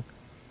kind of thing?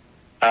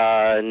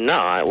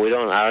 No, we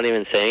don't. I don't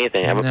even say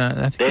anything.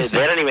 They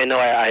don't even know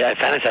I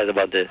fantasize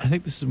about this. I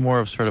think this is more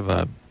of sort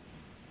of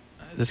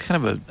this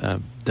kind of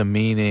a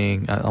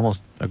demeaning,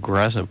 almost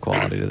aggressive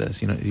quality to this.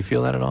 Do you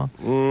feel that at all?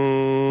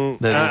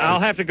 I'll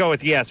have to go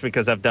with yes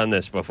because I've done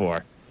this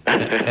before.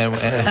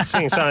 and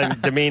seeing something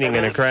demeaning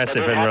and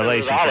aggressive in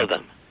relationships. All of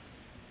them.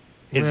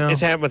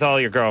 It's happened with all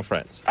your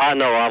girlfriends.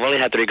 No, I've only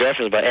had 3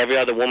 girlfriends, but every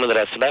other woman that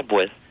I've slept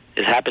with,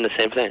 it's happened the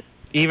same thing.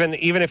 Even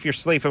if you're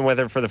sleeping with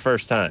her for the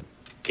first time.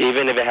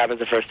 Even if it happens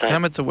the first time.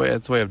 Sam, it's a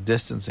way of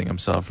distancing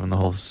himself from the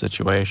whole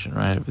situation,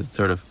 right? It's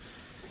sort of,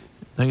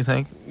 don't you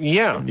think?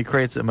 Yeah. It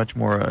creates a much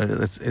more.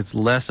 It's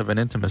less of an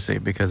intimacy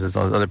because there's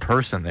another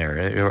person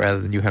there, rather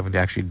than you having to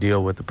actually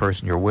deal with the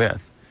person you're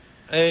with.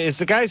 Is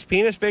the guy's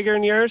penis bigger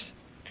than yours?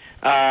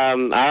 I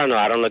don't know.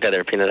 I don't look at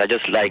their penis. I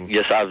just I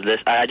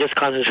just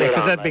concentrate on.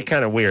 Because that'd be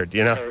kind of weird,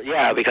 Yeah,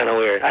 it'd be kind of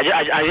weird.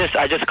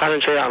 I just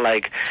concentrate on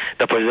like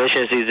the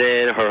positions he's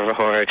in,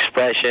 her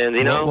expressions.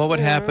 What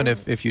would happen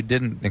if you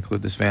didn't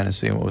include this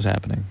fantasy and what was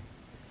happening?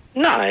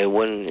 No, it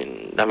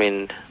wouldn't. I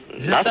mean,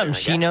 is this something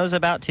she knows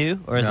about too,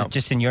 or is it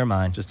just in your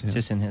mind? Just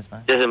in his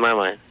mind. Just in my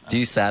mind. Do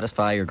you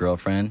satisfy your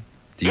girlfriend?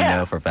 Do you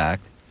know for a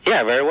fact?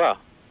 Yeah, very well.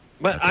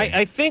 But okay.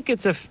 I think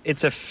it's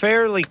a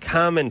fairly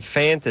common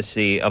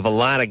fantasy of a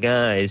lot of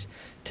guys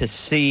to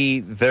see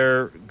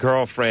their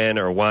girlfriend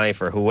or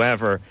wife or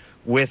whoever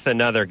with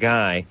another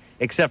guy,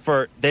 except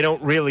for they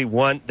don't really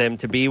want them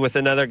to be with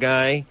another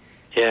guy.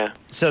 Yeah.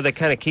 So they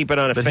kind of keep it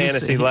on a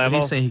fantasy level.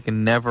 He's saying he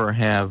can never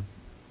have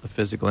a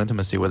physical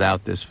intimacy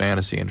without this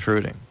fantasy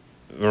intruding.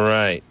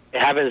 Right.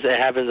 It happens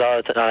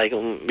all the time. Like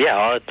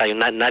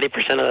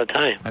 90% of the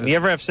time. You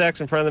ever have sex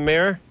in front of the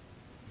mirror?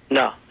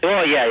 No.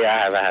 Oh,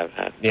 yeah, I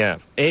have. Yeah.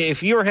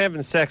 If you were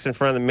having sex in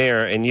front of the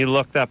mirror and you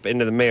looked up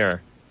into the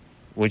mirror,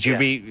 would you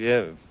be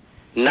seeing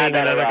not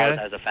that another guy?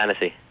 As a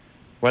fantasy.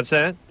 What's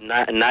that?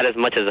 Not as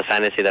much as a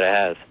fantasy that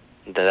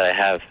I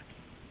have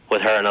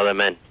with her and other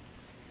men.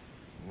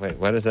 Wait,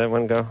 where does that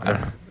one go? All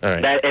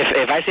right. That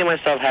if I see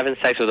myself having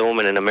sex with a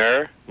woman in a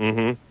mirror,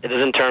 it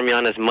doesn't turn me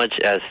on as much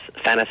as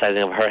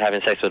fantasizing of her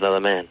having sex with another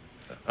man.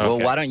 Okay.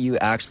 Well, why don't you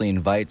actually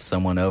invite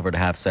someone over to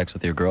have sex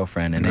with your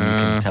girlfriend, and then you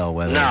can tell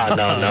whether...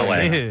 No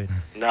way. Dude.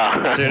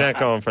 No. So you're not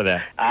going for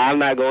that? I'm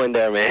not going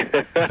there, man.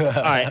 All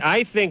right,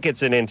 I think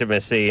it's an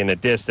intimacy in a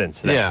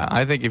distance. Then. Yeah,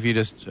 I think if you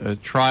just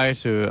try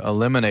to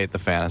eliminate the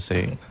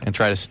fantasy and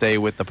try to stay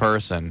with the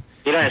person...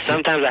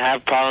 sometimes I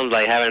have problems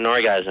like having an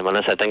orgasm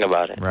unless I think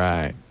about it.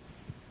 Right.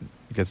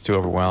 It gets too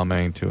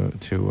overwhelming, too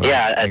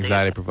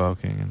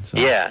anxiety-provoking. And so.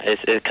 Yeah,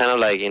 it's kind of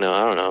like, I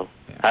don't know.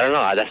 Yeah. I don't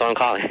know. That's what I'm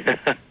calling.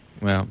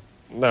 Well...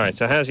 All right,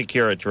 so how's he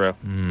cure it, Drew?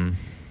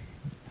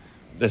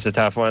 This is a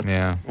tough one?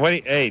 Yeah.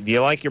 Do you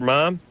like your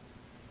mom?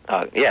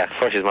 Yeah, of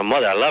course, she's my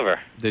mother. I love her.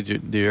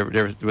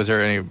 Was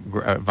there any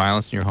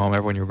violence in your home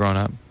ever when you were growing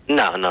up?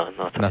 No.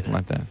 Nothing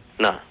like that?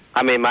 No.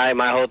 I mean,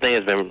 my whole thing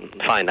has been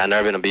fine. I've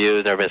never been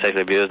abused, never been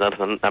sexually abused,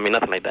 nothing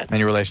like that. And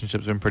your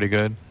relationship's been pretty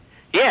good?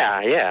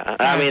 Yeah.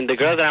 I mean, the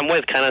girls that I'm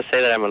with kind of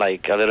say that I'm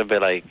like a little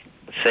bit like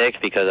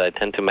sick because I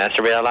tend to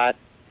masturbate a lot.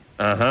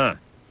 Uh-huh.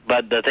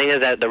 But the thing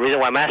is that the reason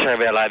why I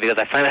masturbate a lot is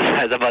because I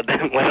fantasize about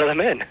them with other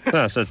men.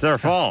 Oh, so it's their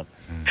fault.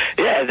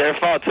 Yeah, it's their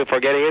fault for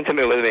getting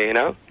intimate with me,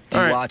 Do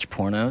you watch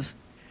pornos?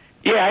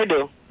 Yeah, I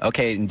do.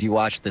 Okay, and do you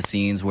watch the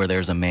scenes where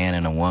there's a man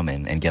and a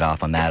woman and get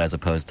off on that as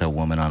opposed to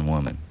woman on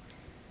woman?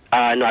 No,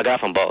 I got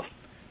off on both.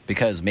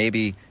 Because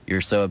maybe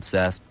you're so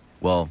obsessed,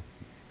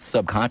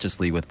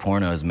 subconsciously with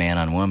pornos man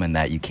on woman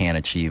that you can't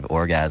achieve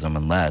orgasm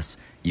unless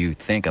you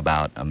think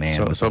about a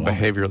man with a woman.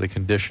 Behaviorally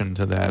conditioned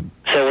to that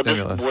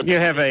stimulus. You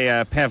have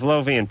a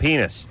Pavlovian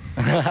penis.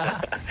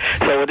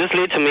 So would this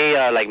lead to me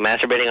like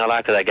masturbating a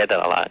lot? Because I get that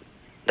a lot.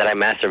 That I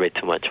masturbate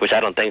too much, which I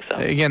don't think so.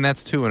 Again,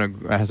 that's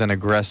has an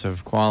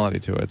aggressive quality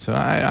to it. So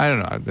I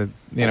don't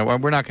know.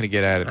 We're not going to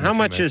get at it. How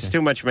much is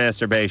too much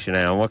masturbation,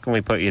 Al? What can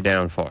we put you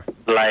down for?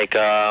 Like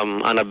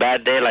on a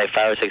bad day, like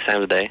 5 or 6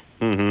 times a day.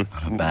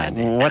 Mm-hmm. On a bad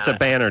day. What's a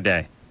banner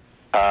day?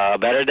 A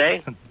better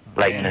day?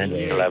 Like 10,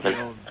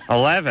 11.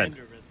 11?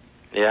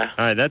 Yeah.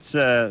 All right, that's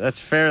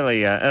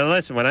fairly...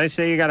 listen, when I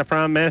say you got a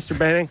problem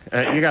masturbating,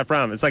 you got a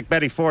problem. It's like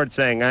Betty Ford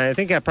saying, I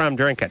think you got a problem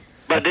drinking.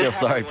 But I feel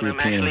sorry for your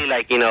penis.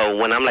 Actually, like,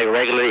 when I'm like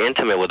regularly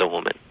intimate with a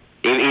woman.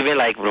 Even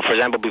like, for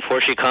example, before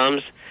she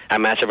comes, I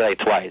masturbate like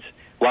twice.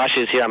 While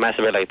she's here, I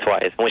masturbate like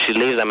twice. When she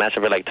leaves, I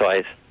masturbate like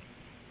twice.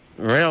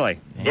 Really?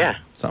 Yeah.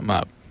 Something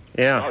up.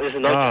 Yeah.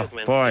 No joke,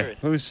 man. Boy,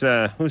 who's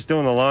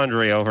doing the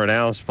laundry over at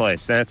Al's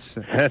place? That's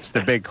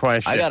the big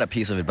question. I got a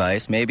piece of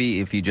advice.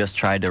 Maybe if you just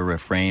tried to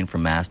refrain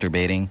from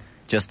masturbating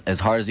just as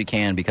hard as you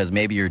can, because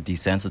maybe you're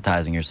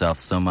desensitizing yourself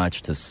so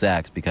much to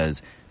sex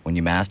because when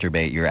you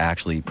masturbate, you're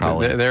actually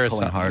probably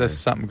pulling harder. There's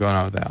something going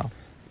on with Al.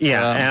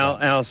 Yeah,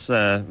 Al's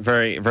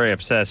very, very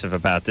obsessive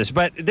about this.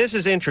 But this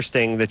is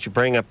interesting that you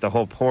bring up the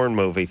whole porn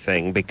movie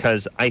thing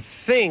because I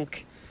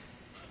think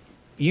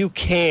you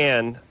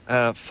can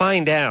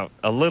find out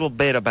a little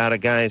bit about a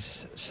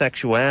guy's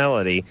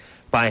sexuality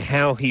by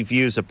how he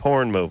views a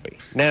porn movie.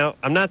 Now,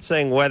 I'm not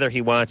saying whether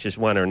he watches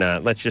one or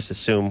not. Let's just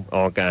assume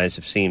all guys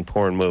have seen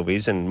porn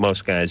movies, and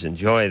most guys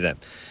enjoy them.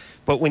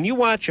 But when you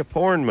watch a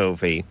porn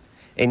movie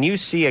and you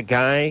see a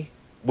guy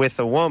with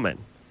a woman,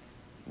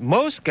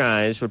 most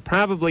guys would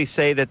probably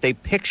say that they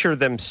picture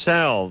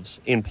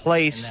themselves in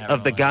place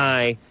of the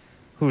guy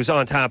who's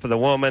on top of the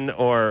woman,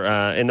 or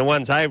in the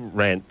ones I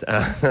rent.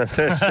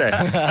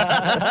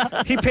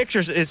 He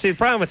pictures. See, the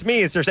problem with me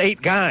is there's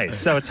 8 guys,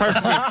 so it's hard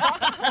for me.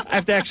 I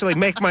have to actually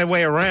make my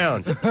way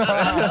around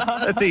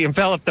to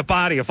envelop the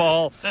body of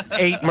all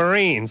 8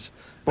 Marines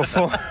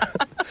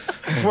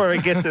before we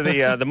get to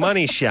the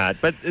money shot.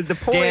 But the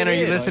point Dan, are is,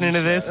 you listening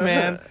to this,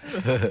 man?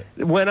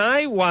 When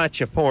I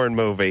watch a porn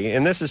movie,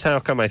 and this is how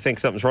come I think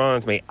something's wrong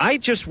with me, I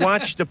just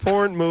watch the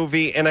porn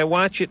movie and I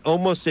watch it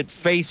almost at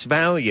face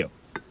value.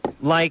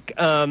 Like,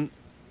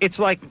 it's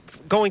like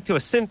going to a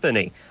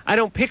symphony. I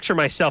don't picture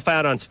myself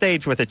out on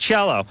stage with a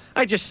cello.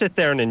 I just sit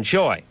there and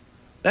enjoy.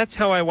 That's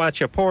how I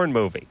watch a porn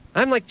movie.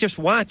 I'm like just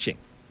watching.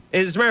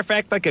 As a matter of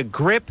fact, like a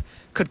grip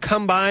could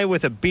come by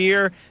with a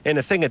beer and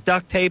a thing of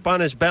duct tape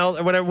on his belt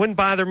or whatever. It wouldn't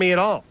bother me at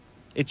all.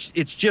 It's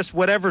just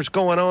whatever's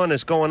going on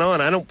is going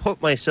on. I don't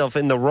put myself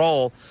in the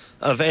role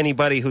of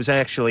anybody who's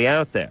actually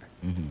out there.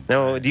 Mm-hmm.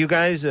 Now, do you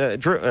guys,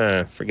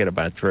 Drew, forget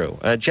about Drew.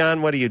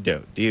 John, what do?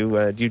 Do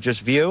you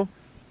just view?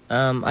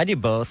 I do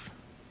both.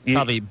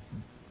 Probably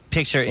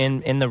picture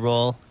in the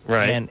role,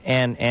 right,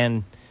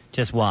 and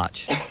just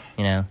watch.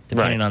 You know,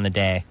 depending on the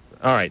day.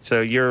 All right,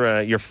 so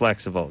you're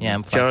flexible. Yeah,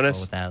 I'm flexible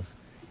Jonas? with that.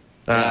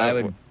 I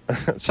would.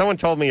 Someone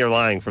told me you're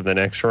lying from the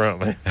next room.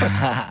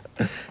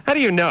 How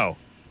do you know,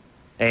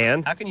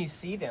 Ann? How can you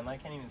see them? I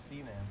can't even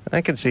see them.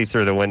 I can see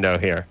through the window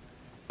here.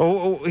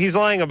 Oh, he's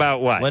lying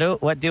about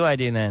what? What do I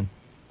do then?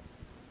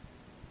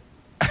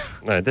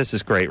 This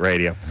is great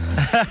radio.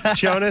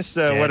 Jonas,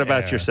 what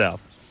about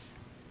yourself?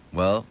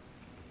 Well,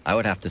 I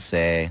would have to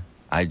say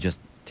I just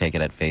take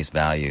it at face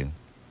value.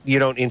 You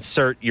don't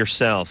insert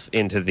yourself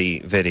into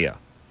the video?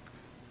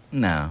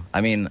 No.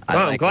 I mean...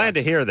 I'm glad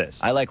to hear this.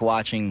 I like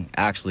watching,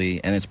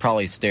 actually, and it's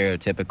probably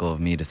stereotypical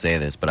of me to say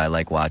this, but I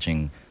like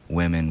watching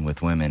women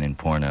with women in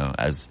porno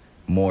as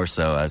more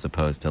so as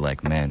opposed to,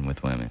 like, men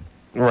with women.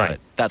 Right. But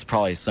that's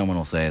probably, someone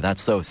will say,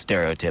 that's so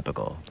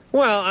stereotypical.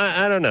 Well,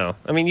 I don't know.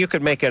 I mean, you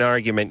could make an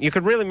argument. You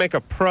could really make a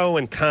pro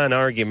and con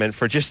argument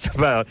for just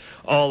about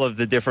all of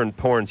the different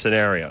porn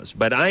scenarios.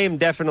 But I am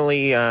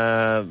definitely...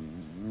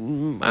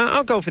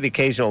 I'll go for the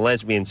occasional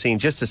lesbian scene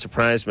just to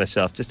surprise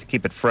myself, just to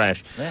keep it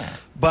fresh. Yeah.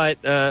 But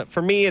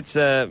for me, it's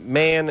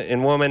man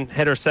and woman,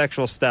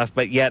 heterosexual stuff,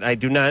 but yet I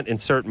do not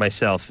insert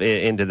myself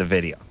into the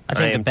video. I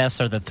think the best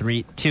are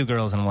the 2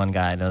 girls and 1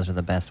 guy. Those are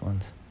the best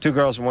ones. 2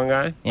 girls and 1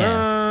 guy?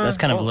 Yeah, that's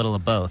kind of a little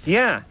of both.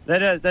 Yeah,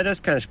 that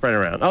is kind of spread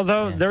around.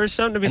 Although there is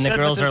something to be said.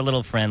 And the girls are a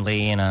little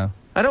friendly, you know.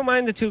 I don't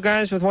mind the 2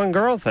 guys with 1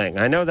 girl thing.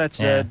 I know that's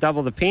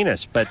double the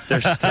penis, but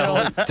there's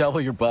still double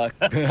your buck.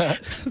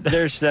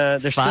 There's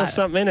still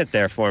something in it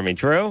there for me,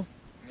 Drew.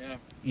 Yeah.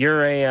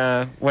 You're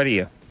a what are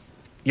you?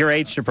 You're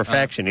aged to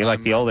perfection. You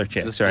like the older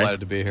chicks, just right?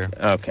 Glad to be here.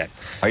 Okay.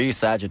 Are you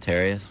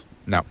Sagittarius?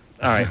 No.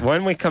 All right.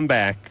 When we come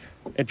back,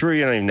 Drew,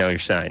 you don't even know your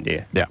sign, do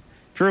you? Yeah.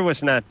 Drew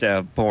was not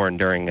born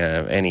during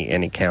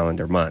any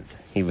calendar month.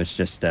 He was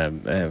just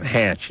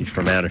hatched. He's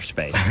from outer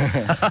space.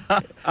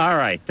 All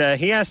right.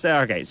 He has to.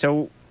 Okay.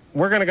 So.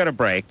 We're going to go to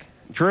break.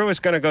 Drew is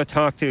going to go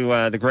talk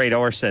to the great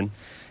Orson,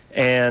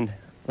 and a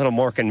little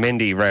Mork and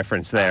Mindy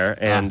reference there,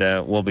 and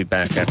we'll be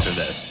back after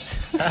this.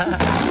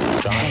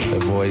 The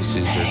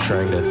voices are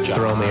trying to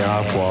throw me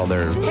off while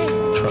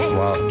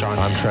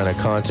I'm trying to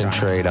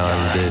concentrate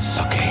on this.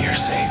 Okay, you're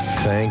safe.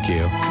 Thank you.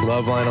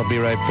 Loveline will be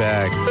right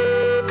back.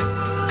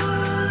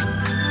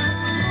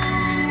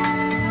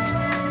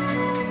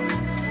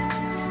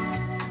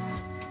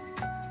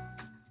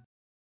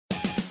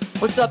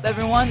 What's up,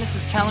 everyone? This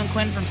is Kellen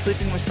Quinn from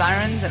Sleeping with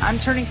Sirens, and I'm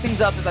turning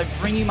things up as I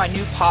bring you my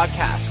new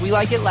podcast, We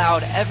Like It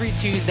Loud, every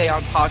Tuesday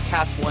on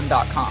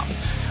podcast1.com.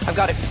 I've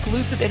got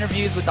exclusive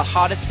interviews with the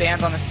hottest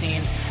bands on the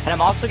scene, and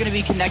I'm also going to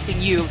be connecting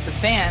you, the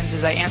fans,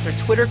 as I answer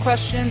Twitter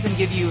questions and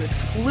give you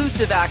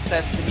exclusive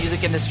access to the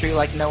music industry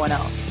like no one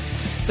else.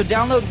 So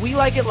download We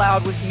Like It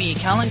Loud with me,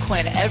 Kellen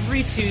Quinn,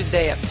 every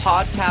Tuesday at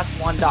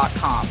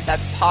podcast1.com.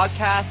 That's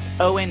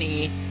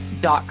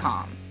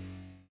podcastone.com.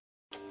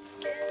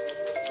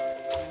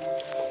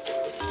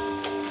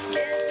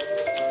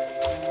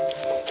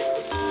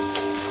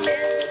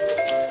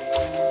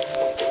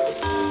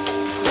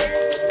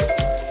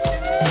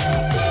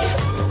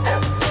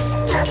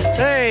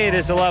 Hey, it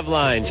is the Love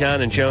Line.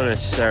 John and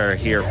Jonas are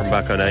here from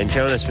Bucko 9.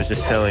 Jonas was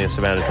just telling us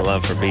about his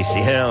love for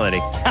bestiality.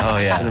 Oh,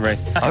 yeah.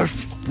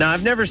 Now,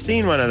 I've never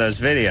seen one of those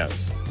videos.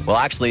 Well,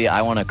 actually,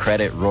 I want to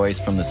credit Royce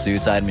from the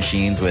Suicide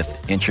Machines with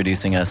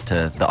introducing us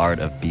to the art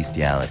of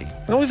bestiality.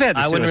 Well, we've had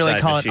the I wouldn't really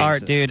Suicide call Machines. it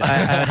art, dude.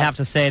 I would have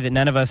to say that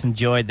none of us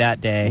enjoyed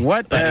that day.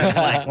 What? But it was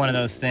like one of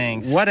those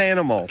things. What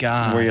animal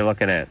were you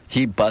looking at?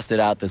 He busted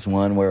out this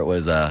one where it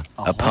was a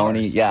pony.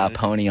 horse, Yeah, a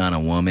pony on a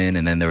woman,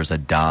 and then there was a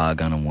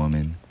dog on a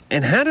woman.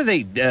 And how do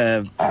they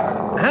get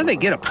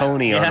a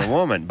pony on a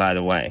woman, by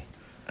the way?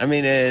 I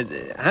mean,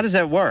 how does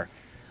that work?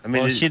 I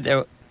mean,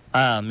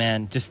 oh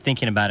man, just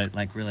thinking about it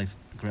like really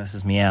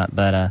grosses me out.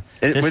 But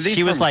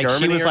she was like,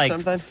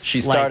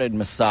 she started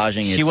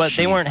massaging its sheath.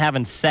 They weren't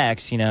having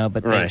sex,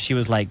 but she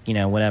was like,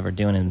 whatever,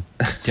 doing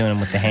them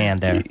with the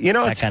hand there.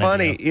 It's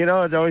funny. It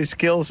always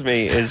kills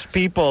me is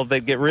people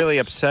that get really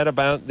upset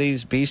about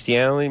these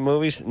bestiality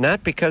movies,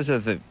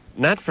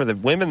 not for the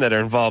women that are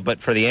involved,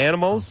 but for the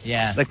animals.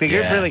 Yeah. Like they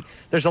get really.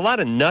 There's a lot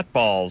of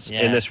nutballs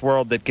in this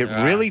world that get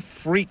really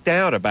freaked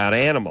out about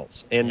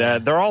animals, and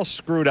they're all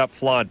screwed up,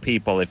 flawed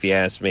people, if you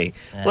ask me.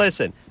 Yeah.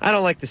 Listen, I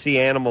don't like to see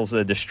animals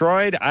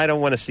destroyed. I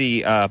don't want to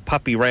see a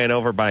puppy ran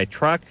over by a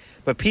truck.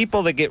 But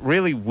people that get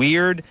really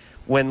weird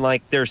when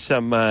there's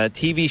some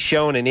TV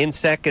show and an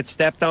insect gets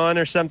stepped on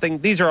or something,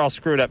 these are all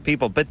screwed up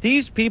people. But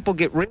these people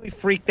get really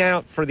freaked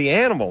out for the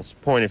animals'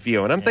 point of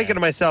view, and I'm thinking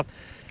to myself,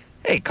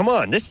 hey, come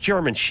on, this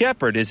German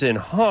Shepherd is in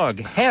hog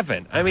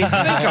heaven. I mean,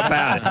 think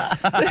about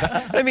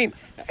it. I mean,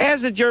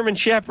 as a German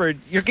Shepherd,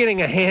 you're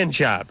getting a hand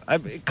job.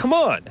 Come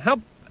on.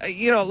 How,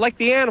 like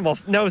the animal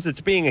knows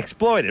it's being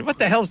exploited. What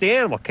the hell's the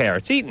animal care?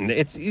 It's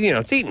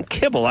eating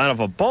kibble out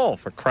of a bowl,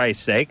 for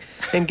Christ's sake,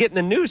 and getting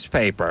a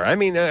newspaper. I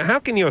mean, how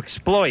can you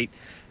exploit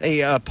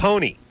a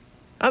pony?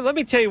 Let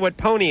me tell you what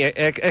pony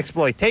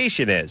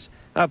exploitation is.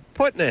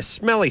 Putting a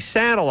smelly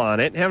saddle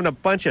on it and having a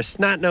bunch of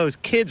snot-nosed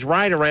kids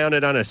ride around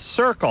it on a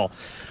circle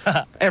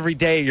every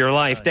day of your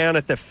life down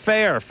at the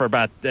fair for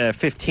about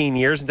 15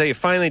 years until you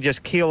finally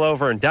just keel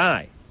over and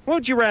die. What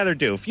would you rather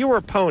do? If you were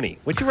a pony,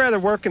 would you rather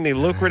work in the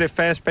lucrative,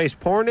 fast-paced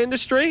porn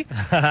industry?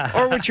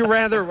 Or would you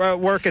rather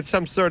work at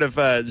some sort of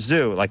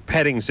zoo, like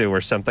petting zoo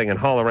or something, and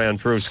haul around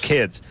Drew's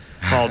kids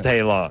all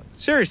day long?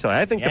 Seriously,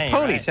 I think the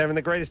pony's having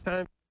the greatest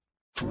time.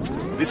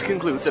 This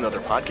concludes another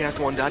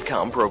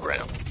PodcastOne.com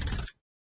program.